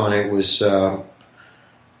song on it was,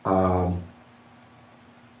 I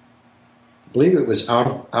believe it was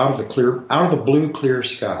Out of the Blue Clear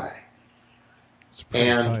Sky. It's a pretty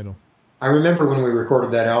and title. I remember when we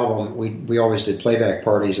recorded that album, we always did playback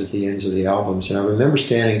parties at the ends of the albums, and I remember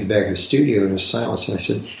standing at the back of the studio in silence, and I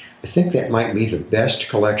said, I think that might be the best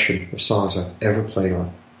collection of songs I've ever played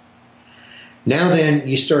on. Now then,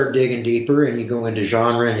 you start digging deeper, and you go into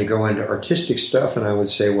genre, and you go into artistic stuff, and I would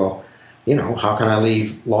say, well, how can I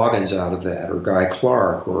leave Loggins out of that, or Guy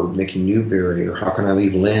Clark, or Mickey Newberry, or how can I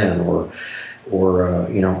leave Lynn, or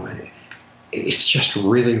it's just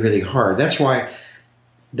really, really hard. That's why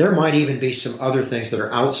there might even be some other things that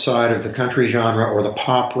are outside of the country genre or the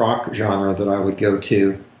pop rock genre that I would go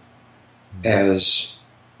to as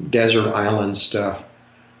desert island stuff.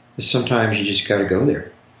 Sometimes you just got to go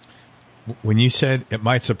there. When you said it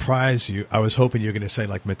might surprise you, I was hoping you were going to say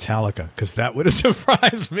like Metallica, because that would have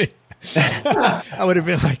surprised me. I would have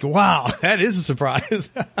been like, wow, that is a surprise.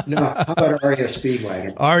 No, how about REO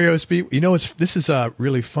Speedwagon? REO Speed. This is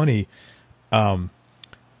really funny.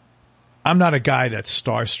 I'm not a guy that's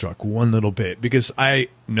starstruck one little bit, because I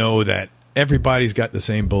know that everybody's got the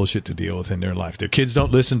same bullshit to deal with in their life. Their kids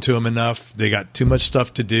don't listen to them enough. They got too much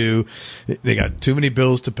stuff to do. They got too many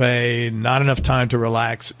bills to pay, not enough time to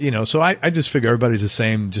relax. So I just figure everybody's the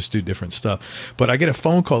same, just do different stuff. But I get a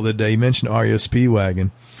phone call the day. You mentioned REO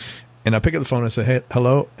Speedwagon. And I pick up the phone and I say, hey,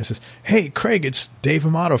 hello. It says, hey, Craig, it's Dave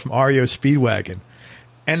Amato from REO Speedwagon.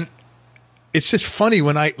 And it's just funny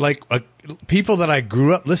when people that I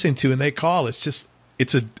grew up listening to and they call, it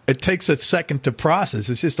takes a second to process.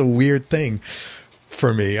 It's just a weird thing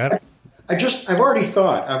for me. I've already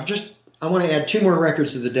thought, I want to add 2 more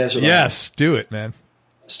records to the Desert Yes, Island. Do it, man.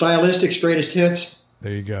 Stylistic's Greatest Hits.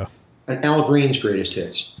 There you go. And Al Green's Greatest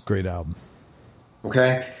Hits. Great album.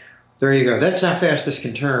 Okay. There you go. That's how fast this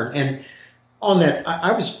can turn. And on that,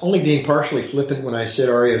 I was only being partially flippant when I said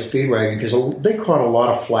REO Speedwagon, because they caught a lot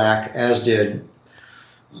of flack, as did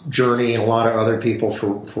Journey and a lot of other people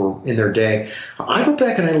for in their day. I go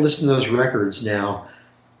back and I listen to those records now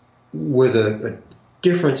with a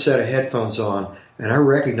different set of headphones on, and I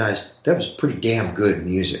recognize that was pretty damn good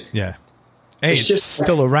music. Yeah. Hey, it's just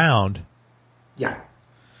still around. Yeah.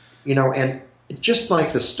 And just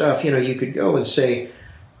like the stuff, you could go and say,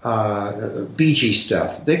 Bee Gees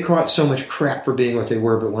stuff. They caught so much crap for being what they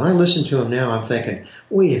were, but when I listen to them now, I'm thinking,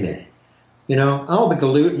 wait a minute. Alba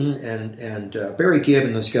Galutin and Barry Gibb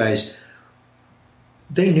and those guys,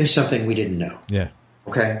 they knew something we didn't know. Yeah.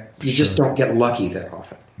 Okay? You just don't get lucky that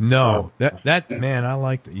often. No. That man, I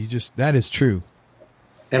like that. That is true.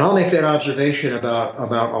 And I'll make that observation about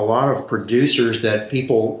a lot of producers that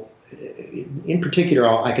people, in particular,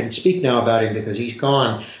 I can speak now about him because he's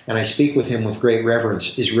gone, and I speak with him with great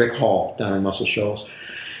reverence, is Rick Hall down in Muscle Shoals.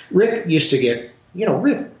 Rick used to get,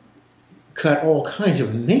 Rick cut all kinds of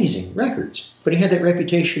amazing records, but he had that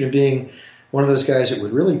reputation of being one of those guys that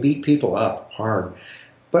would really beat people up hard.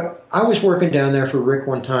 But I was working down there for Rick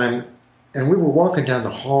one time, and we were walking down the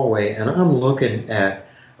hallway, and I'm looking at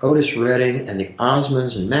Otis Redding and the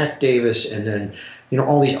Osmonds and Mac Davis and then,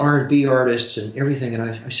 all these R&B artists and everything. And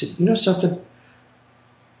I said, you know something?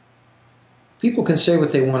 People can say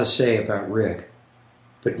what they want to say about Rick,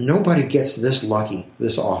 but nobody gets this lucky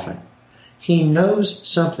this often. He knows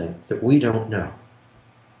something that we don't know.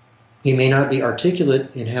 He may not be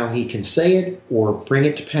articulate in how he can say it or bring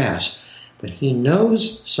it to pass, but he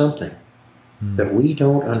knows something that we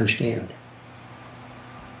don't understand.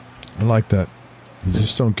 I like that. You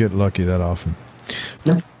just don't get lucky that often.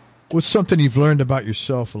 No. What's something you've learned about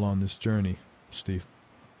yourself along this journey, Steve?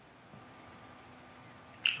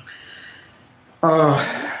 That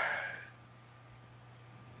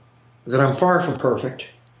I'm far from perfect.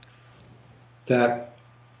 That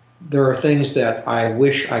there are things that I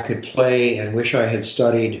wish I could play and wish I had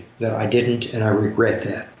studied that I didn't, and I regret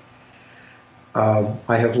that.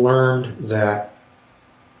 I have learned that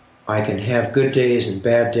I can have good days and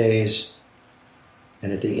bad days,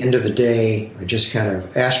 and at the end of the day, I just kind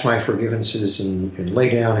of ask my forgivenesses and lay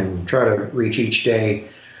down and try to reach each day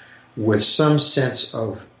with some sense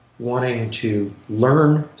of wanting to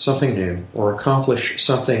learn something new or accomplish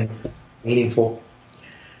something meaningful.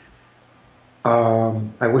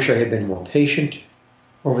 I wish I had been more patient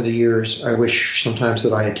over the years. I wish sometimes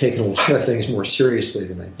that I had taken a lot of things more seriously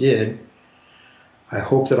than I did. I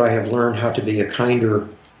hope that I have learned how to be a kinder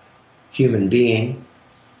human being,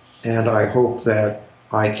 and I hope that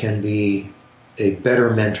I can be a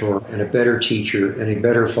better mentor and a better teacher and a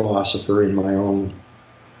better philosopher in my own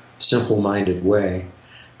simple-minded way.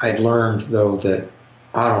 I've learned, though, that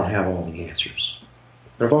I don't have all the answers.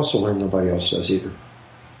 But I've also learned nobody else does either.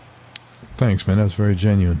 Thanks, man. That's very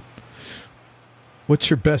genuine. What's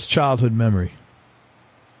your best childhood memory?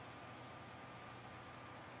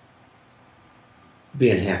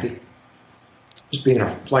 Being happy. Just being,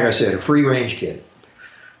 like I said, a free-range kid.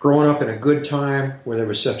 Growing up in a good time where there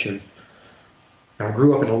was I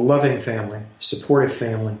grew up in a loving family, supportive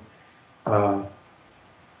family, good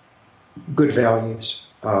values,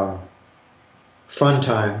 fun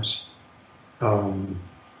times, and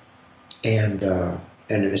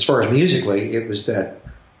as far as musically, it was that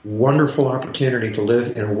wonderful opportunity to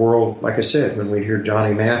live in a world, like I said, when we'd hear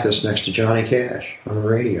Johnny Mathis next to Johnny Cash on the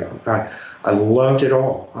radio. I loved it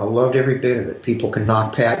all. I loved every bit of it. People can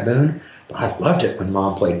knock Pat Boone, but I loved it when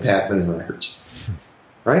Mom played Pat Boone records.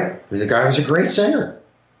 Right? I mean, the guy was a great singer.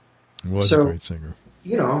 He was a great singer.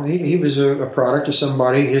 He was a product of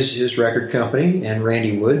somebody, his record company, and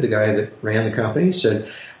Randy Wood, the guy that ran the company, said,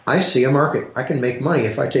 I see a market. I can make money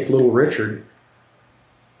if I take Little Richard,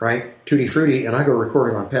 right, Tutti Frutti, and I go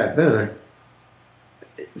record him on Pat Boone.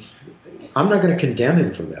 I'm not going to condemn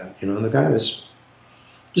him for that. The guy was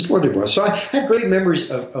just what it was. So I had great memories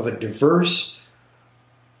of a diverse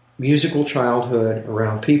musical childhood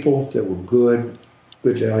around people that were good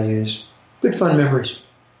values, good fun memories.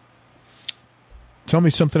 Tell me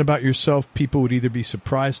something about yourself people would either be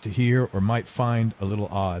surprised to hear or might find a little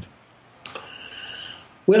odd.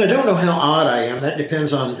 Well, I don't know how odd I am. That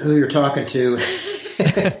depends on who you're talking to.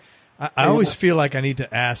 I always feel like I need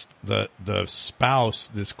to ask the spouse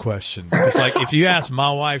this question. It's like if you ask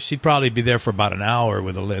my wife, she'd probably be there for about an hour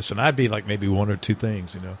with a list, and I'd be like maybe one or two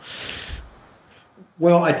things,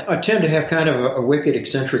 Well, I tend to have kind of a wicked,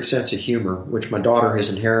 eccentric sense of humor, which my daughter has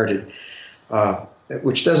inherited,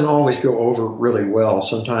 which doesn't always go over really well.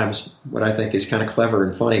 Sometimes what I think is kind of clever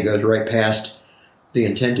and funny goes right past the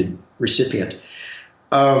intended recipient.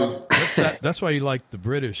 That's why you like the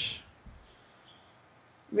British.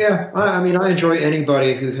 Yeah, I mean, I enjoy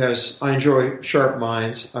anybody I enjoy sharp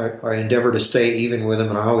minds. I endeavor to stay even with them,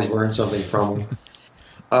 and I always learn something from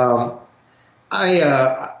them.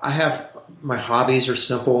 I have, my hobbies are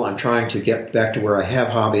simple. I'm trying to get back to where I have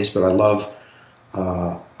hobbies, but I love,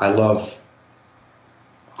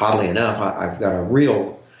 oddly enough, I've got a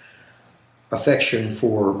real affection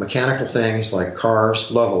for mechanical things like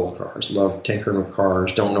cars. Love old cars, love tinkering with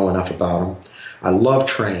cars, don't know enough about them. I love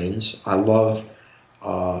trains. I love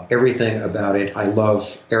everything about it. I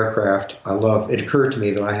love aircraft. It occurred to me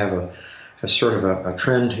that I have a sort of a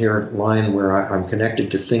trend here line where I'm connected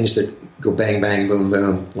to things that go bang, bang, boom,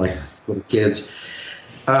 boom, like little kids.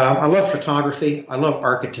 I love photography. I love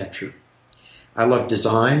architecture. I love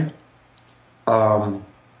design. I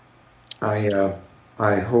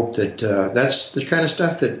hope that that's the kind of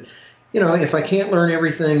stuff that, if I can't learn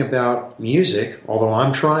everything about music, although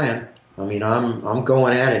I'm trying, I mean, I'm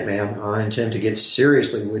going at it, man. I intend to get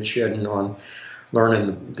seriously woodshedding on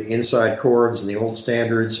learning the inside chords and the old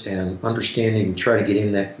standards and understanding and try to get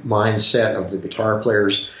in that mindset of the guitar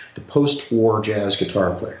players, the post-war jazz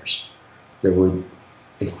guitar players that were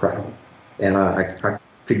incredible. And I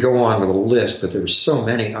could go on with a list, but there were so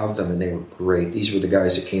many of them, and they were great. These were the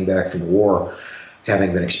guys that came back from the war,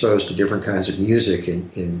 having been exposed to different kinds of music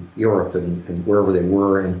in Europe and wherever they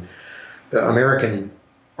were. And American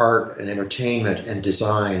art and entertainment and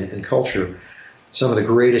design and culture, some of the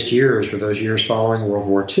greatest years were those years following World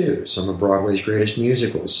War II. Some of Broadway's greatest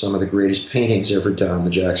musicals, some of the greatest paintings ever done,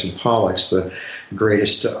 the Jackson Pollocks, the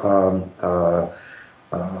greatest, some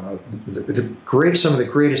of the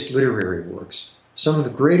greatest literary works. Some of the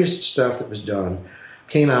greatest stuff that was done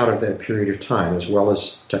came out of that period of time, as well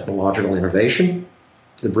as technological innovation,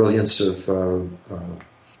 the brilliance of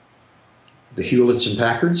the Hewletts and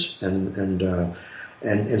Packards,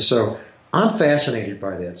 and so I'm fascinated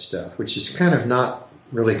by that stuff, which is kind of not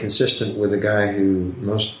really consistent with a guy who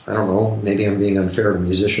I don't know, maybe I'm being unfair to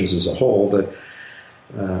musicians as a whole, but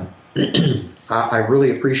I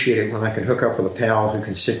really appreciate it when I can hook up with a pal who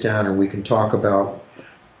can sit down and we can talk about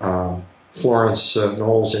Florence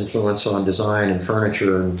Knoll's influence on design and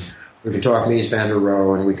furniture, and we can talk Mies van der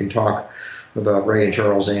Rohe, and we can talk about Ray and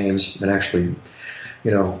Charles Ames, and actually,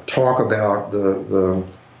 talk about the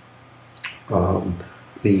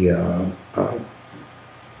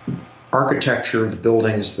architecture, the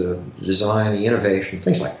buildings, the design, the innovation,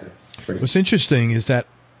 things like that. What's interesting is that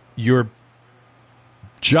your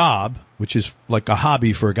job, which is like a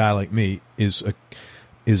hobby for a guy like me, is a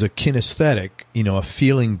kinesthetic, a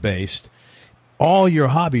feeling based. All your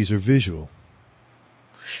hobbies are visual.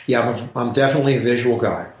 Yeah, I'm definitely a visual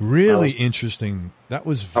guy. Really interesting. That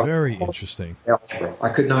was very interesting. Algebra. I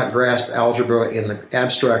could not grasp algebra in the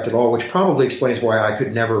abstract at all, which probably explains why I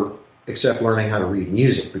could never accept learning how to read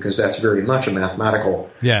music, because that's very much a mathematical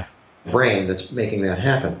brain that's making that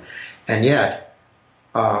happen. And yet,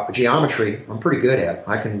 geometry, I'm pretty good at.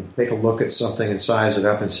 I can take a look at something and size it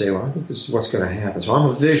up and say, well, I think this is what's going to happen. So I'm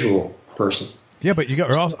a visual person. Yeah, but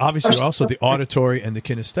you're also the auditory and the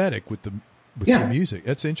kinesthetic with the music.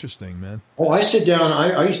 That's interesting, man. Oh, I sit down.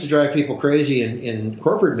 I used to drive people crazy in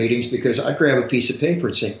corporate meetings because I'd grab a piece of paper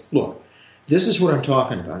and say, look, this is what I'm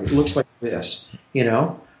talking about. It looks like this,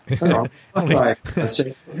 I'd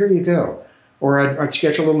say, here you go. Or I'd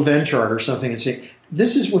sketch a little Venn chart or something and say,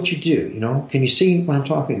 this is what you do, Can you see what I'm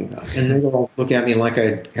talking about? And they'd all look at me like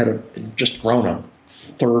I had just grown a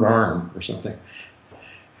third arm or something.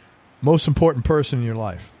 Most important person in your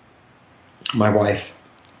life? My wife.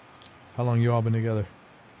 How long you all been together?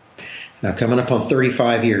 Coming up on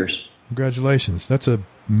 35 years. Congratulations. That's a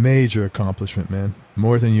major accomplishment, man.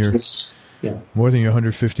 More than your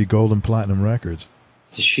 150 gold and platinum records.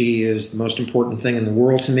 She is the most important thing in the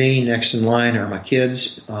world to me. Next in line are my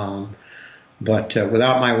kids. But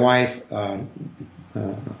without my wife,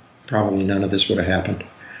 probably none of this would have happened.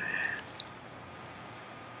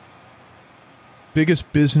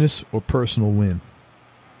 Biggest business or personal win?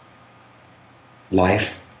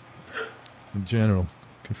 Life. In general.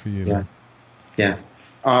 Good for you. Yeah. Man. Yeah.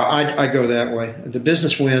 I go that way. The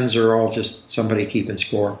business wins are all just somebody keeping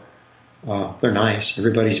score. They're nice.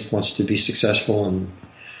 Everybody wants to be successful, and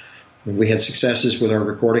we had successes with our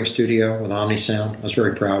recording studio with OmniSound. I was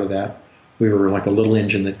very proud of that. We were like a little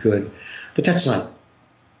engine that could. But that's not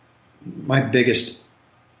my biggest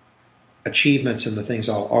achievements and the things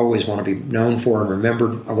I'll always want to be known for and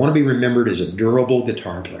remembered. I want to be remembered as a durable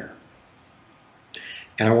guitar player.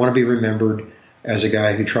 And I want to be remembered as a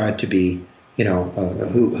guy who tried to be,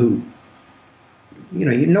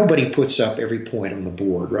 nobody puts up every point on the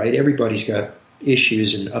board, right? Everybody's got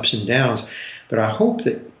issues and ups and downs. But I hope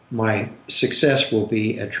that my success will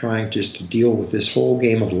be at trying just to deal with this whole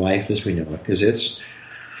game of life as we know it, because it's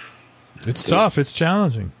tough. It's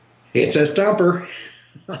challenging. It's a stumper.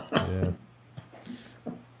 Yeah.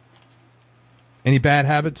 Any bad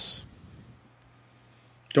habits?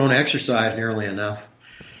 Don't exercise nearly enough.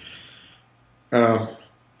 I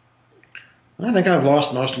think I've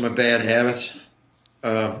lost most of my bad habits.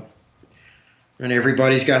 And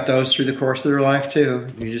everybody's got those through the course of their life, too.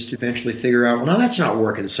 You just eventually figure out, well, no, that's not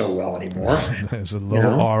working so well anymore. It's a low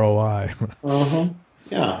ROI. Uh-huh.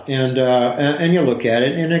 Yeah, and you look at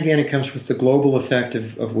it, and again, it comes with the global effect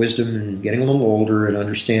of wisdom and getting a little older and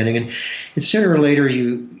understanding. And sooner or later,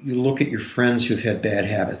 you look at your friends who've had bad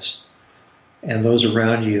habits and those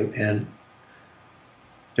around you, and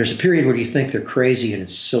there's a period where you think they're crazy and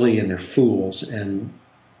it's silly and they're fools, and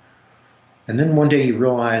then one day you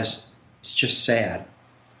realize it's just sad.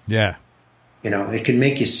 Yeah. It can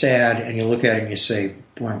make you sad, and you look at it and you say,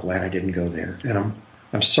 boy, I'm glad I didn't go there. And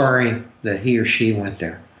I'm sorry that he or she went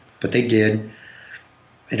there, but they did.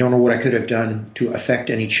 I don't know what I could have done to affect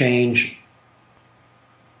any change,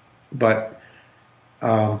 but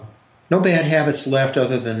no bad habits left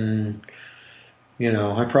other than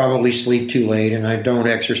I probably sleep too late, and I don't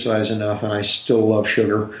exercise enough, and I still love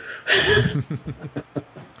sugar.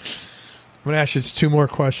 I'm going to ask you 2 more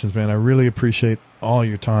questions, man. I really appreciate all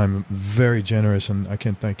your time. Very generous, and I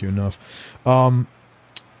can't thank you enough.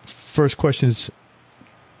 First question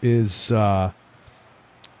is have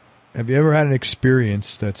you ever had an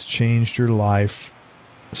experience that's changed your life,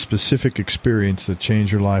 a specific experience that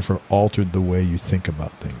changed your life or altered the way you think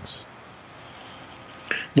about things?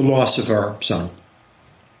 The loss of our son.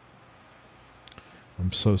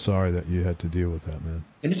 I'm so sorry that you had to deal with that, man.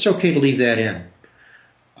 And it's okay to leave that in.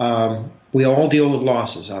 We all deal with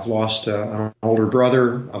losses. I've lost an older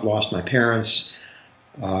brother. I've lost my parents,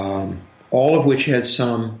 all of which had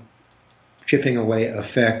some chipping away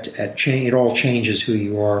effect at change. It all changes who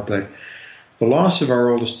you are. But the loss of our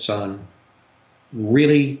oldest son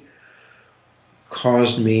really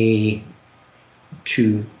caused me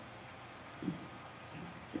to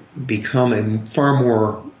become a far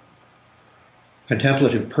more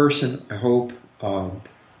contemplative person, I hope. I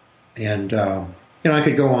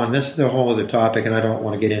could go on. This is a whole other topic, and I don't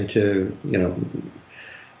want to get into,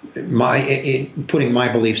 putting my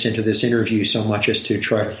beliefs into this interview so much as to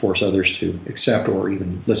try to force others to accept or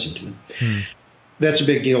even listen to them. That's a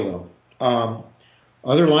big deal, though.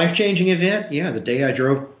 Other life-changing event? The day I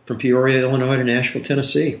drove from Peoria, Illinois to Nashville,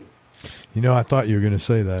 Tennessee. I thought you were going to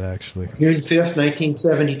say that, actually. June 5th,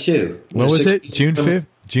 1972. What was it? June 5th?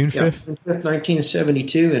 June 5th? June 5th,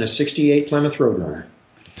 1972, in a 68 Plymouth Roadrunner.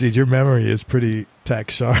 Dude, your memory is pretty tack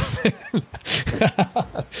sharp.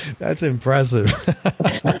 That's impressive.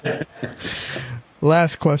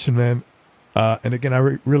 Last question, man. And again, I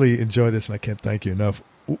really enjoy this, and I can't thank you enough.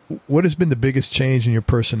 What has been the biggest change in your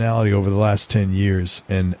personality over the last 10 years,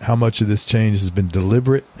 and how much of this change has been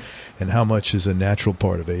deliberate, and how much is a natural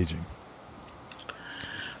part of aging?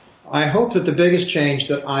 I hope that the biggest change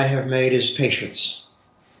that I have made is patience.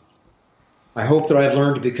 I hope that I've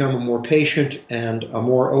learned to become a more patient and a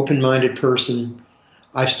more open-minded person.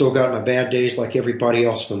 I've still got my bad days like everybody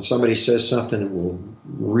else when somebody says something that will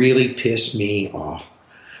really piss me off.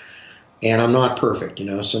 And I'm not perfect,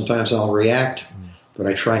 Sometimes I'll react, but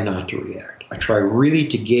I try not to react. I try really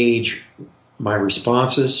to gauge my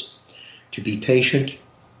responses, to be patient,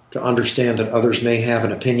 to understand that others may have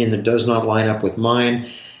an opinion that does not line up with mine.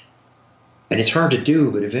 And it's hard to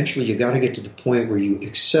do, but eventually you got to get to the point where you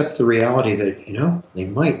accept the reality that, they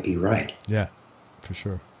might be right. Yeah, for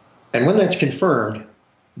sure. And when that's confirmed,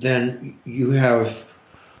 then you've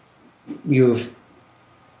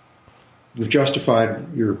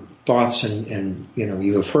justified your thoughts and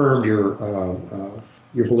you affirmed your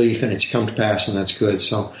belief, and it's come to pass, and that's good.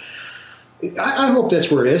 So I hope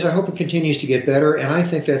that's where it is. I hope it continues to get better, and I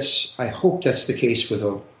hope that's the case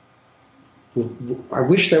I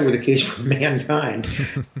wish that were the case for mankind,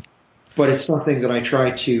 but it's something that I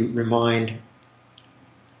try to remind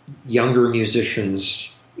younger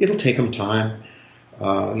musicians. It'll take them time,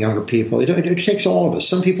 younger people. It takes all of us.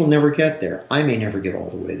 Some people never get there. I may never get all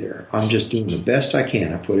the way there. I'm just doing the best I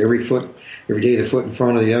can. I put every day the foot in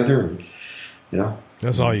front of the other, and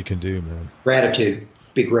that's all you can do, man. Gratitude.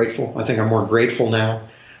 Be grateful. I think I'm more grateful now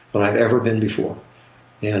than I've ever been before,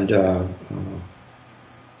 and.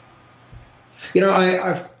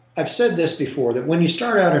 I've said this before, that when you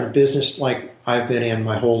start out in a business like I've been in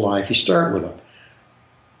my whole life, you start with a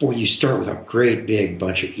great big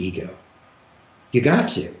bunch of ego. You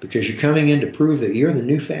got to, because you're coming in to prove that you're the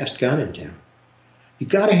new fast gun in town. You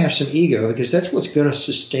got to have some ego, because that's what's going to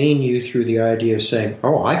sustain you through the idea of saying,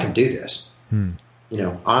 "Oh, I can do this." I'm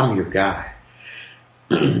your guy.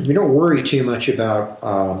 You don't worry too much about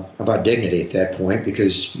dignity at that point,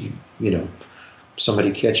 because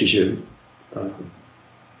somebody catches you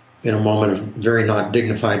in a moment of very not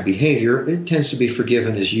dignified behavior, it tends to be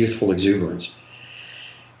forgiven as youthful exuberance.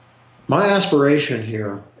 My aspiration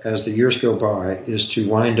here, as the years go by, is to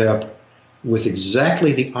wind up with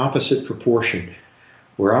exactly the opposite proportion,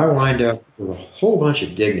 where I wind up with a whole bunch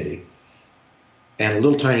of dignity and a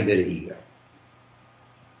little tiny bit of ego.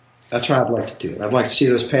 That's how I'd like to do it. I'd like to see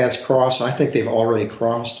those paths cross. I think they've already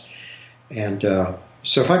crossed. And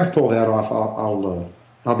so if I can pull that off,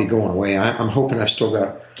 I'll be going away. I'm hoping I've still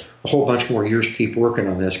got a whole bunch more years to keep working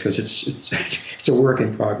on this, because it's a work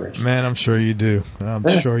in progress. Man, I'm sure you do. I'm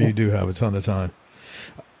sure you do have a ton of time.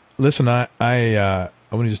 Listen, I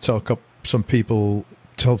want to just tell some people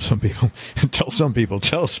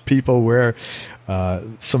where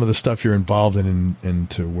some of the stuff you're involved in and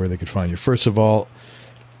to where they could find you. First of all,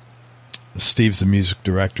 Steve's the music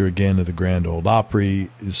director again of the Grand Ole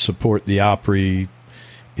Opry. Support the Opry.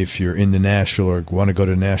 If you're in the Nashville or want to go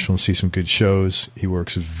to Nashville and see some good shows, he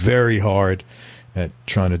works very hard at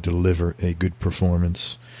trying to deliver a good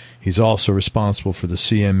performance. He's also responsible for the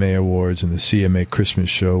CMA Awards and the CMA Christmas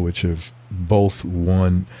Show, which have both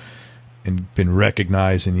won and been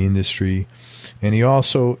recognized in the industry. And he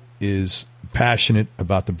also is passionate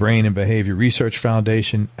about the Brain and Behavior Research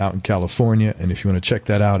Foundation out in California. And if you want to check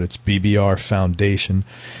that out, it's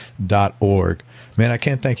bbrfoundation.org. Man, I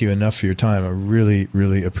can't thank you enough for your time. I really,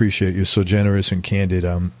 really appreciate you. So generous and candid.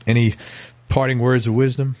 Any parting words of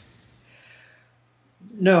wisdom?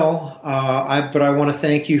 No, but I want to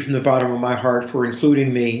thank you from the bottom of my heart for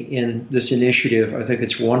including me in this initiative. I think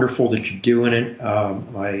it's wonderful that you're doing it.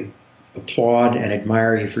 I applaud and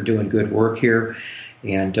admire you for doing good work here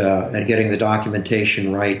and getting the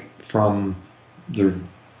documentation right from the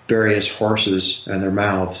various horses and their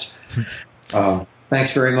mouths.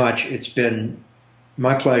 Thanks very much. It's been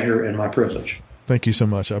my pleasure and my privilege. Thank you so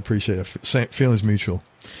much. I appreciate it. Feelings mutual.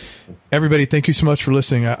 Everybody, thank you so much for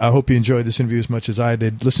listening. I hope you enjoyed this interview as much as I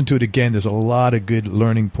did. Listen to it again. There's a lot of good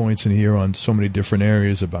learning points in here on so many different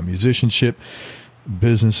areas about musicianship,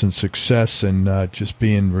 business, and success, and just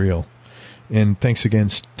being real. And thanks again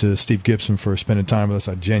to Steve Gibson for spending time with us.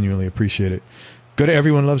 I genuinely appreciate it. Go to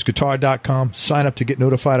everyonelovesguitar.com. Sign up to get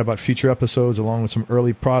notified about future episodes along with some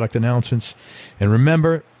early product announcements. And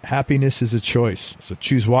remember, happiness is a choice, so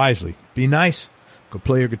choose wisely. Be nice. Go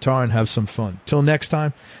play your guitar and have some fun. Till next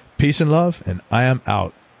time, peace and love, and I am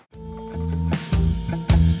out.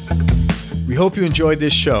 We hope you enjoyed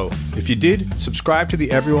this show. If you did, subscribe to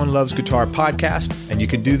the Everyone Loves Guitar podcast, and you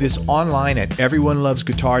can do this online at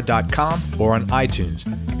everyonelovesguitar.com or on iTunes.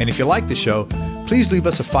 And if you like the show, please leave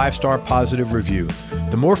us a 5-star positive review.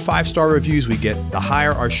 The more 5-star reviews we get, the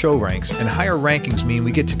higher our show ranks, and higher rankings mean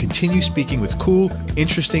we get to continue speaking with cool,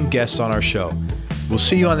 interesting guests on our show. We'll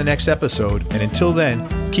see you on the next episode, and until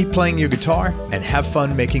then, keep playing your guitar and have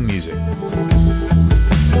fun making music.